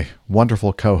my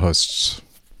wonderful co-hosts.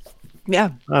 Yeah.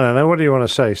 I don't know. What do you want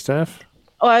to say, Steph?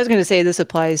 Oh, I was going to say this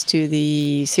applies to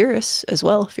the Cirrus as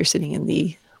well. If you're sitting in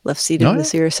the left seat of the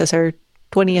Cirrus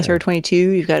SR-20, SR-22.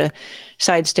 You've got a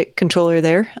side stick controller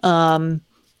there,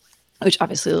 which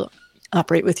obviously will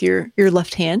operate with your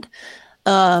left hand.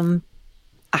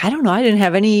 I don't know. I didn't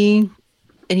have any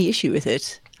issue with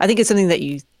it. I think it's something that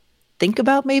you think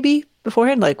about maybe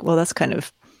beforehand, like, well, that's kind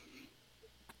of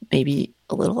maybe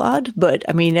a little odd. But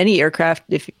I mean, any aircraft,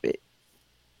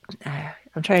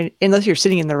 unless you're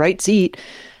sitting in the right seat,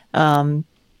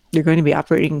 you're going to be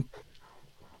operating,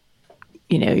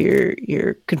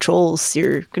 your controls,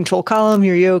 your control column,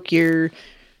 your yoke, the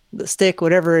stick,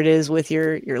 whatever it is, with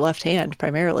your left hand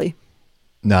primarily.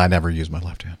 No, I never use my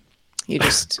left hand. I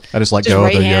just let go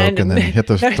of the yoke and then hit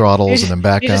the throttles and then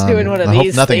back on. You're just doing one of I hope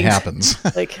these nothing things,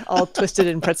 happens. like all twisted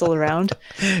and pretzeled around.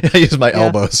 I use my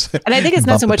elbows. And I think it's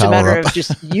not so Bump much the a matter power up. of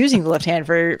just using the left hand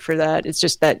for that. It's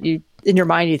just that you, in your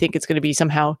mind, you think it's going to be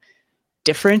somehow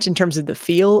different in terms of the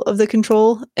feel of the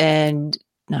control. And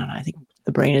no, I think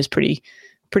the brain is pretty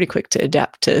quick to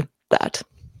adapt to that.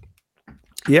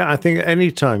 Yeah, I think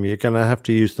anytime you're going to have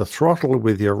to use the throttle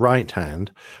with your right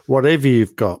hand, whatever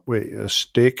you've got, with a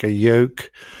stick, a yoke,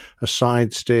 a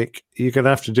side stick, you're going to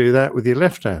have to do that with your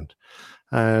left hand.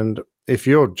 And if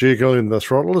you're jiggling the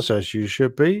throttles, as you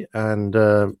should be, and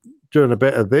doing a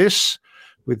bit of this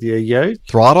with your yoke.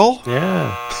 Throttle?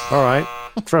 Yeah. All right.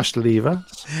 Thrust lever.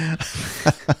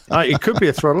 It could be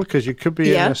a throttle because you could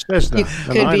be in a Cessna.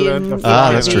 And I learned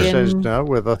that's true. Cessna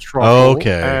with a throttle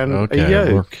and a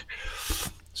yoke.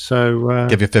 So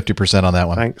give you 50% on that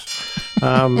one. Thanks.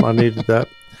 I needed that.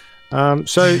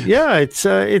 So yeah, it's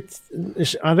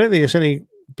I don't think it's any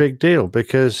big deal,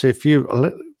 because if you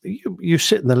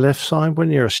sit in the left side when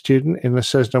you're a student in a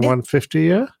Cessna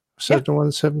 150, Cessna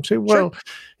 172, well,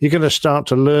 you're going to start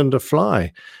to learn to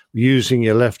fly using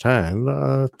your left hand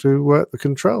to work the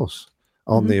controls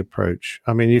on the approach.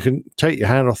 I mean, you can take your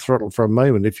hand off throttle for a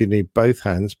moment if you need both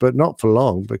hands, but not for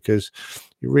long, because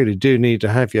you really do need to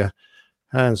have your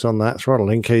hands on that throttle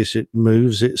in case it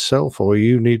moves itself or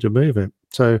you need to move it.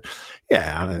 So,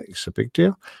 yeah, I don't think it's a big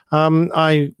deal.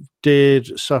 I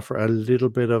did suffer a little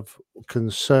bit of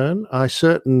concern.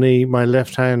 My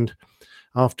left hand,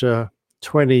 after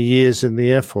 20 years in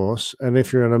the Air Force, and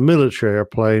if you're in a military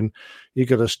airplane, you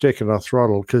got a stick and a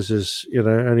throttle because there's,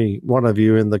 only one of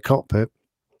you in the cockpit.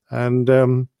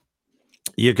 And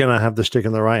you're going to have the stick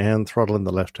in the right hand, throttle in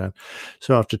the left hand.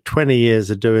 So after 20 years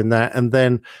of doing that, and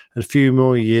then a few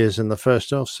more years in the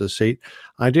first officer seat,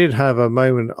 I did have a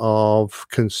moment of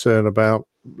concern about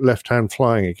left hand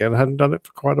flying again. I hadn't done it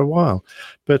for quite a while,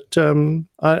 but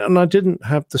I didn't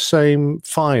have the same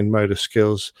fine motor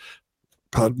skills,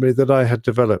 that I had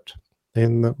developed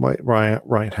in my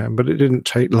right hand, but it didn't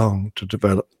take long to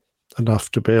develop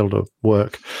enough to be able to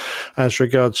work. As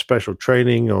regards special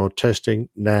training or testing,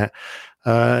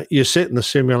 you sit in the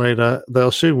simulator,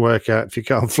 they'll soon work out if you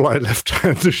can't fly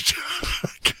left-handed.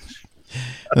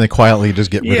 And they quietly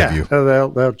just get rid of you.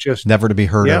 They'll just never to be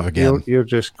heard of again. You'll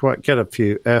just get a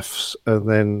few Fs, and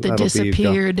then They that'll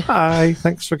disappeared. be you. Hi,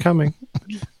 thanks for coming.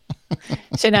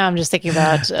 So now I'm just thinking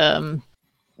about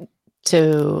to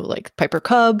like Piper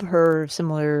Cub or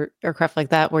similar aircraft like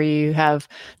that, where you have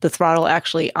the throttle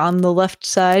actually on the left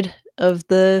side of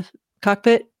the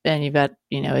cockpit, and you've got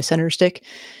a center stick.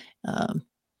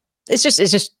 It's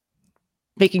just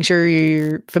making sure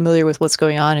you're familiar with what's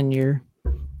going on, and you're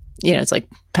it's like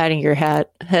patting your head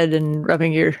and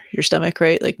rubbing your stomach,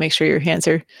 right? Like make sure your hands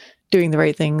are doing the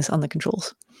right things on the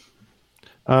controls.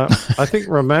 I think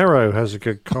Romero has a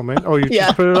good comment. Oh, you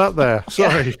just put it up there.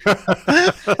 Sorry.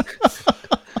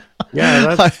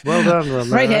 Yeah, that's well done,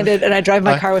 Romero. Right-handed, and I drive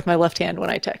my car with my left hand when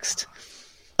I text.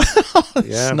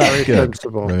 Yeah, very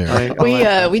sensible.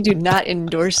 We do not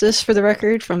endorse this, for the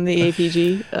record, from the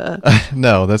APG.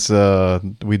 No, that's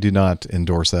we do not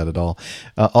endorse that at all.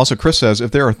 Also, Chris says,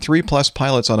 if there are 3+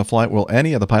 pilots on a flight, will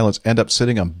any of the pilots end up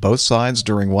sitting on both sides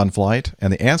during one flight?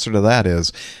 And the answer to that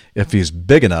is, if he's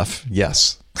big enough,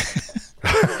 yes.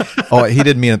 Oh, he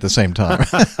didn't mean it at the same time.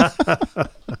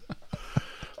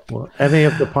 Well, any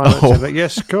of the pilots?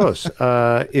 Yes, of course.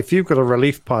 If you've got a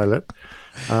relief pilot,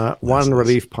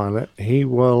 relief pilot, he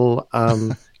will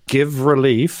give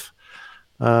relief.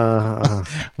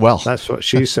 Well, that's what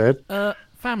she said.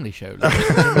 Family show.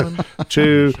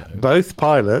 To both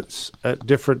pilots at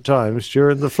different times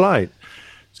during the flight.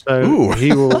 So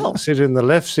he will sit in the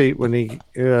left seat when he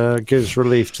gives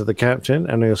relief to the captain,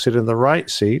 and he'll sit in the right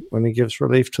seat when he gives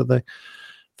relief to the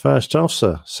first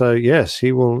officer. So yes,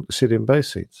 he will sit in both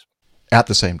seats at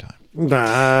the same time.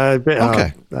 Nah, a bit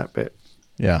hard, that bit.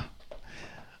 Yeah.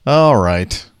 All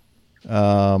right.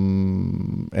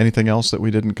 Anything else that we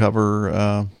didn't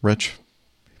cover, Rich?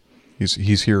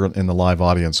 He's here in the live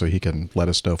audience, so he can let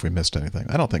us know if we missed anything.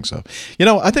 I don't think so. You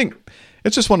know, I think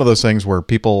it's just one of those things where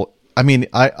people. I mean,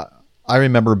 I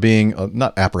remember being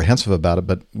not apprehensive about it,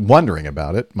 but wondering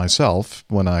about it myself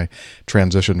when I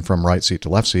transitioned from right seat to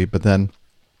left seat. But then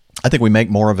I think we make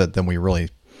more of it than we really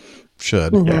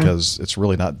should because it's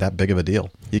really not that big of a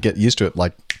deal. You get used to it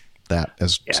like that,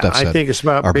 as Steph said. I think it's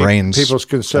about our brains people's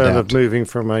concern adapt. of moving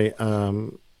from a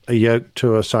yoke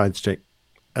to a side stick.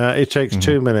 It takes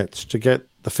 2 minutes to get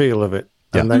the feel of it,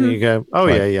 and then you go, "Oh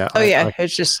Right. yeah."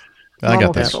 It's just I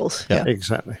normal got this. controls. Yeah.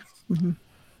 Exactly.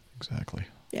 Exactly.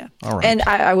 Yeah. All right. And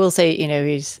I will say, you know,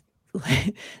 he's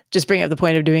just bring up the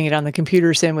point of doing it on the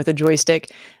computer sim with a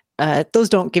joystick. Those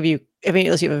don't give you, I mean,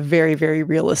 unless you have a very, very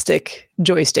realistic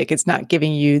joystick, it's not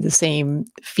giving you the same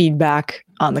feedback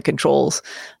on the controls.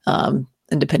 And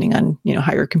depending on, you know,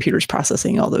 how your computer's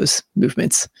processing all those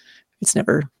movements, it's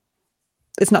not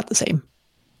the same.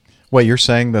 Wait, you're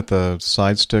saying that the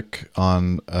side stick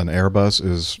on an Airbus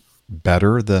is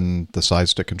better than the side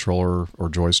stick controller or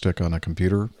joystick on a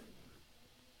computer?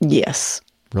 Yes.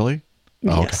 Really?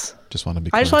 Yes. Okay. Just want to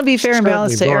be. I just want to be fair and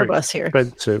balanced to Airbus here.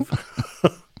 Expensive.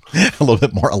 a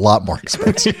lot more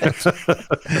expensive.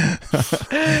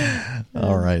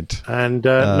 All right. And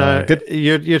no,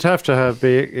 you'd have to have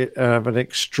an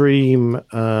extreme.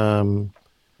 Oh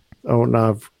no,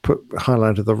 I've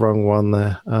highlighted the wrong one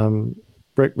there.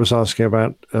 Rick was asking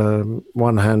about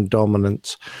one-hand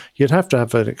dominance. You'd have to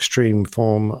have an extreme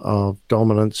form of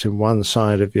dominance in one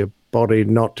side of your body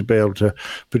not to be able to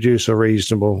produce a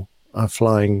reasonable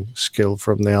flying skill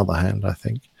from the other hand, I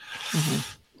think.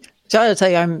 So I'll tell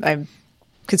you, I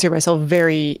consider myself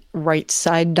very right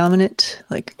side dominant,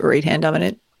 like right hand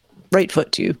dominant, right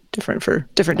foot too.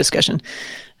 Different discussion.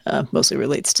 Mostly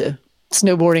relates to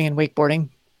snowboarding and wakeboarding,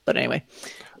 but anyway.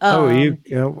 Goofy.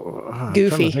 I'm trying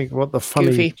to think what the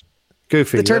funny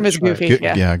goofy. The term is goofy.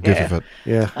 Yeah, goofy foot.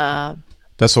 Yeah.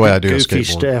 That's the way I do Goofy skateboard.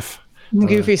 Steph.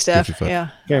 Goofy Steph. Goofy foot. Yeah.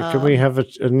 Yeah. Can we have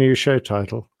a new show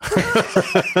title?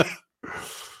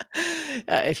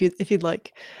 If you'd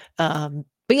like.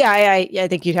 But yeah, I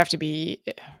think you'd have to be,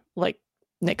 like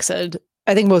Nick said,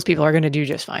 I think most people are going to do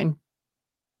just fine,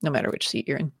 no matter which seat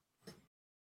you're in.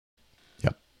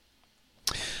 Yep.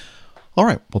 All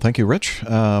right. Well, thank you, Rich.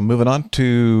 Moving on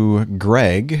to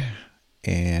Greg.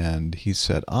 And he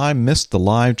said, I missed the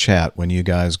live chat when you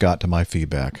guys got to my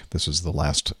feedback. This is the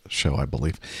last show, I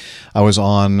believe. I was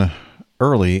on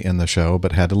early in the show,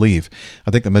 but had to leave.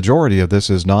 I think the majority of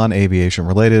this is non-aviation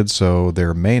related, so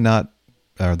there may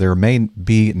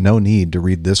be no need to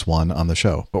read this one on the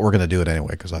show, but we're going to do it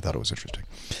anyway because I thought it was interesting.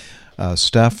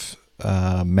 Steph,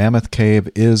 Mammoth Cave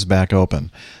is back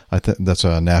open. I think that's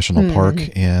a national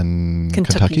park in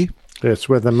Kentucky. That's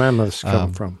where the mammoths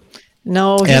come from.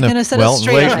 No, he's going to set us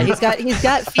straight on it. He's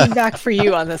got feedback for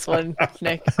you on this one,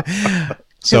 Nick.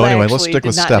 So anyway, let's stick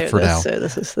with Steph for now. So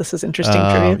this is interesting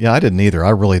trivia. Yeah, I didn't either. I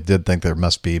really did think there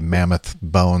must be mammoth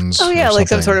bones. Oh yeah, like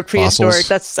some sort of prehistoric.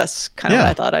 Fossils. That's kind of what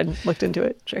I thought. I looked into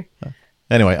it. Sure.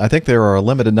 Anyway, I think there are a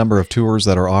limited number of tours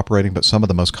that are operating, but some of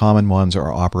the most common ones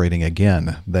are operating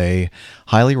again. They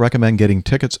highly recommend getting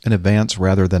tickets in advance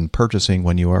rather than purchasing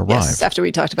when you arrive. Yes, after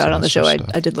we talked about it on the show, I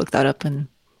did look that up and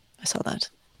I saw that.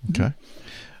 Okay.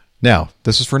 Now,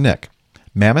 this is for Nick.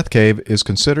 Mammoth Cave is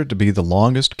considered to be the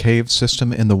longest cave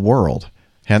system in the world,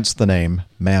 hence the name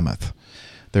Mammoth.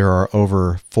 There are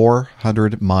over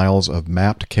 400 miles of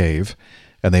mapped cave,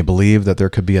 and they believe that there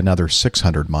could be another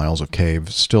 600 miles of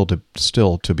cave still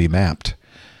to be mapped.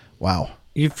 Wow.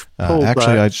 You've pulled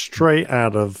that straight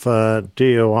out of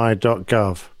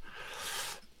DOI.gov.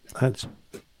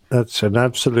 That's an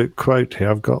absolute quote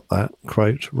here. I've got that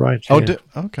quote right here.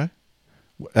 Okay.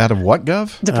 Out of what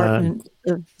gov? Department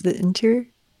of the Interior.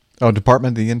 Oh,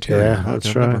 Department of the Interior. Yeah,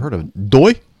 that's right. I've never heard of it.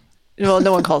 DOI? Well,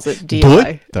 no one calls it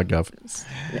DOI. .gov.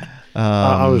 Yeah.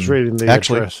 I was reading the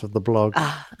address of the blog.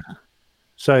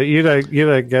 So you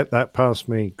don't get that past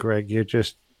me, Greg. You're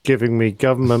just giving me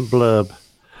government blurb.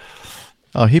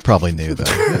 Oh, he probably knew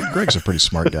that. Greg's a pretty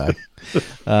smart guy.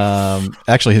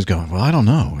 Actually, he's going, well, I don't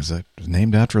know. Is it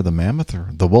named after the mammoth or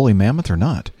the woolly mammoth or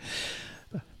not?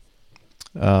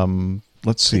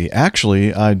 Let's see.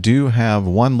 Actually, I do have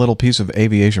one little piece of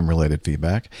aviation-related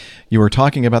feedback. You were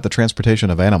talking about the transportation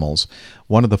of animals.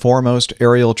 One of the foremost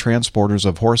aerial transporters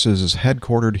of horses is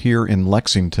headquartered here in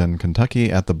Lexington,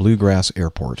 Kentucky, at the Bluegrass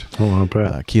Airport. Oh, I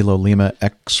bet. Kilo Lima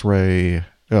X-ray.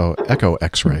 Oh, Echo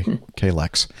X-ray.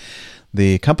 KLEX.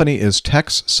 The company is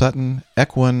Tex Sutton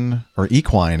Equine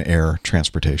Air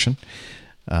Transportation.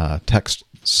 Tex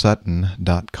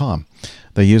JohnSutton.com.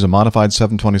 They use a modified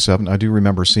 727. I do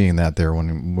remember seeing that there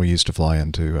when we used to fly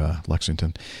into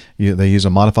Lexington. They use a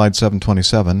modified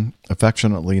 727,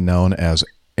 affectionately known as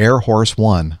Air Horse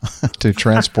One, to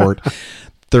transport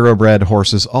thoroughbred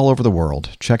horses all over the world.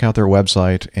 Check out their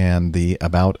website and the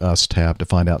About Us tab to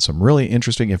find out some really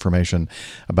interesting information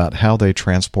about how they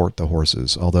transport the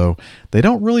horses, although they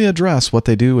don't really address what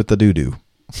they do with the doo-doo.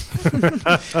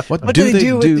 What do they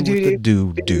do with the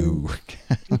doo-doo?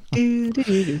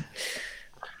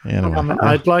 Anyway,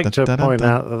 I'd like to point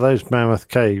out that those mammoth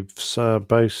caves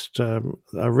boast a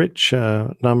rich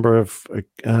number of I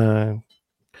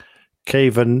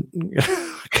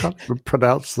can't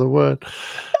pronounce the word.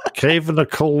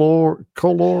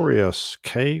 Caverniclorious.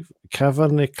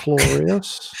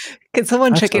 Caverniclorious. Can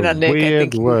someone check in on Nick? I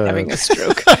think he's having a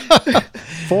stroke.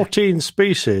 14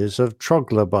 species of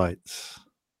troglobites,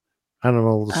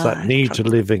 animals that need to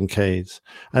live in caves,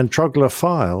 and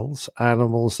troglophiles,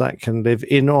 animals that can live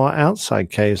in or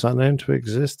outside caves, are known to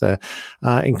exist there,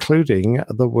 including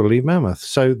the woolly mammoth.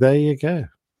 So there you go.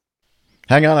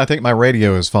 Hang on, I think my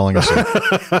radio is falling asleep.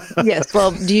 Yes,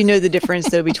 well, do you know the difference,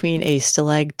 though, between a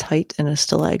stalactite and a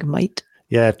stalagmite?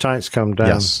 Yeah, tights come down.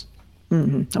 Yes.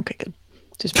 Mm-hmm. Okay, good.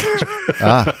 Just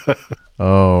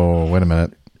Oh, wait a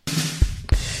minute.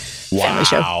 Family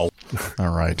show. All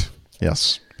right.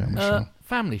 Yes.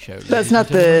 Family show. That's not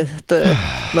the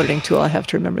loading tool I have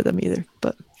to remember them either.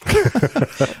 But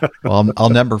well, I'll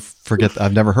never forget.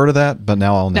 I've never heard of that, but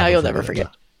now I'll never. Now you'll never forget.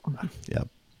 Yeah.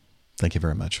 Thank you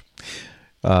very much.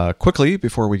 Quickly,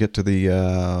 before we get to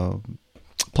the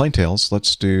Plain Tales,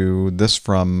 let's do this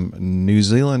from New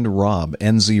Zealand Rob,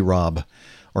 NZ Rob,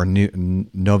 or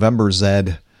November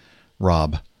Z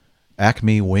Rob.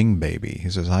 Acme Wing Baby. He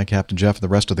says, "Hi, Captain Jeff and the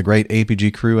rest of the great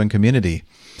APG crew and community.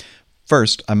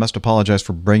 First, I must apologize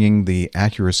for bringing the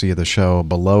accuracy of the show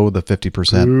below the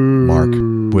 50% mark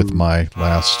with my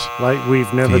last Like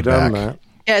we've never feedback. done that.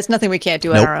 Yeah, it's nothing we can't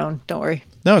do on our own. Don't worry.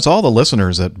 No, it's all the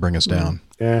listeners that bring us down.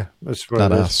 Yeah, that's what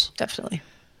Not it is. us. Definitely.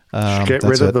 Get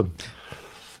rid of them.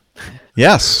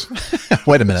 Yes.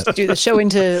 Wait a minute. Do the show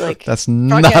into that's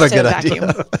not a good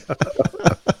idea.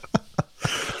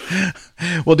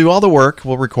 We'll do all the work,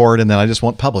 we'll record, and then I just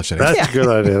won't publish it. That's a good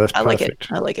idea. That's I perfect.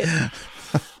 like it.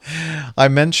 I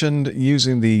mentioned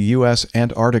using the U.S.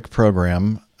 Antarctic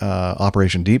program,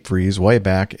 Operation Deep Freeze, way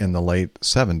back in the late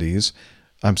 70s.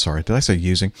 I'm sorry, did I say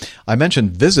using? I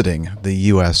mentioned visiting the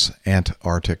U.S.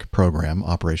 Antarctic program,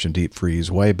 Operation Deep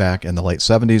Freeze, way back in the late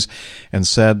 70s, and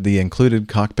said the included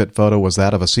cockpit photo was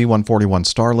that of a C-141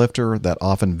 Starlifter that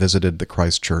often visited the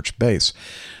Christchurch base.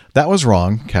 That was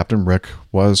wrong. Captain Rick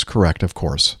was correct, of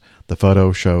course. The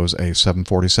photo shows a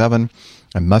 747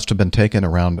 and must have been taken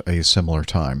around a similar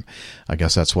time. I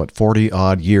guess that's what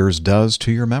 40-odd years does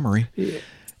to your memory.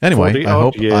 Anyway, I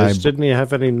hope years. Didn't he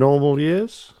have any normal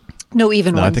years? No,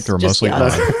 even ones. I think they were mostly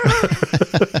odd.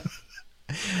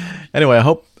 Anyway, I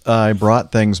hope I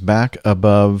brought things back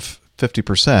above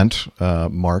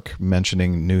 50%. Mark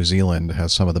mentioning New Zealand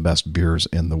has some of the best beers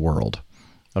in the world.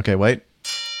 Okay, wait.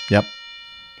 Yep.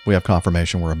 We have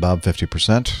confirmation we're above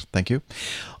 50%. Thank you.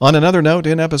 On another note,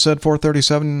 in episode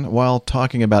 437, while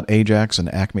talking about Ajax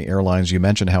and Acme Airlines, you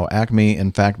mentioned how Acme,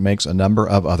 in fact, makes a number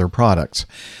of other products.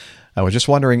 I was just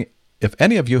wondering if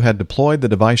any of you had deployed the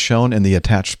device shown in the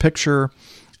attached picture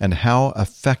and how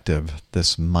effective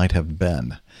this might have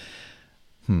been.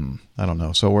 I don't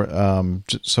know. So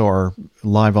so our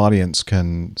live audience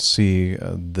can see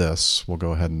this. We'll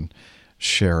go ahead and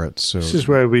share it. So this is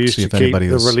where we used to keep the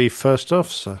relief first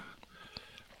officer.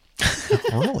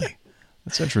 Really?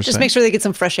 That's interesting. Just make sure they get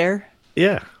some fresh air.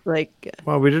 Yeah.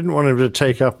 Well, we didn't want him to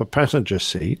take up a passenger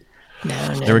seat. No.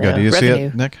 There we go. Do you see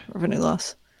it, Nick? Revenue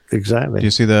loss. Exactly. Do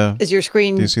you see the? Is your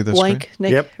screen do you see the blank, screen?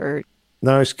 Nick? Yep. Or?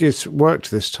 No, it's worked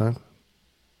this time.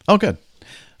 Oh, good.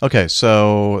 Okay,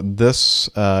 so this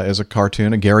is a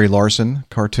cartoon, a Gary Larson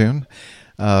cartoon.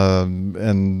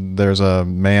 And there's a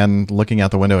man looking out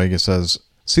the window. He says,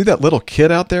 "See that little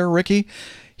kid out there, Ricky?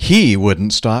 He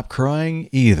wouldn't stop crying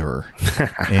either."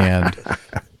 And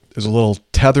there's a little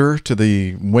tether to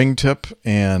the wingtip,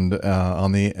 and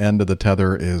on the end of the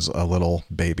tether is a little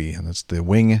baby, and it's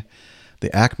the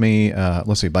Acme.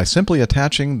 Let's see. By simply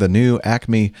attaching the new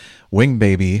Acme Wing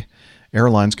Baby,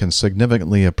 airlines can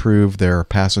significantly improve their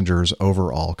passengers'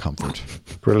 overall comfort.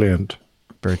 Brilliant.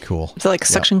 Very cool. Is it like a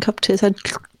suction cup to his head?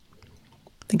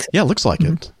 I think so. Yeah, it looks like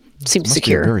it. Seems must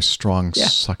secure. Be a very strong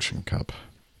suction cup.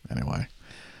 Anyway,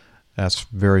 that's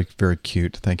very, very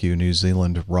cute. Thank you, New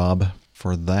Zealand Rob,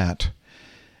 for that.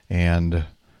 And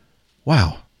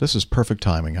wow, this is perfect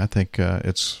timing. I think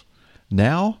it's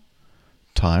now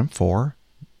time for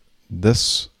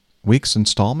this week's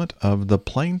installment of the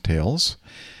Plain Tales,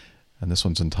 and this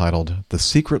one's entitled The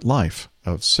Secret Life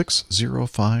of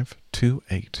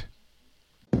 60528.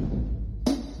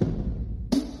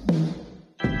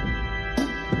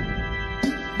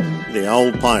 The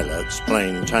Old Pilot's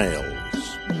Plain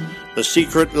Tales. The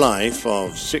Secret Life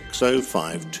of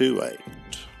 60528.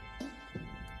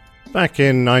 Back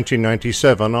in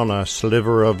 1997, on a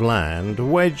sliver of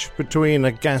land, wedged between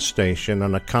a gas station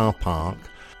and a car park,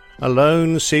 a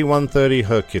lone C-130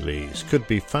 Hercules could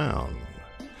be found.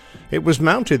 It was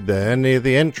mounted there near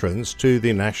the entrance to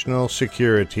the National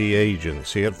Security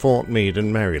Agency at Fort Meade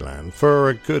in Maryland for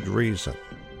a good reason.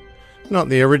 Not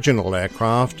the original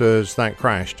aircraft, as that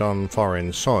crashed on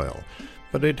foreign soil,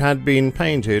 but it had been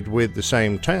painted with the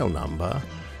same tail number,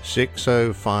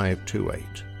 60528,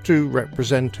 to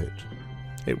represent it.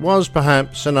 It was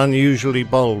perhaps an unusually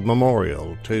bold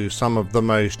memorial to some of the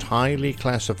most highly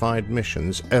classified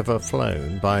missions ever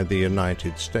flown by the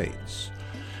United States.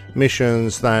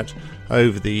 Missions that,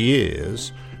 over the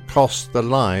years, cost the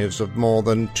lives of more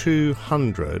than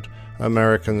 200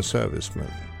 American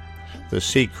servicemen. The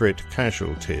secret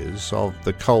casualties of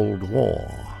the Cold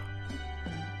War.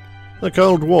 The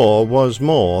Cold War was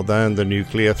more than the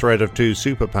nuclear threat of two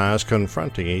superpowers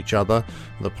confronting each other,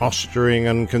 the posturing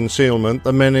and concealment,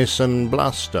 the menace and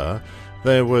bluster.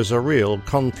 There was a real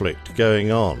conflict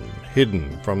going on,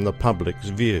 hidden from the public's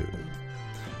view.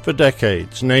 For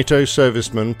decades, NATO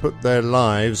servicemen put their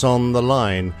lives on the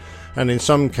line, and in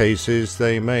some cases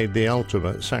they made the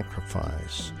ultimate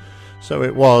sacrifice. So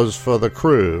it was for the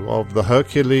crew of the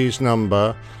Hercules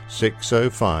number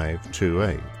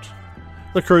 60528.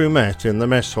 The crew met in the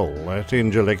mess hall at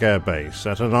Incirlik Air Base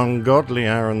at an ungodly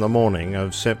hour in the morning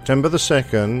of September the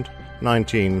 2nd,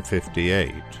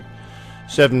 1958.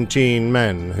 17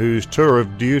 men whose tour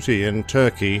of duty in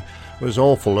Turkey was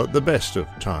awful at the best of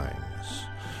times.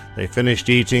 They finished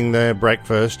eating their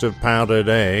breakfast of powdered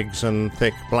eggs and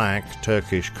thick black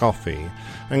Turkish coffee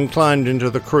and climbed into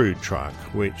the crew truck,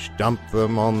 which dumped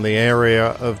them on the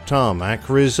area of tarmac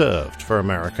reserved for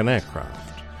American aircraft.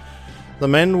 The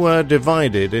men were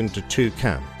divided into two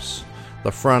camps,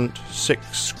 the front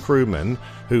 6 crewmen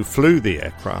who flew the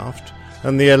aircraft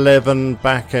and the 11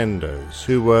 back-enders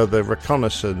who were the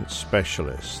reconnaissance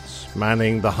specialists,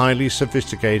 manning the highly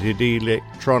sophisticated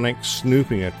electronic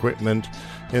snooping equipment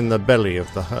in the belly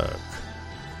of the Herc.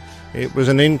 It was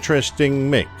an interesting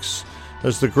mix,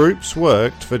 as the groups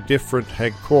worked for different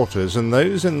headquarters and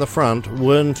those in the front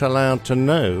weren't allowed to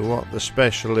know what the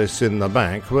specialists in the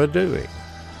back were doing.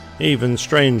 Even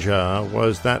stranger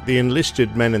was that the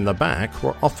enlisted men in the back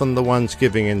were often the ones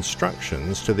giving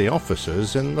instructions to the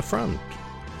officers in the front.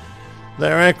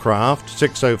 Their aircraft,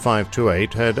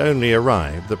 60528, had only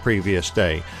arrived the previous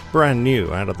day, brand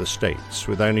new out of the States,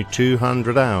 with only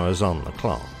 200 hours on the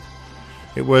clock.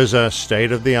 It was a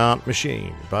state-of-the-art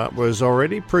machine, but was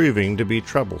already proving to be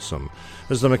troublesome,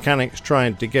 as the mechanics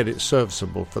tried to get it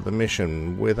serviceable for the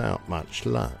mission without much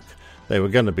luck. They were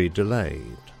going to be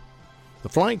delayed. The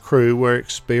flight crew were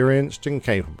experienced and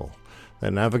capable.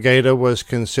 Their navigator was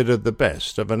considered the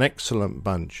best of an excellent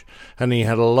bunch, and he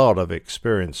had a lot of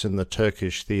experience in the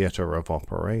Turkish theatre of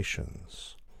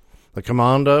operations. The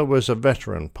commander was a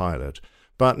veteran pilot,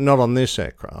 but not on this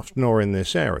aircraft, nor in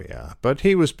this area, but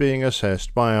he was being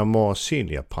assessed by a more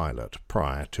senior pilot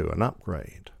prior to an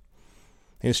upgrade.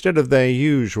 Instead of their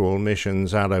usual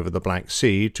missions out over the Black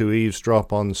Sea to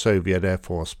eavesdrop on Soviet Air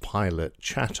Force pilot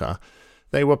chatter,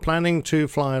 they were planning to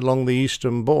fly along the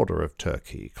eastern border of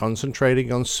Turkey,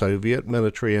 concentrating on Soviet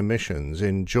military emissions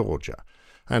in Georgia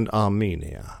and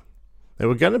Armenia. They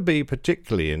were going to be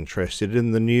particularly interested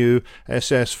in the new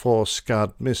SS-4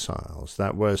 Scud missiles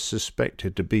that were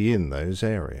suspected to be in those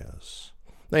areas.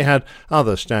 They had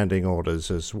other standing orders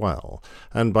as well,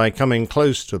 and by coming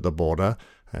close to the border,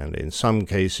 and in some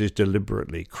cases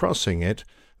deliberately crossing it,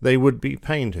 they would be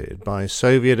painted by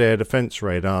Soviet air defense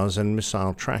radars and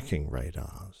missile tracking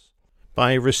radars.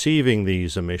 By receiving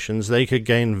these emissions, they could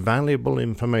gain valuable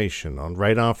information on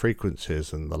radar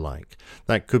frequencies and the like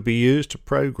that could be used to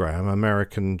program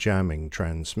American jamming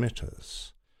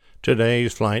transmitters.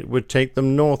 Today's flight would take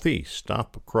them northeast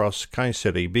up across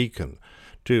Kayseri Beacon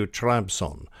to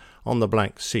Trabzon on the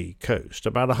Black Sea coast,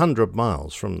 about 100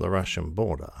 miles from the Russian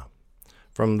border.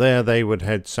 From there they would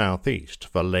head southeast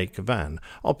for Lake Van,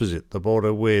 opposite the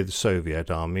border with Soviet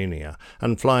Armenia,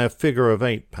 and fly a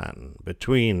figure-of-8 pattern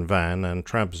between Van and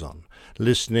Trabzon,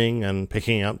 listening and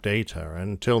picking up data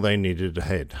until they needed to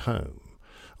head home.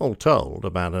 All told,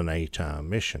 about an 8-hour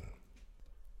mission.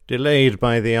 Delayed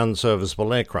by the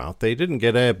unserviceable aircraft, they didn't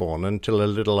get airborne until a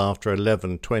little after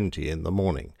 11:20 in the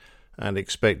morning, and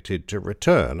expected to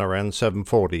return around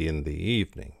 7:40 in the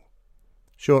evening.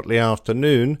 Shortly after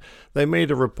noon, they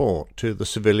made a report to the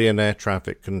civilian air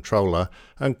traffic controller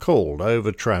and called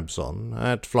over Trabzon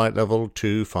at flight level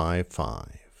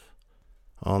 255.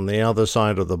 On the other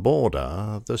side of the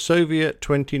border, the Soviet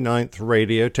 29th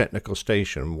Radio Technical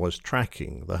Station was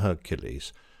tracking the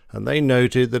Hercules, and they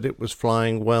noted that it was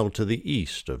flying well to the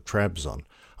east of Trabzon,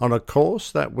 on a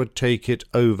course that would take it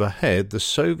overhead the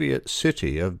Soviet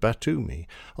city of Batumi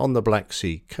on the Black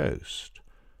Sea coast.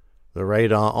 The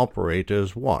radar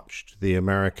operators watched the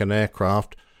American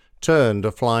aircraft turn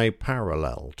to fly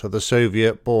parallel to the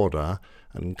Soviet border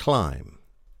and climb.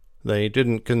 They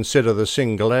didn't consider the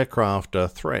single aircraft a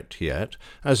threat yet,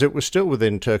 as it was still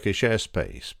within Turkish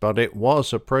airspace, but it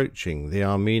was approaching the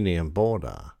Armenian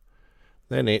border.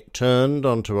 Then it turned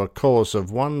onto a course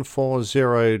of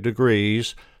 140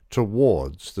 degrees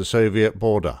towards the Soviet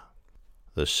border.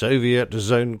 The Soviet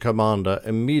zone commander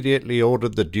immediately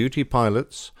ordered the duty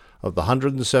pilots of the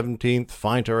 117th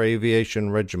Fighter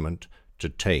Aviation Regiment to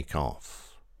take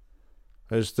off.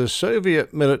 As the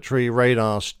Soviet military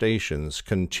radar stations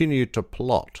continued to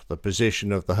plot the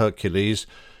position of the Hercules,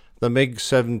 the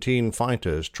MiG-17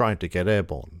 fighters tried to get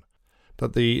airborne.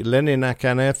 But the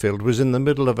Leninakan airfield was in the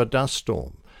middle of a dust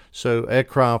storm, so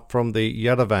aircraft from the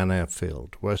Yerevan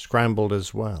airfield were scrambled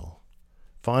as well.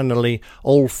 Finally,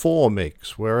 all 4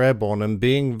 MiGs were airborne and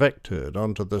being vectored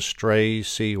onto the stray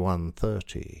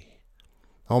C-130.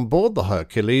 On board the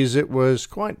Hercules, it was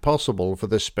quite possible for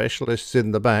the specialists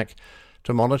in the back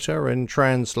to monitor and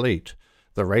translate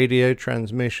the radio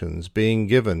transmissions being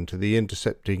given to the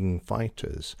intercepting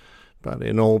fighters, but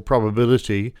in all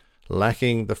probability,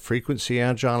 lacking the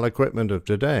frequency-agile equipment of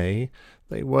today,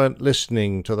 they weren't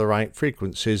listening to the right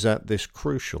frequencies at this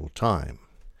crucial time.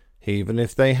 Even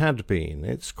if they had been,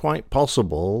 it's quite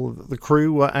possible that the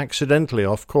crew were accidentally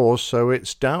off course, so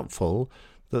it's doubtful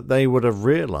that they would have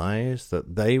realized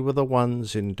that they were the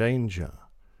ones in danger.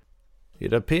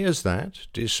 It appears that,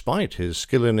 despite his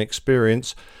skill and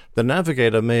experience, the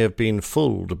navigator may have been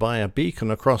fooled by a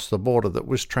beacon across the border that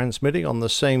was transmitting on the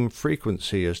same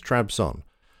frequency as Trabzon,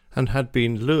 and had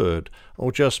been lured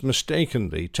or just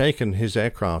mistakenly taken his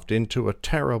aircraft into a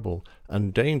terrible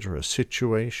and dangerous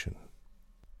situation.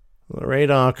 The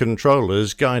radar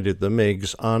controllers guided the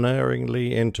MiGs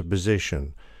unerringly into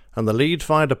position, and the lead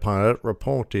fighter pilot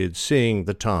reported seeing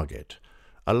the target,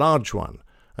 a large one,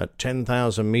 at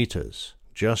 10,000 meters,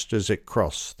 just as it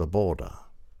crossed the border.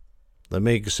 The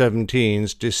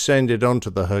MiG-17s descended onto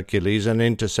the Hercules and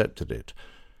intercepted it.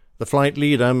 The flight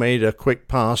leader made a quick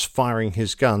pass, firing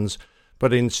his guns,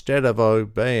 but instead of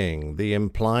obeying the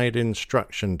implied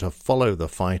instruction to follow the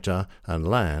fighter and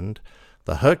land,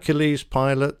 the Hercules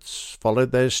pilots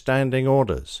followed their standing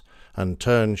orders and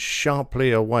turned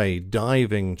sharply away,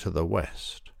 diving to the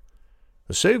west.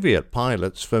 The Soviet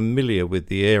pilots, familiar with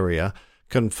the area,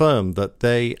 confirmed that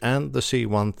they and the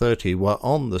C-130 were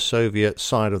on the Soviet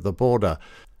side of the border,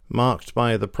 marked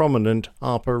by the prominent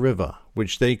Arpa River,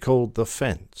 which they called the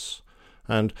Fence,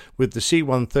 and with the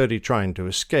C-130 trying to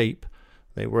escape,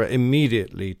 they were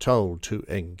immediately told to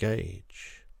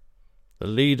engage. The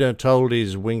leader told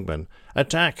his wingman,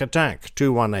 "Attack, attack,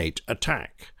 218,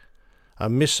 attack!" A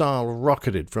missile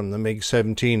rocketed from the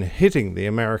MiG-17, hitting the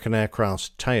American aircraft's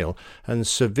tail and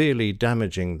severely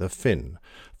damaging the fin,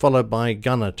 followed by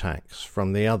gun attacks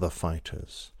from the other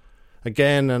fighters.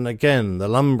 Again and again the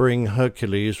lumbering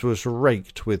Hercules was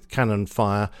raked with cannon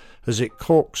fire as it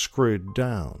corkscrewed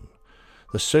down.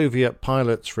 The Soviet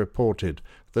pilots reported,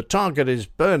 "The target is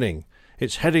burning.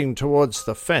 It's heading towards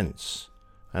the fence."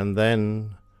 And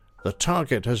then, "The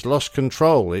target has lost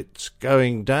control. It's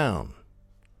going down."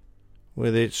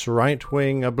 With its right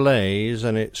wing ablaze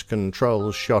and its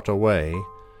controls shot away,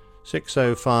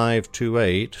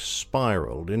 60528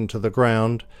 spiraled into the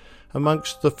ground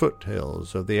amongst the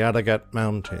foothills of the Aragat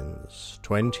Mountains,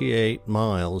 28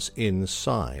 miles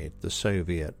inside the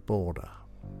Soviet border.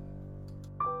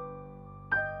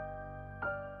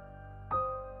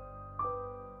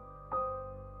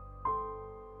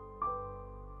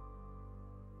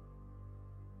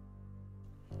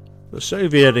 The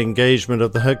Soviet engagement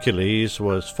of the Hercules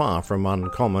was far from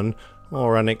uncommon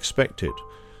or unexpected,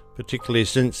 particularly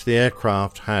since the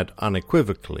aircraft had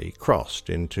unequivocally crossed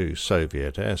into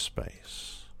Soviet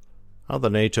airspace. Other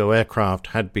NATO aircraft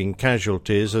had been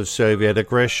casualties of Soviet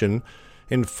aggression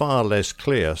in far less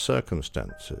clear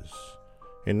circumstances.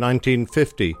 In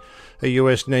 1950, a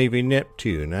U.S. Navy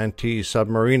Neptune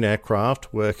anti-submarine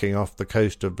aircraft working off the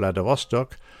coast of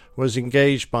Vladivostok was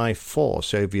engaged by 4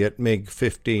 Soviet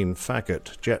MiG-15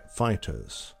 Fagot jet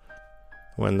fighters.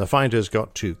 When the fighters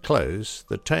got too close,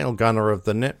 the tail gunner of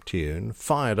the Neptune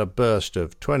fired a burst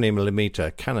of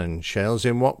 20mm cannon shells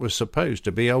in what was supposed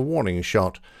to be a warning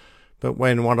shot, but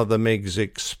when one of the MiGs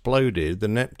exploded, the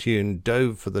Neptune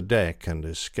dove for the deck and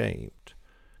escaped.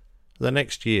 The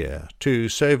next year, 2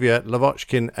 Soviet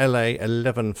Lavochkin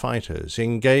La-11 fighters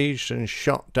engaged and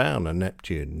shot down a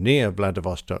Neptune near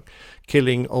Vladivostok,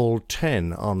 killing all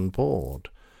 10 on board.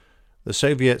 The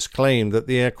Soviets claimed that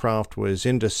the aircraft was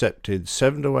intercepted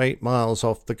 7 to 8 miles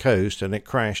off the coast and it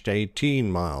crashed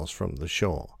 18 miles from the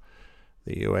shore.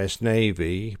 The US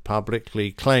Navy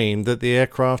publicly claimed that the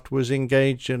aircraft was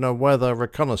engaged in a weather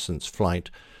reconnaissance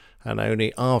flight, and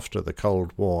only after the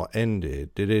Cold War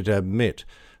ended did it admit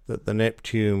that the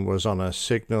Neptune was on a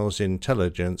signals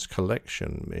intelligence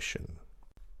collection mission.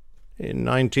 In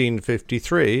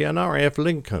 1953, an RAF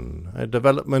Lincoln, a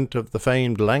development of the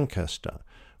famed Lancaster,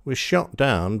 was shot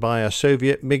down by a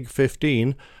Soviet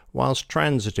MiG-15 whilst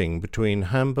transiting between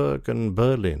Hamburg and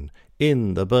Berlin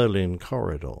in the Berlin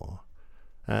Corridor.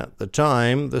 At the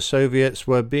time, the Soviets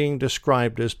were being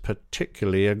described as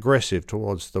particularly aggressive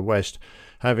towards the West,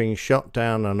 having shot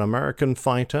down an American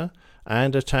fighter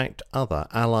and attacked other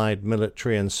Allied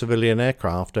military and civilian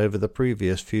aircraft over the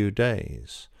previous few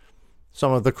days.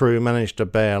 Some of the crew managed to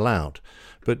bail out,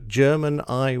 but German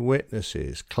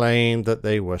eyewitnesses claimed that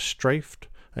they were strafed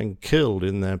and killed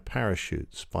in their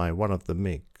parachutes by one of the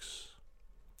MiGs.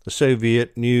 The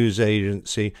Soviet news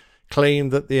agency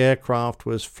claimed that the aircraft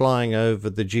was flying over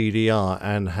the GDR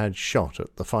and had shot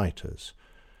at the fighters.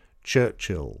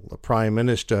 Churchill, the Prime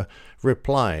Minister,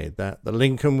 replied that the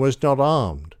Lincoln was not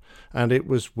armed and it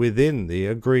was within the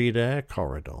agreed air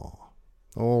corridor.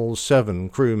 All 7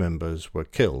 crew members were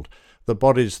killed. The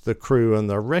bodies of the crew and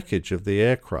the wreckage of the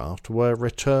aircraft were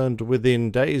returned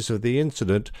within days of the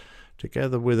incident,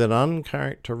 together with an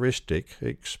uncharacteristic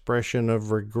expression of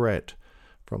regret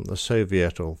from the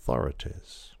Soviet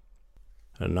authorities.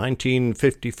 And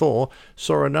 1954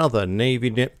 saw another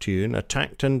Navy Neptune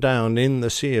attacked and downed in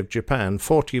the Sea of Japan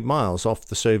 40 miles off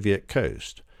the Soviet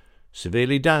coast.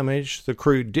 Severely damaged, the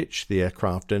crew ditched the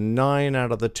aircraft and 9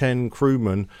 out of the 10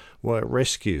 crewmen were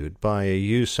rescued by a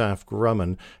USAF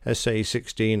Grumman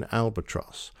SA-16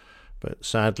 Albatross, but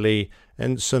sadly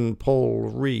Ensign Paul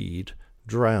Reed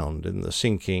drowned in the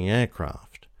sinking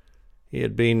aircraft. He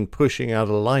had been pushing out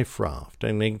a life raft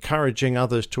and encouraging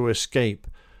others to escape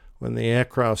when the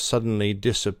aircraft suddenly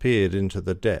disappeared into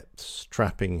the depths,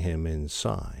 trapping him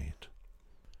inside.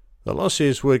 The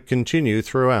losses would continue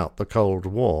throughout the Cold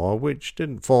War, which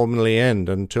didn't formally end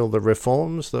until the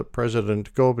reforms that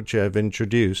President Gorbachev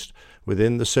introduced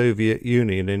within the Soviet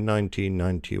Union in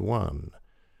 1991.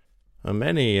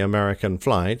 Many American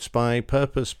flights by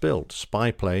purpose-built spy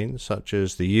planes such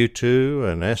as the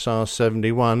U-2 and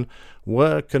SR-71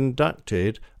 were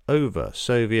conducted over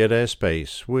Soviet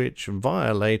airspace, which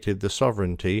violated the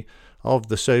sovereignty of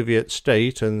the Soviet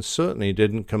state and certainly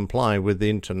didn't comply with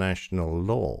international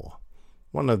law.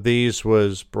 One of these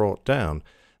was brought down,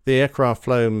 the aircraft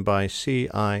flown by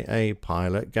CIA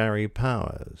pilot Gary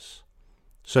Powers.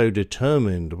 So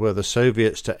determined were the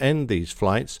Soviets to end these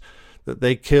flights that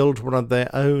they killed one of their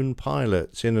own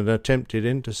pilots in an attempted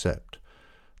intercept.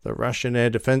 The Russian Air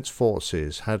Defense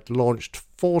Forces had launched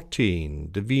 14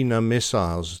 Dvina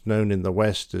missiles, known in the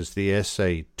West as the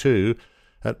SA-2,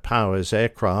 at Powers'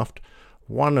 aircraft,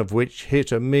 one of which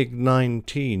hit a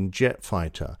MiG-19 jet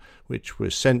fighter, which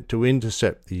was sent to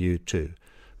intercept the U-2,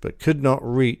 but could not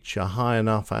reach a high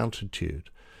enough altitude.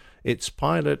 Its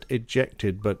pilot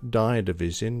ejected but died of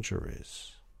his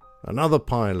injuries. Another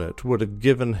pilot would have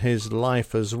given his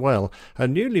life as well. A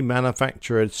newly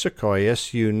manufactured Sukhoi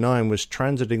Su-9 was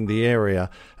transiting the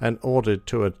area and ordered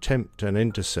to attempt an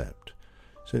intercept.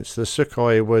 Since the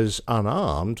Sukhoi was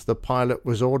unarmed, the pilot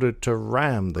was ordered to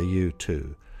ram the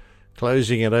U-2.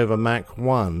 Closing it over Mach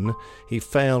 1, he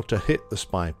failed to hit the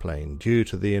spy plane due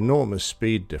to the enormous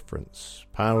speed difference.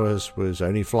 Powers was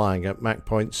only flying at Mach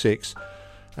 0.6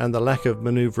 and the lack of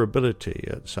maneuverability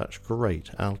at such great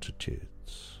altitudes.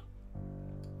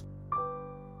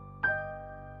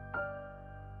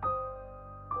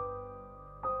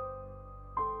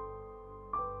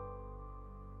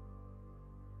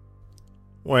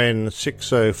 When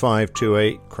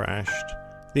 60528 crashed,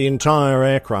 the entire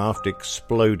aircraft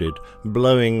exploded,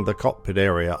 blowing the cockpit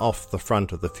area off the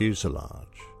front of the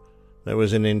fuselage. There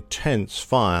was an intense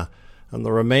fire, and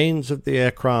the remains of the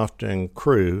aircraft and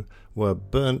crew were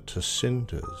burnt to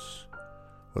cinders.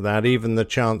 Without even the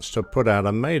chance to put out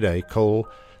a mayday call,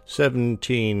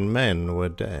 17 men were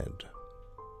dead.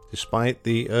 Despite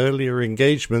the earlier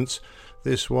engagements,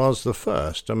 this was the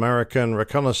first American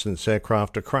reconnaissance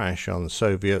aircraft to crash on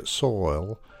Soviet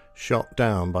soil shot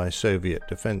down by Soviet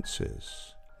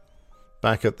defenses.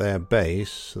 Back at their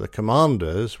base, the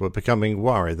commanders were becoming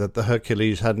worried that the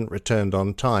Hercules hadn't returned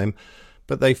on time,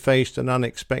 but they faced an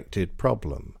unexpected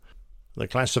problem. The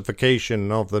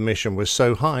classification of the mission was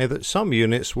so high that some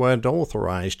units weren't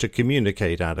authorized to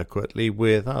communicate adequately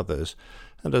with others,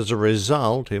 and as a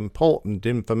result, important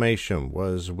information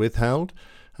was withheld,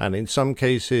 and in some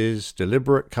cases,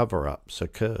 deliberate cover-ups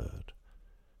occurred.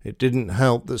 It didn't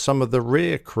help that some of the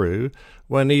rear crew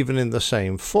weren't even in the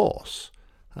same force.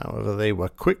 However, they were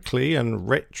quickly and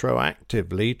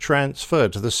retroactively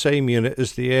transferred to the same unit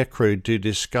as the aircrew to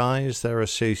disguise their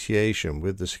association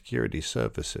with the security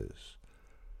services.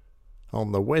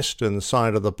 On the western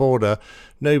side of the border,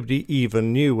 nobody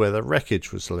even knew where the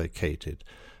wreckage was located,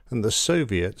 and the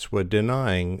Soviets were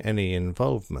denying any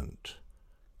involvement.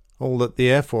 All that the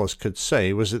Air Force could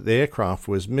say was that the aircraft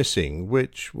was missing,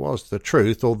 which was the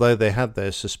truth, although they had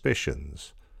their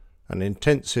suspicions. An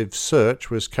intensive search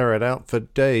was carried out for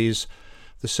days,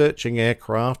 the searching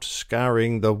aircraft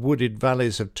scouring the wooded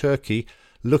valleys of Turkey,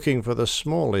 looking for the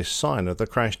smallest sign of the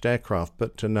crashed aircraft,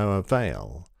 but to no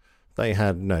avail. They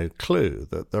had no clue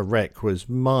that the wreck was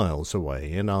miles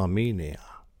away in Armenia.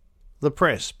 The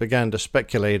press began to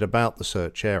speculate about the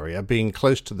search area being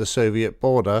close to the Soviet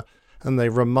border, and they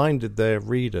reminded their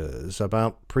readers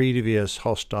about previous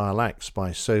hostile acts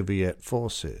by Soviet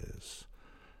forces.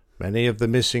 Many of the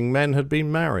missing men had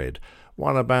been married,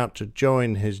 one about to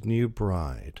join his new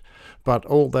bride, but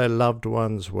all their loved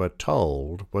ones were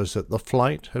told was that the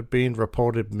flight had been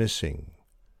reported missing.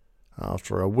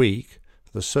 After a week,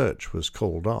 the search was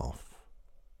called off.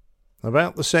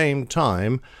 About the same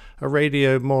time, a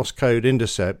radio Morse code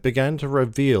intercept began to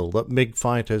reveal that MiG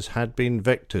fighters had been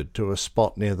vectored to a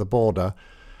spot near the border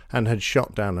and had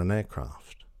shot down an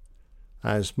aircraft.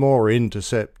 As more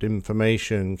intercept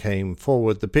information came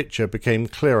forward, the picture became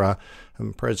clearer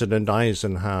and President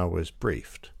Eisenhower was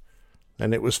briefed.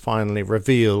 Then it was finally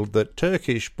revealed that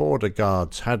Turkish border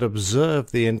guards had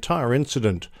observed the entire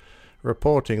incident,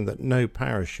 reporting that no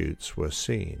parachutes were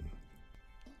seen.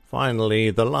 Finally,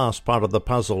 the last part of the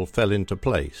puzzle fell into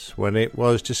place when it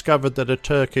was discovered that a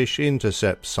Turkish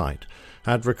intercept site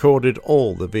had recorded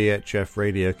all the VHF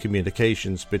radio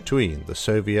communications between the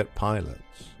Soviet pilots.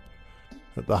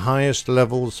 At the highest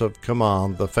levels of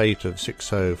command, the fate of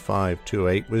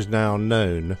 60528 was now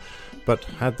known, but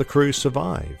had the crew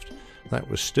survived? That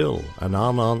was still an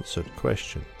unanswered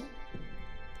question.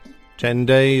 10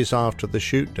 days after the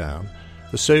shootdown,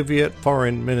 the Soviet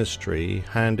Foreign Ministry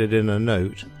handed in a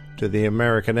note to the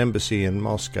American Embassy in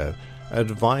Moscow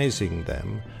advising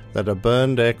them that a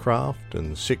burned aircraft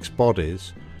and 6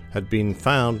 bodies had been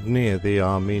found near the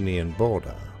Armenian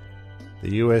border.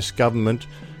 The U.S. government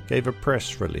gave a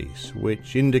press release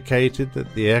which indicated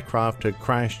that the aircraft had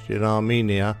crashed in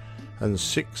Armenia and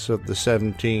 6 of the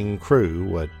 17 crew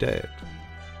were dead.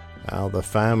 How the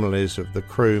families of the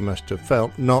crew must have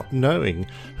felt not knowing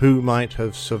who might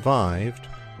have survived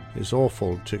is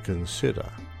awful to consider.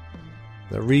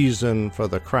 The reason for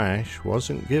the crash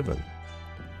wasn't given.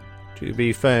 To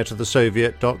be fair to the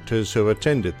Soviet doctors who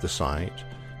attended the site,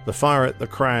 the fire at the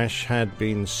crash had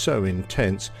been so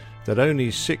intense that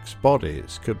only 6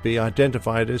 bodies could be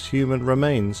identified as human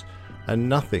remains, and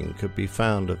nothing could be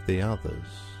found of the others.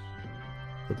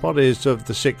 The bodies of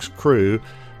the 6 crew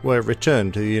were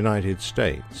returned to the United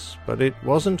States, but it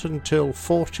wasn't until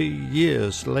 40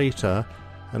 years later,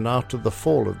 and after the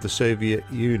fall of the Soviet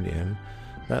Union,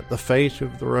 that the fate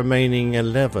of the remaining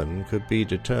 11 could be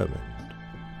determined.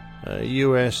 A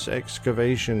U.S.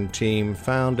 excavation team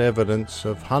found evidence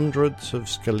of hundreds of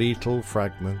skeletal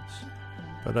fragments,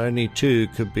 but only 2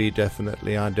 could be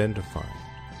definitely identified.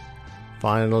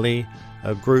 Finally,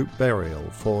 a group burial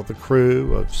for the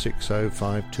crew of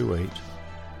 60528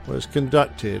 was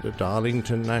conducted at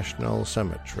Arlington National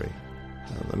Cemetery,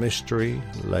 and the mystery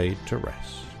laid to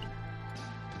rest.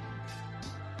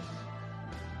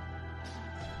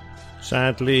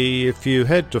 Sadly, if you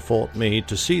head to Fort Meade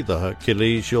to see the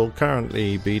Hercules, you'll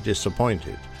currently be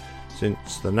disappointed,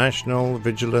 since the National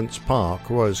Vigilance Park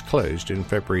was closed in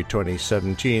February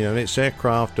 2017 and its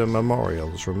aircraft and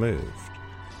memorials removed.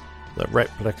 The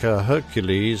replica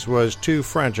Hercules was too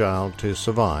fragile to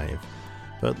survive,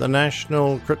 but the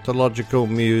National Cryptological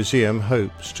Museum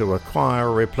hopes to acquire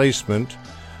a replacement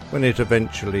when it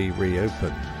eventually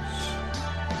reopens.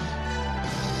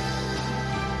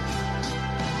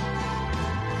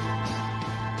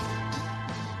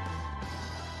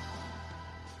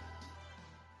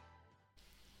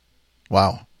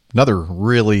 Wow. Another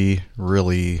really,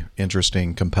 really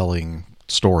interesting, compelling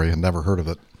story. I've never heard of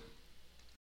it.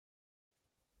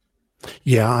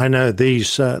 Yeah, I know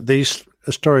these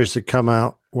stories that come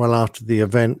out well after the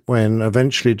event, when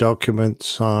eventually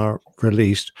documents are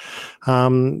released,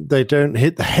 they don't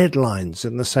hit the headlines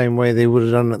in the same way they would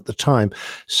have done at the time.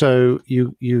 So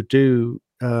you do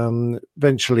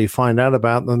eventually find out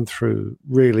about them through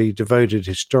really devoted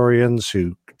historians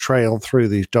who trail through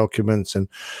these documents and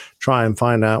try and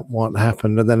find out what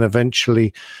happened. And then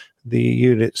eventually the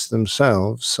units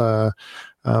themselves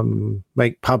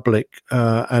make public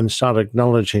and start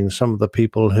acknowledging some of the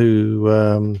people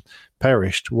who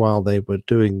perished while they were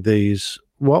doing these,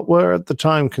 what were at the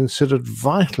time considered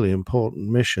vitally important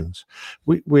missions.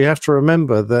 We have to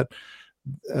remember that,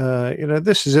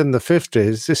 this is in the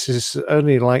 50s. This is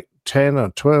only like 10 or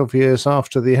 12 years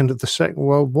after the end of the Second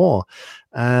World War.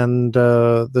 And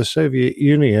the Soviet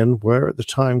Union were at the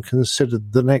time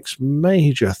considered the next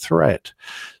major threat.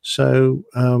 So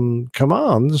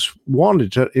commands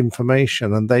wanted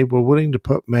information, and they were willing to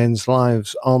put men's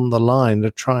lives on the line to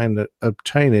try and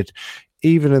obtain it,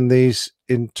 even in these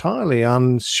entirely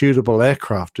unsuitable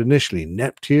aircraft, initially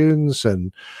Neptunes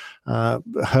and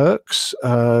Hercs,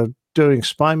 doing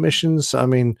spy missions. I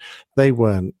mean, they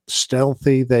weren't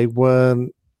stealthy. They were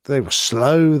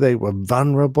slow. They were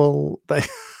vulnerable.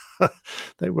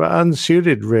 They were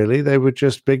unsuited, really. They were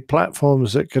just big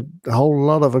platforms that could hold a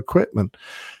lot of equipment.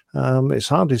 It's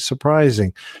hardly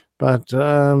surprising. But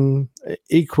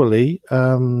equally,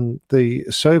 the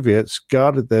Soviets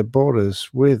guarded their borders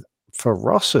with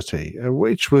ferocity,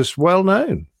 which was well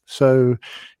known. So,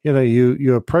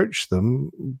 you approach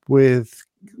them with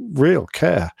real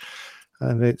care.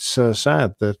 And it's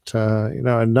sad that,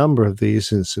 a number of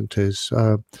these instances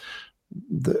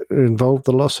involve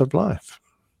the loss of life.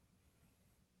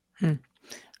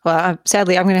 Well,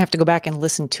 sadly, I'm going to have to go back and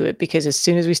listen to it, because as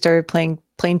soon as we started playing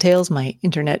Plain Tales, my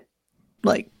internet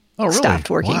stopped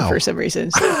working for some reason.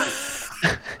 So,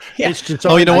 yeah.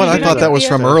 You know what? I thought that was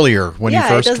from earlier when you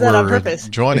first were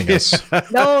joining us.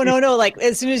 No. Like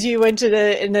as soon as you went to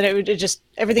and then it just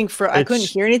everything I couldn't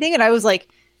hear anything, and I was like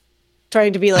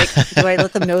trying to be like, do I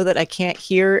let them know that I can't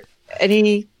hear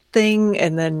anything?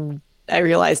 And then I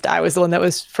realized I was the one that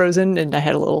was frozen, and I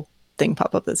had a little thing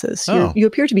pop up that says, you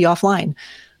appear to be offline.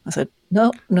 I said,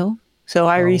 no. So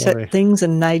I reset things,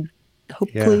 and I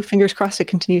hopefully, fingers crossed, it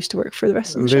continues to work for the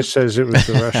rest of the show. This says it was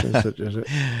the Russians that did it.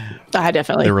 I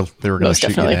definitely. They were going to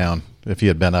shoot you down if you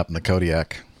had been up in the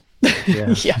Kodiak.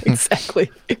 Yeah, exactly.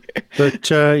 But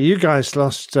you guys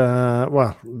lost,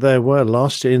 there were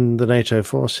lost in the NATO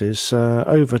forces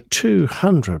over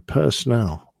 200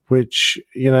 personnel, which,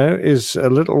 is a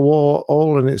little war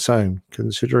all in its own,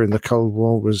 considering the Cold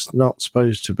War was not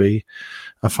supposed to be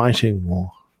a fighting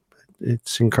war.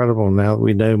 It's incredible now that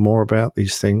we know more about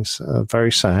these things.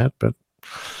 Very sad, but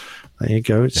there you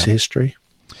go. It's history.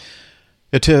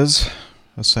 It is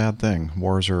a sad thing.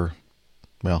 Wars are,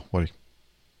 well, what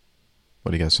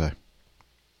do you guys say?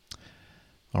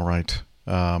 All right.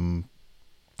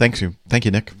 Thank you,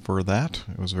 Nick, for that.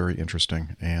 It was very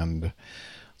interesting. And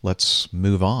let's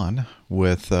move on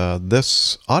with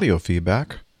this audio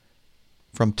feedback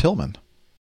from Tillman.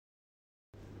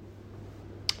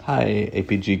 Hi,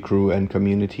 APG crew and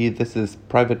community. This is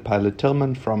Private Pilot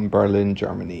Tillman from Berlin,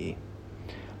 Germany.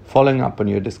 Following up on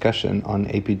your discussion on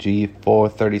APG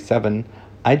 437,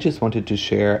 I just wanted to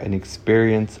share an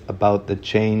experience about the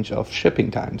change of shipping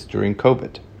times during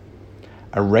COVID.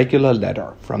 A regular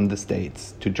letter from the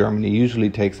States to Germany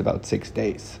usually takes about 6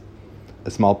 days.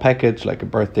 A small package like a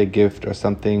birthday gift or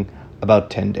something, about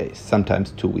 10 days,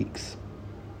 sometimes 2 weeks.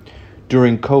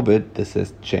 During COVID, this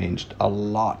has changed a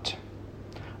lot.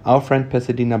 Our friend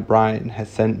Pasadena Brian has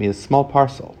sent me a small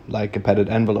parcel, like a padded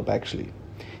envelope actually.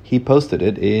 He posted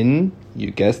it in,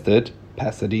 you guessed it,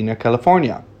 Pasadena,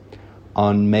 California,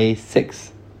 on May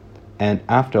 6th. And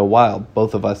after a while,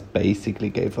 both of us basically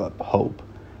gave up hope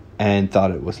and thought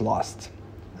it was lost,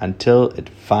 until it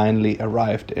finally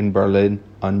arrived in Berlin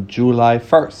on July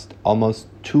 1st, almost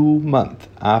 2 months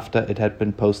after it had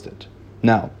been posted.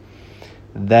 Now,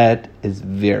 that is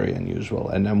very unusual,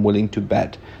 and I'm willing to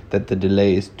bet that the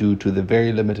delay is due to the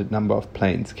very limited number of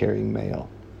planes carrying mail.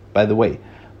 By the way,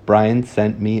 Brian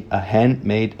sent me a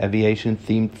handmade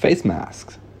aviation-themed face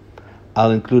mask.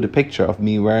 I'll include a picture of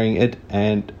me wearing it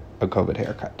and a COVID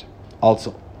haircut.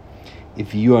 Also,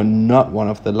 if you are not one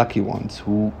of the lucky ones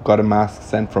who got a mask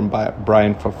sent from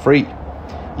Brian for free,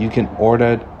 you can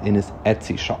order it in his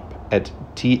Etsy shop at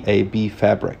TAB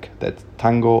Fabric. That's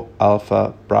Tango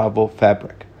Alpha Bravo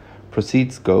Fabric.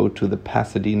 Proceeds go to the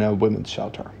Pasadena Women's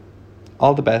Shelter.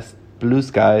 All the best, blue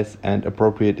skies and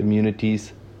appropriate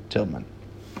immunities, Tillman.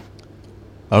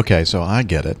 Okay, so I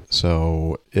get it.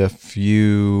 So if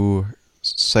you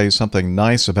say something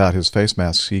nice about his face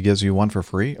masks, he gives you one for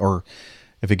free? Or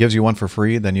if he gives you one for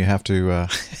free, then you have to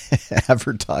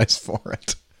advertise for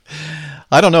it.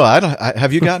 I don't know.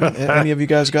 Have you gotten any of you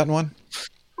guys gotten one?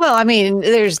 Well, I mean,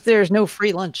 there's no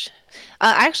free lunch.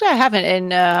 Actually, I haven't.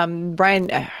 And Brian,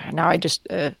 now I just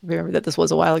remember that this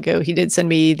was a while ago. He did send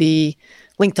me the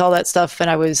link to all that stuff, and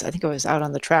I think I was out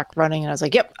on the track running, and I was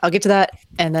like, "Yep, I'll get to that."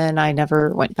 And then I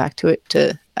never went back to it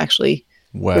to actually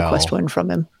request one from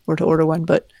him or to order one.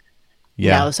 But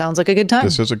now sounds like a good time.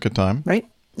 This is a good time, right?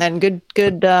 And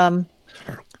good.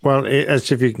 Well,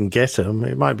 as if you can get them,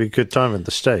 it might be a good time in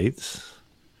the States.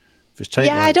 If it's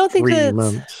taking I don't think 3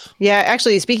 months. Yeah,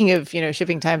 actually, speaking of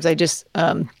shipping times, I just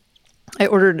I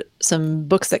ordered some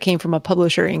books that came from a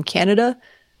publisher in Canada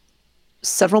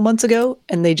several months ago,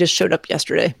 and they just showed up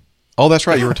yesterday. Oh, that's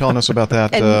right. You were telling us about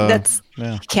that. And that's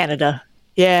Canada.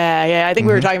 Yeah. I think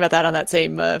we were talking about that on that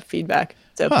same feedback.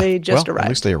 So they just arrived. At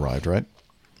least they arrived, right?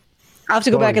 I'll have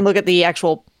to go back and look at the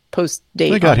actual post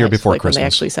date. They got here before Christmas. When they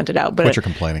actually sent it out. But you're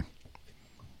complaining.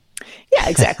 Yeah,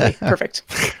 exactly. Perfect.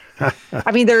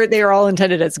 I mean, they are all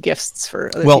intended as gifts for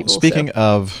other people. Well, speaking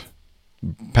of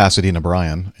Pasadena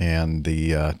Brian and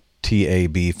the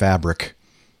TAB Fabric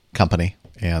Company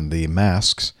and the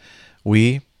masks,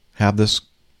 we have this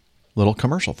little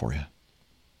commercial for you.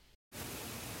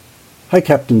 Hi,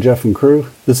 Captain Jeff and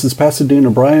crew. This is Pasadena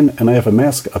Brian, and I have a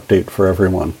mask update for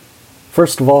everyone.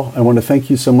 First of all, I want to thank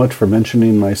you so much for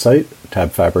mentioning my site,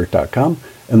 tabfabric.com,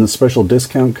 and the special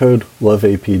discount code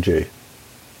LOVEAPG.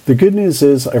 The good news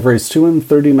is I've raised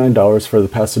 $239 for the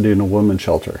Pasadena Women's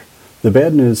Shelter. The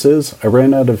bad news is I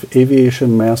ran out of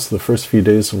aviation masks the first few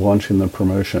days of launching the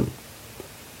promotion.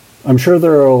 I'm sure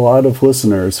there are a lot of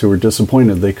listeners who were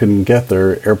disappointed they couldn't get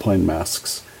their airplane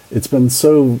masks. It's been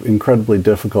so incredibly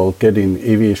difficult getting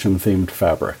aviation-themed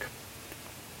fabric.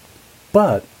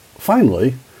 But,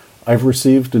 finally, I've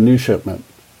received a new shipment.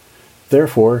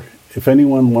 Therefore, if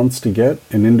anyone wants to get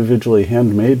an individually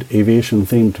handmade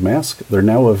aviation-themed mask, they're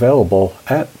now available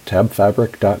at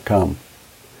tabfabric.com.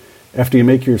 After you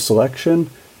make your selection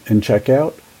and check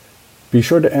out, be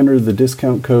sure to enter the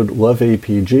discount code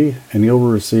LOVEAPG and you'll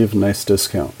receive a nice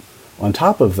discount. On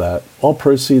top of that, all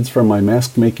proceeds from my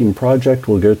mask making project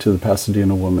will go to the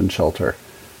Pasadena Women's Shelter.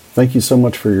 Thank you so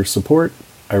much for your support.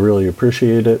 I really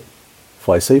appreciate it.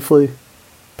 Fly safely.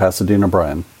 Pasadena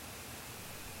Brian.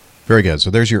 Very good. So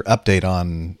there's your update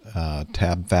on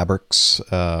Tab Fabric's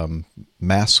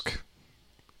mask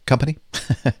company,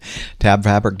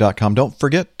 tabfabric.com. Don't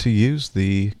forget to use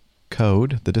the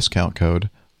discount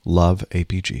code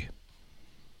LOVEAPG.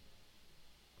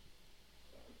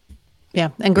 Yeah,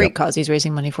 and great cause he's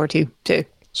raising money for too.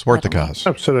 Support the cause.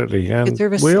 Absolutely. And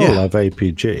we all love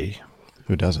APG.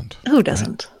 Who doesn't? Who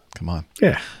doesn't? Right? Come on.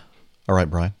 Yeah. All right,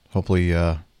 Brian. Hopefully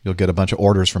you'll get a bunch of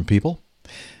orders from people.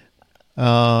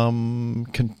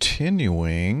 Continuing.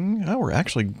 Oh, we're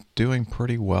actually doing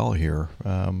pretty well here.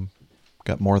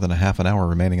 Got more than a half an hour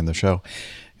remaining in the show.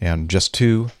 And just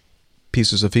 2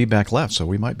 pieces of feedback left. So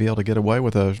we might be able to get away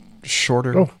with a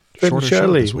shorter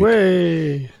show this week.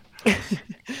 Way.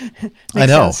 I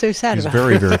know. So sad. He's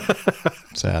very, very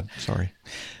sad. Sorry.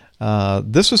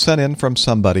 This was sent in from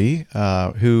somebody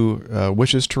who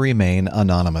wishes to remain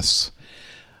anonymous.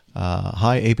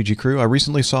 Hi, APG crew. I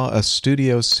recently saw a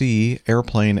Studio C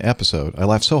airplane episode. I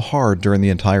laughed so hard during the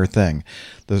entire thing.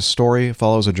 The story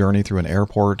follows a journey through an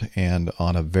airport and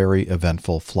on a very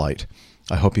eventful flight.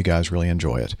 I hope you guys really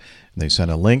enjoy it. And they sent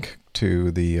a link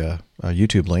to the a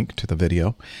YouTube link to the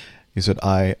video. He said,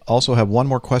 I also have one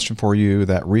more question for you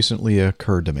that recently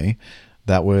occurred to me.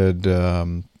 That would,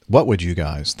 what would you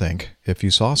guys think if you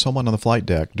saw someone on the flight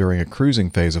deck during a cruising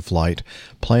phase of flight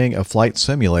playing a flight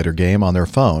simulator game on their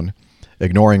phone,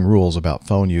 ignoring rules about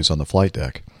phone use on the flight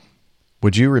deck?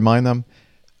 Would you remind them,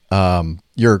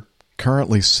 you're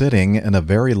currently sitting in a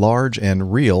very large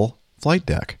and real flight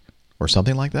deck, or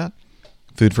something like that?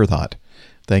 Food for thought.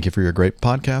 Thank you for your great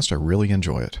podcast. I really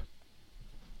enjoy it.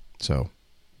 So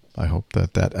I hope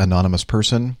that anonymous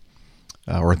person,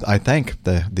 or I thank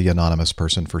the anonymous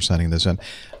person for sending this in.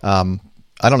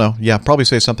 I don't know. Yeah, probably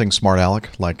say something smart aleck,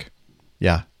 like,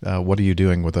 what are you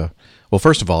doing with a... Well,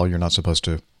 first of all, you're not supposed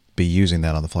to be using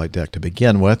that on the flight deck to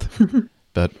begin with.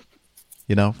 But,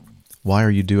 why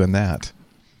are you doing that?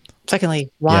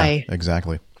 Secondly, why? Yeah,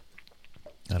 exactly.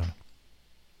 I don't know.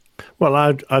 Well,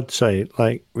 I'd say,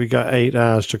 we got 8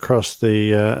 hours to cross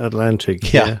the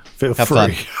Atlantic. Yeah, feel have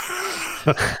free.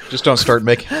 Fun. Just don't start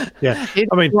making... Yeah,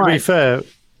 I mean, to be fair,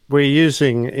 we're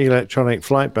using electronic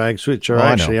flight bags, which are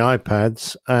actually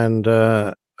iPads, and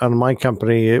on my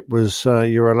company, it was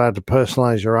you're allowed to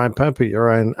personalize your iPad, put your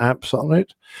own apps on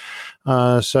it.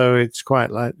 So it's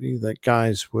quite likely that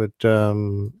guys would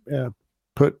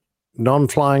put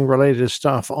non-flying related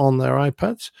stuff on their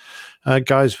iPads.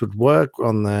 Guys would work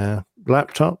on their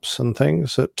laptops and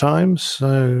things at times.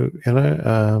 So,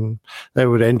 they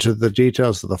would enter the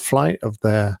details of the flight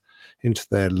into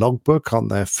their logbook on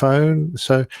their phone.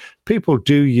 So people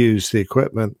do use the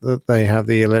equipment that they have,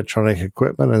 the electronic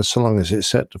equipment, and so long as it's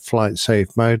set to flight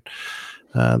safe mode,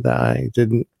 that I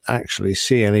didn't actually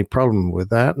see any problem with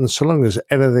that. And so long as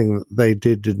anything that they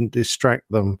didn't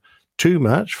distract them too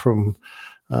much from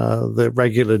the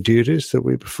regular duties that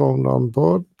we performed on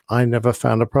board, I never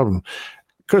found a problem.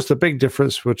 Of course, the big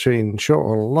difference between short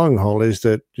haul and long haul is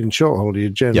that in short haul, you're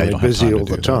generally busy all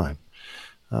the time.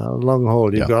 Long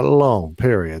haul, you've got long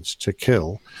periods to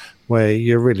kill where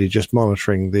you're really just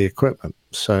monitoring the equipment.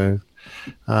 So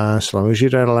as long as you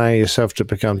don't allow yourself to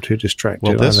become too distracted.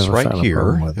 Well, this right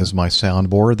here is my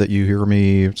soundboard that you hear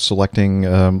me selecting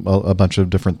a bunch of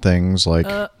different things like...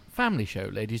 family show,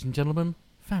 ladies and gentlemen.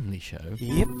 Family show.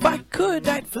 If I could,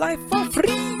 I'd fly for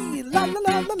free. La la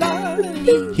la la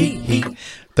la. Hee hee.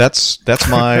 That's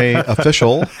my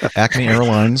official Acme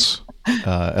Airlines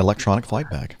electronic flight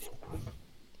bag.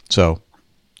 So,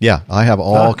 yeah, I have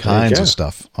all kinds of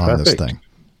stuff on this thing.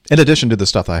 In addition to the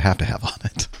stuff I have to have on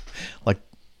it. Like,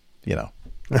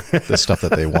 the stuff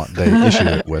that they issue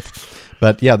it with.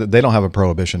 But yeah, they don't have a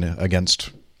prohibition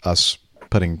against us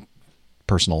putting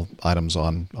personal items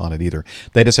on it either.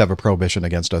 They just have a prohibition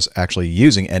against us actually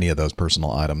using any of those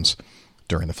personal items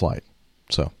during the flight.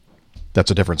 So that's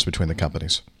a difference between the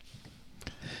companies.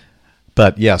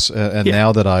 But yes,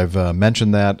 now that I've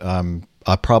mentioned that,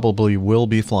 I probably will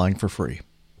be flying for free.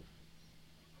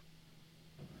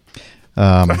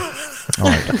 All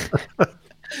right.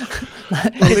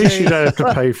 At least you don't have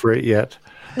to pay for it yet.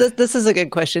 This is a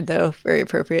good question, though. Very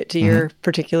appropriate to your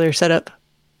particular setup.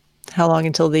 How long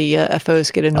until the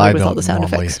FOs get annoyed with all the sound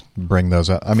effects? I don't normally bring those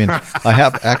up. I mean, I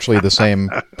have actually the same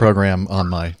program on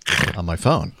my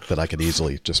phone that I could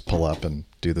easily just pull up and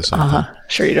do the same thing.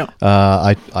 Sure you don't.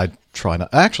 I try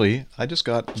not. Actually, I just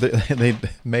got they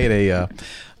made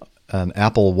an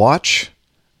Apple Watch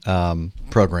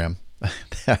program.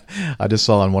 I just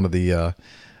saw on one of the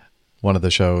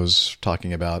shows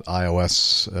talking about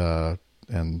iOS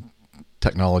and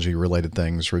technology related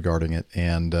things regarding it,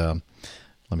 and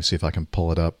let me see if I can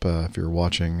pull it up. If you're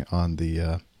watching on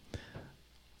the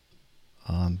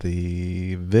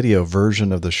video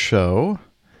version of the show,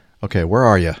 okay, where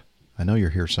are you? I know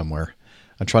you're here somewhere.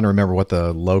 I'm trying to remember what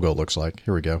the logo looks like.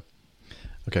 Here we go.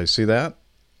 Okay, see that?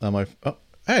 Oh,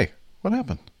 hey, what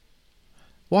happened?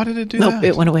 Why did it do that? Nope,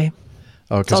 it went away.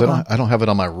 Oh, because I don't have it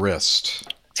on my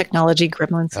wrist. Technology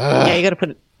gremlins. Yeah, you got to put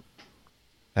it.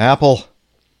 Apple.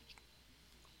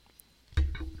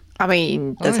 I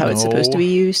mean, that's how it's supposed to be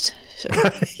used. So.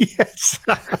 Yes.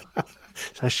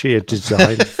 It's actually a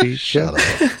design feature.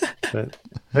 But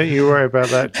don't you worry about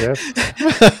that, Jeff.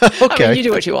 Okay. I mean, you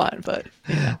do what you want, but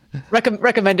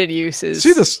recommended use is...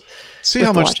 See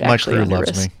how much my crew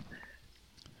loves me.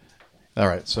 All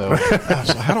right, so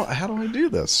how do I do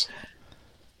this?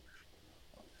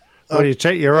 Well, you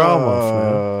take your arm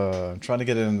off. I'm trying to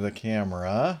get it into the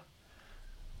camera.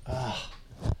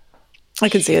 I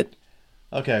can see it.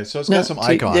 Okay, so it's got some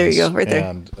icons. There you go, right there.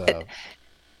 And,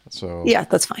 so yeah,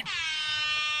 that's fine.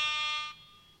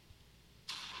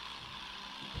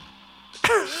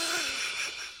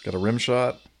 Got a rim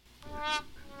shot.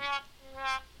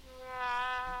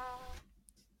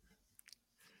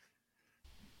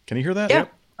 Can you hear that? Yeah,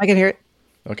 I can hear it.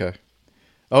 Okay.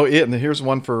 Oh, yeah, and here's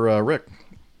one for Rick.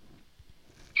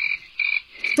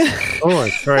 Oh,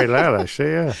 it's very loud,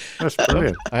 actually. Yeah, that's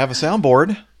brilliant. I have a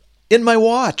soundboard in my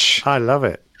watch. I love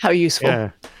it. How useful.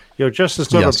 Yeah. You're just as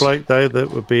sort of bloke, though,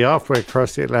 that would be halfway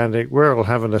across the Atlantic. We're all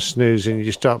having a snooze, and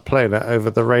you start playing it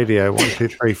over the radio. 1, 2,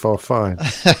 3, 4,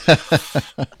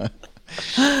 5.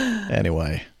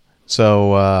 Anyway,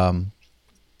 so,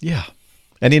 yeah.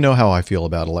 And you know how I feel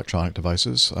about electronic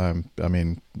devices. I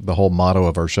mean, the whole motto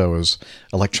of our show is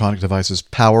electronic devices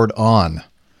powered on.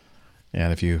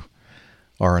 And if you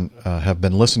have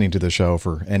been listening to the show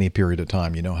for any period of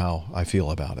time, you know how I feel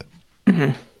about it.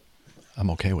 Mm-hmm. I'm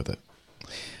okay with it.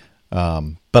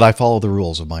 But I follow the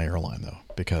rules of my airline, though,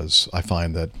 because I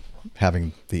find that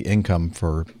having the income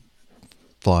for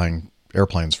flying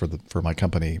airplanes for my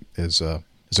company is a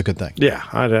good thing. Yeah,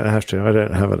 I don't have to. I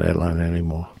don't have an airline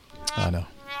anymore. I know.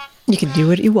 You can do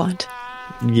what you want.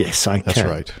 Yes, I can. That's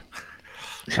right.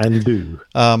 And do.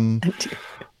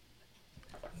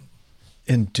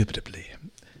 Indubitably.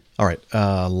 All right.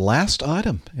 Last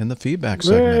item in the feedback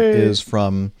segment is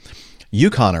from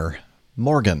Yukoner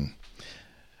Morgan.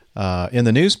 In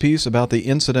the news piece about the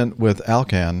incident with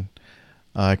Alcan,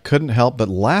 I couldn't help but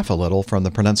laugh a little from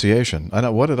the pronunciation. I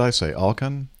know. What did I say?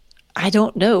 Alcan? I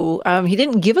don't know. He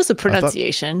didn't give us a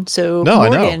pronunciation. So, No,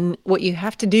 Morgan, I know. what you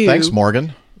have to do... Thanks,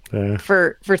 Morgan.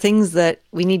 For things that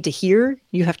we need to hear,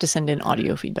 you have to send in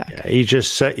audio feedback. Yeah, he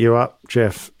just set you up,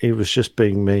 Jeff. He was just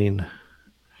being mean.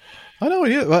 I know.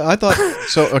 I thought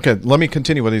so. Okay, let me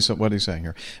continue what he's saying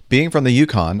here. Being from the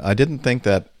Yukon, I didn't think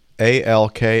that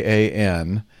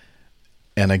Alkan,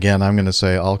 and again, I'm going to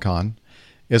say Alcan,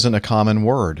 isn't a common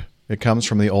word. It comes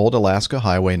from the old Alaska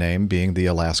highway name being the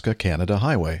Alaska-Canada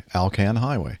Highway, Alcan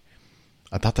Highway.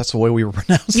 I thought that's the way we were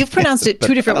pronouncing it. You've pronounced it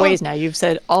two different ways now. You've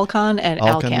said Alcan and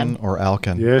Alcan. Or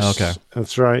Alcan. Yes, okay.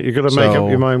 That's right. You've got to make up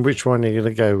your mind which one you're going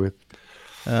to go with.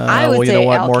 I would say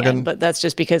Alcan, Morgan? But that's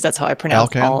just because that's how I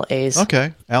pronounce Alcan? all A's.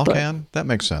 Okay, Alcan. That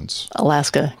makes sense.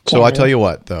 Alaska, Canada. So I tell you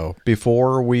what, though,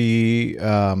 before we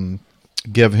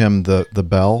give him the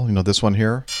bell, this one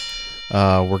here,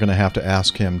 we're going to have to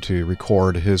ask him to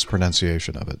record his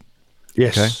pronunciation of it.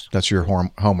 Yes. Okay? That's your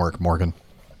homework, Morgan.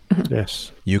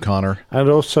 Yes. Yukoner. And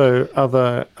also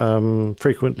other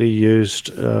frequently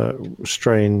used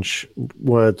strange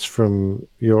words from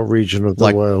your region of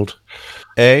the world.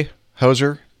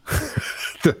 Hoser?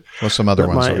 What's some other that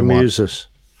ones might amuse us?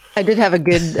 I did have a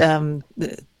good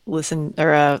listen,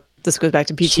 or this goes back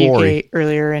to PTUK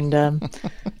earlier, and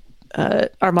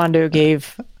Armando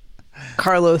gave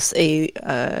Carlos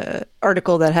a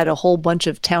article that had a whole bunch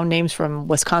of town names from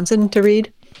Wisconsin to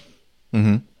read.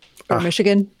 Mm-hmm. Or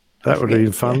Michigan. That would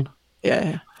be fun.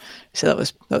 Yeah. So that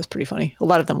was pretty funny. A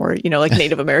lot of them were, like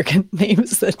Native American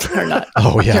names that are not.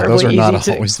 Oh yeah, those are not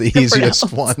always the easiest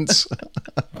pronounce. ones.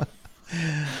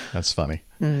 That's funny.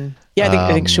 Mm. Yeah,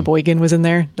 I think Sheboygan was in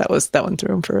there. That one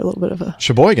threw him for a little bit of a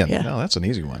Sheboygan. Yeah. No, that's an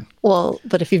easy one. Well,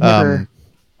 but if you've never,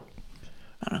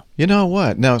 I don't know. You know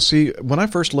what? Now, see, when I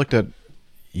first looked at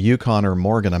Yukon or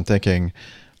Morgan, I'm thinking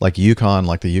like Yukon,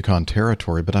 like the Yukon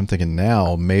Territory. But I'm thinking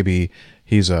now maybe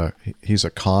he's a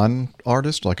con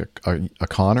artist, like a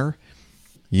conner.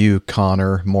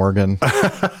 Yukoner Morgan.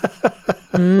 I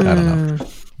don't know.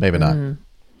 Maybe not.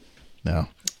 No.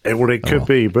 It could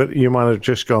be, but you might have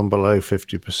just gone below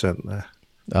 50% there.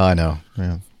 I know.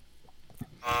 Yeah.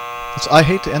 I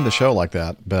hate to end the show like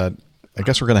that, but I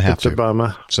guess we're going to have to. It's a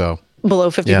bummer. So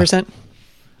below 50%.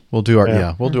 We'll do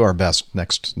our best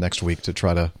next week to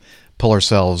try to pull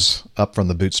ourselves up from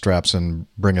the bootstraps and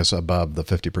bring us above the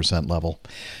 50% level.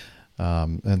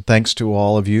 And thanks to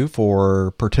all of you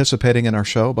for participating in our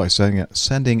show by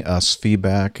sending us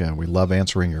feedback, and we love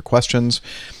answering your questions.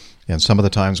 And some of the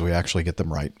times we actually get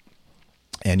them right.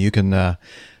 And you can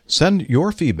send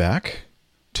your feedback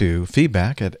to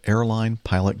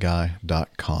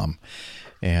feedback@airlinepilotguy.com.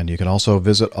 And you can also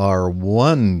visit our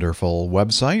wonderful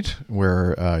website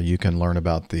where you can learn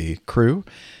about the crew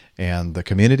and the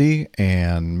community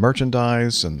and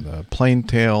merchandise and the plane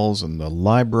tales and the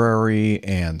library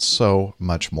and so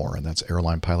much more. And that's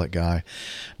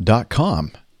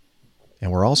airlinepilotguy.com.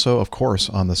 And we're also, of course,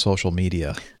 on the social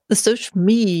media. The social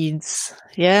medias.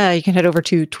 Yeah, you can head over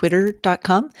to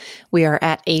twitter.com. We are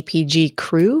at APG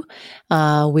Crew.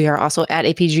 We are also at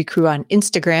APG Crew on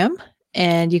Instagram.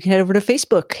 And you can head over to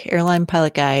Facebook, Airline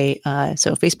Pilot Guy.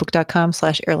 So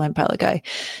facebook.com/Airline Pilot Guy.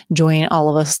 Join all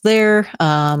of us there.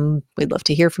 We'd love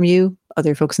to hear from you.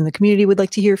 Other folks in the community would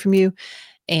like to hear from you.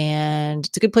 And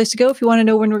it's a good place to go if you want to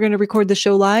know when we're going to record the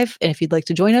show live, and if you'd like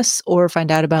to join us or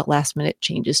find out about last-minute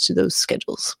changes to those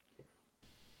schedules.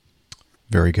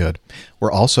 Very good.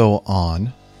 We're also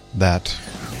on that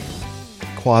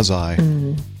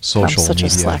quasi-social media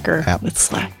slacker app with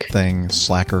Slack thing.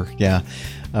 Slacker, yeah.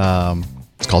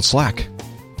 It's called Slack.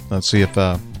 Let's see if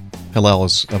Hillel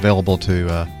is available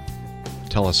to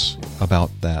tell us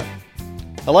about that.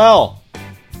 Hillel!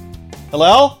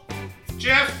 Hillel?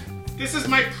 Jeff, this is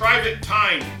my private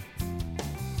time.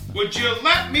 Would you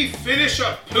let me finish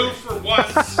a poo for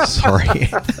once? Sorry.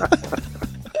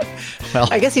 Well,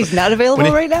 I guess he's not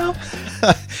available right now.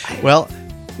 Well,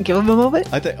 give him a moment.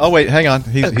 Oh wait, hang on.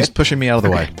 He's pushing me out of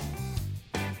the way.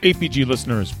 APG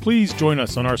listeners, please join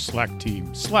us on our Slack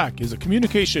team. Slack is a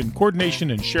communication,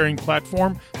 coordination, and sharing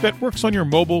platform that works on your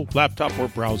mobile, laptop, or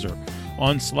browser.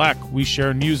 On Slack, we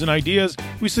share news and ideas,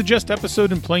 we suggest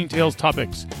episode and Plain Tales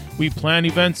topics, we plan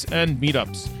events and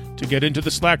meetups. To get into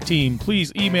the Slack team,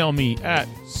 please email me at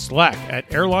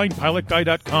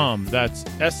slack@airlinepilotguy.com. That's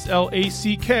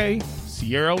SLACK,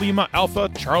 Sierra Lima Alpha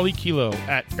Charlie Kilo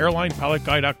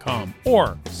 @airlinepilotguy.com.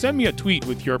 Or send me a tweet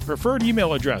with your preferred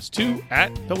email address to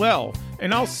 @Hillel,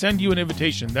 and I'll send you an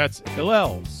invitation. That's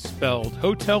Hillel, spelled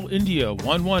Hotel India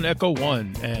 11 Echo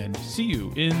 1, and see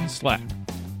you in Slack.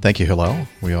 Thank you, Hillel.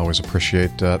 We always appreciate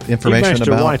information he managed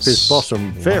about... to wipe his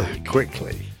bottom very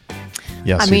quickly.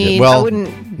 Yes, I he mean, did. Well, I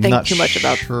wouldn't think too much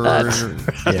about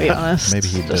that, to be honest. Maybe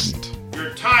he didn't.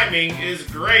 Your timing is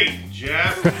great,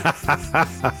 Jeff.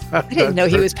 I didn't know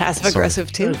he was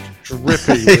passive-aggressive, too.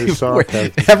 Drippy with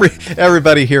sarcasm.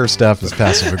 Everybody here, Steph, is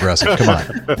passive-aggressive. Come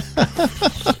on.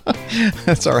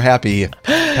 That's our happy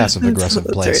passive-aggressive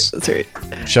place. That's right.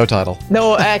 Show title.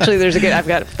 No, actually, there's a good... I've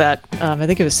got that. I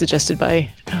think it was suggested by...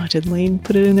 Oh, did Lane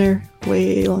put it in there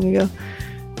way long ago?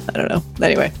 I don't know.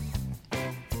 Anyway.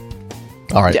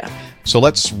 All right. Yeah. So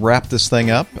let's wrap this thing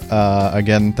up.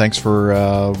 Again, thanks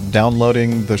for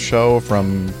downloading the show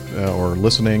from or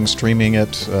listening, streaming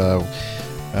it.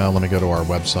 Let me go to our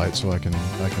website so I can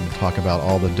talk about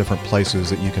all the different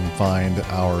places that you can find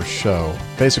our show.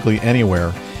 Basically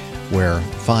anywhere where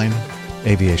fine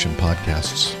aviation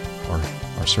podcasts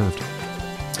are served.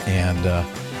 And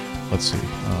let's see.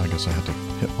 I guess I have to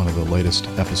hit one of the latest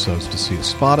episodes to see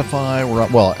Spotify. We're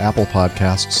up, well, Apple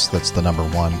Podcasts. That's the number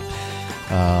one.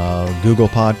 Google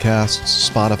Podcasts,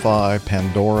 Spotify,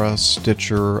 Pandora,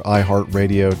 Stitcher,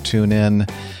 iHeartRadio, TuneIn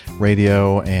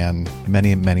Radio, and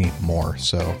many, many more.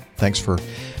 So thanks for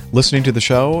listening to the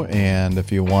show. And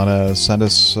if you want to send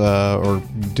us or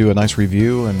do a nice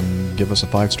review and give us a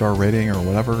 5-star rating or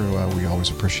whatever, we always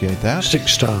appreciate that. 6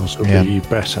 stars would be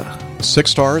better. 6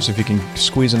 stars, if you can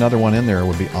squeeze another one in there,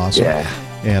 would be awesome. Yeah.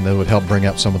 And it would help bring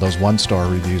up some of those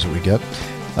 1-star reviews that we get.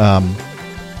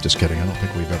 Just kidding. I don't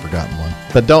think we've ever gotten one.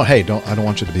 But I don't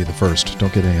want you to be the first.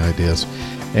 Don't get any ideas.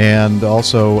 And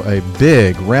also a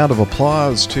big round of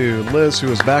applause to Liz,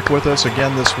 who is back with us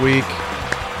again this week.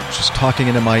 She's talking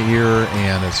into my ear,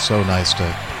 and it's so nice to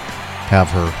have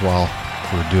her while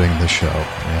we're doing this show.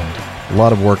 And a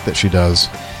lot of work that she does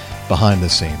behind the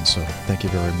scenes. So thank you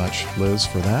very much, Liz,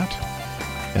 for that.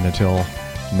 And until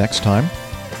next time,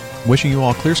 wishing you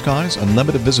all clear skies,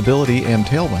 unlimited visibility, and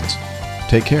tailwinds.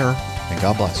 Take care. And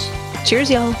God bless. Cheers,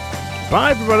 y'all.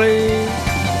 Bye, everybody.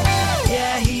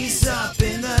 Yeah, he's up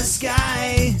in the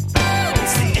sky. It's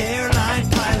the airline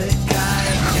pilot guy.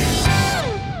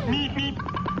 Meep, meep.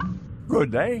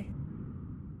 Good day.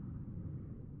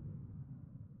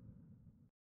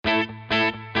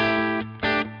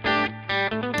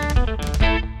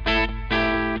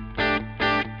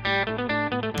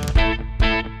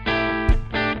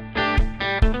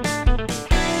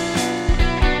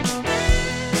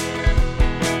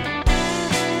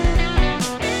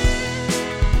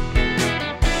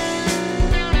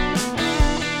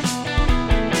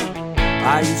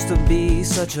 I used to be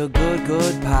such a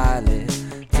good pilot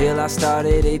till I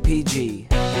started APG.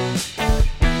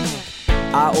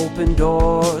 I opened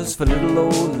doors for little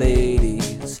old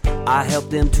ladies. I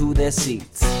helped them to their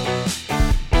seats.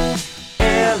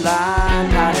 Airline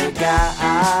pilot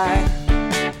guy,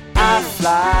 I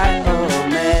fly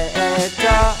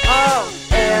America. Oh,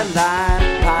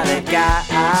 airline pilot guy,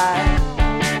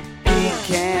 he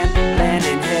can land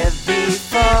in heavy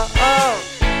fog.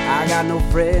 I got no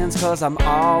friends 'cause I'm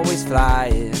always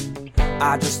flying.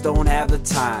 I just don't have the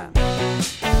time.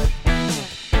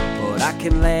 But I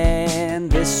can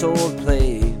land this old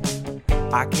plane.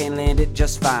 I can land it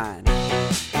just fine.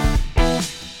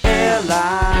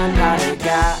 Airline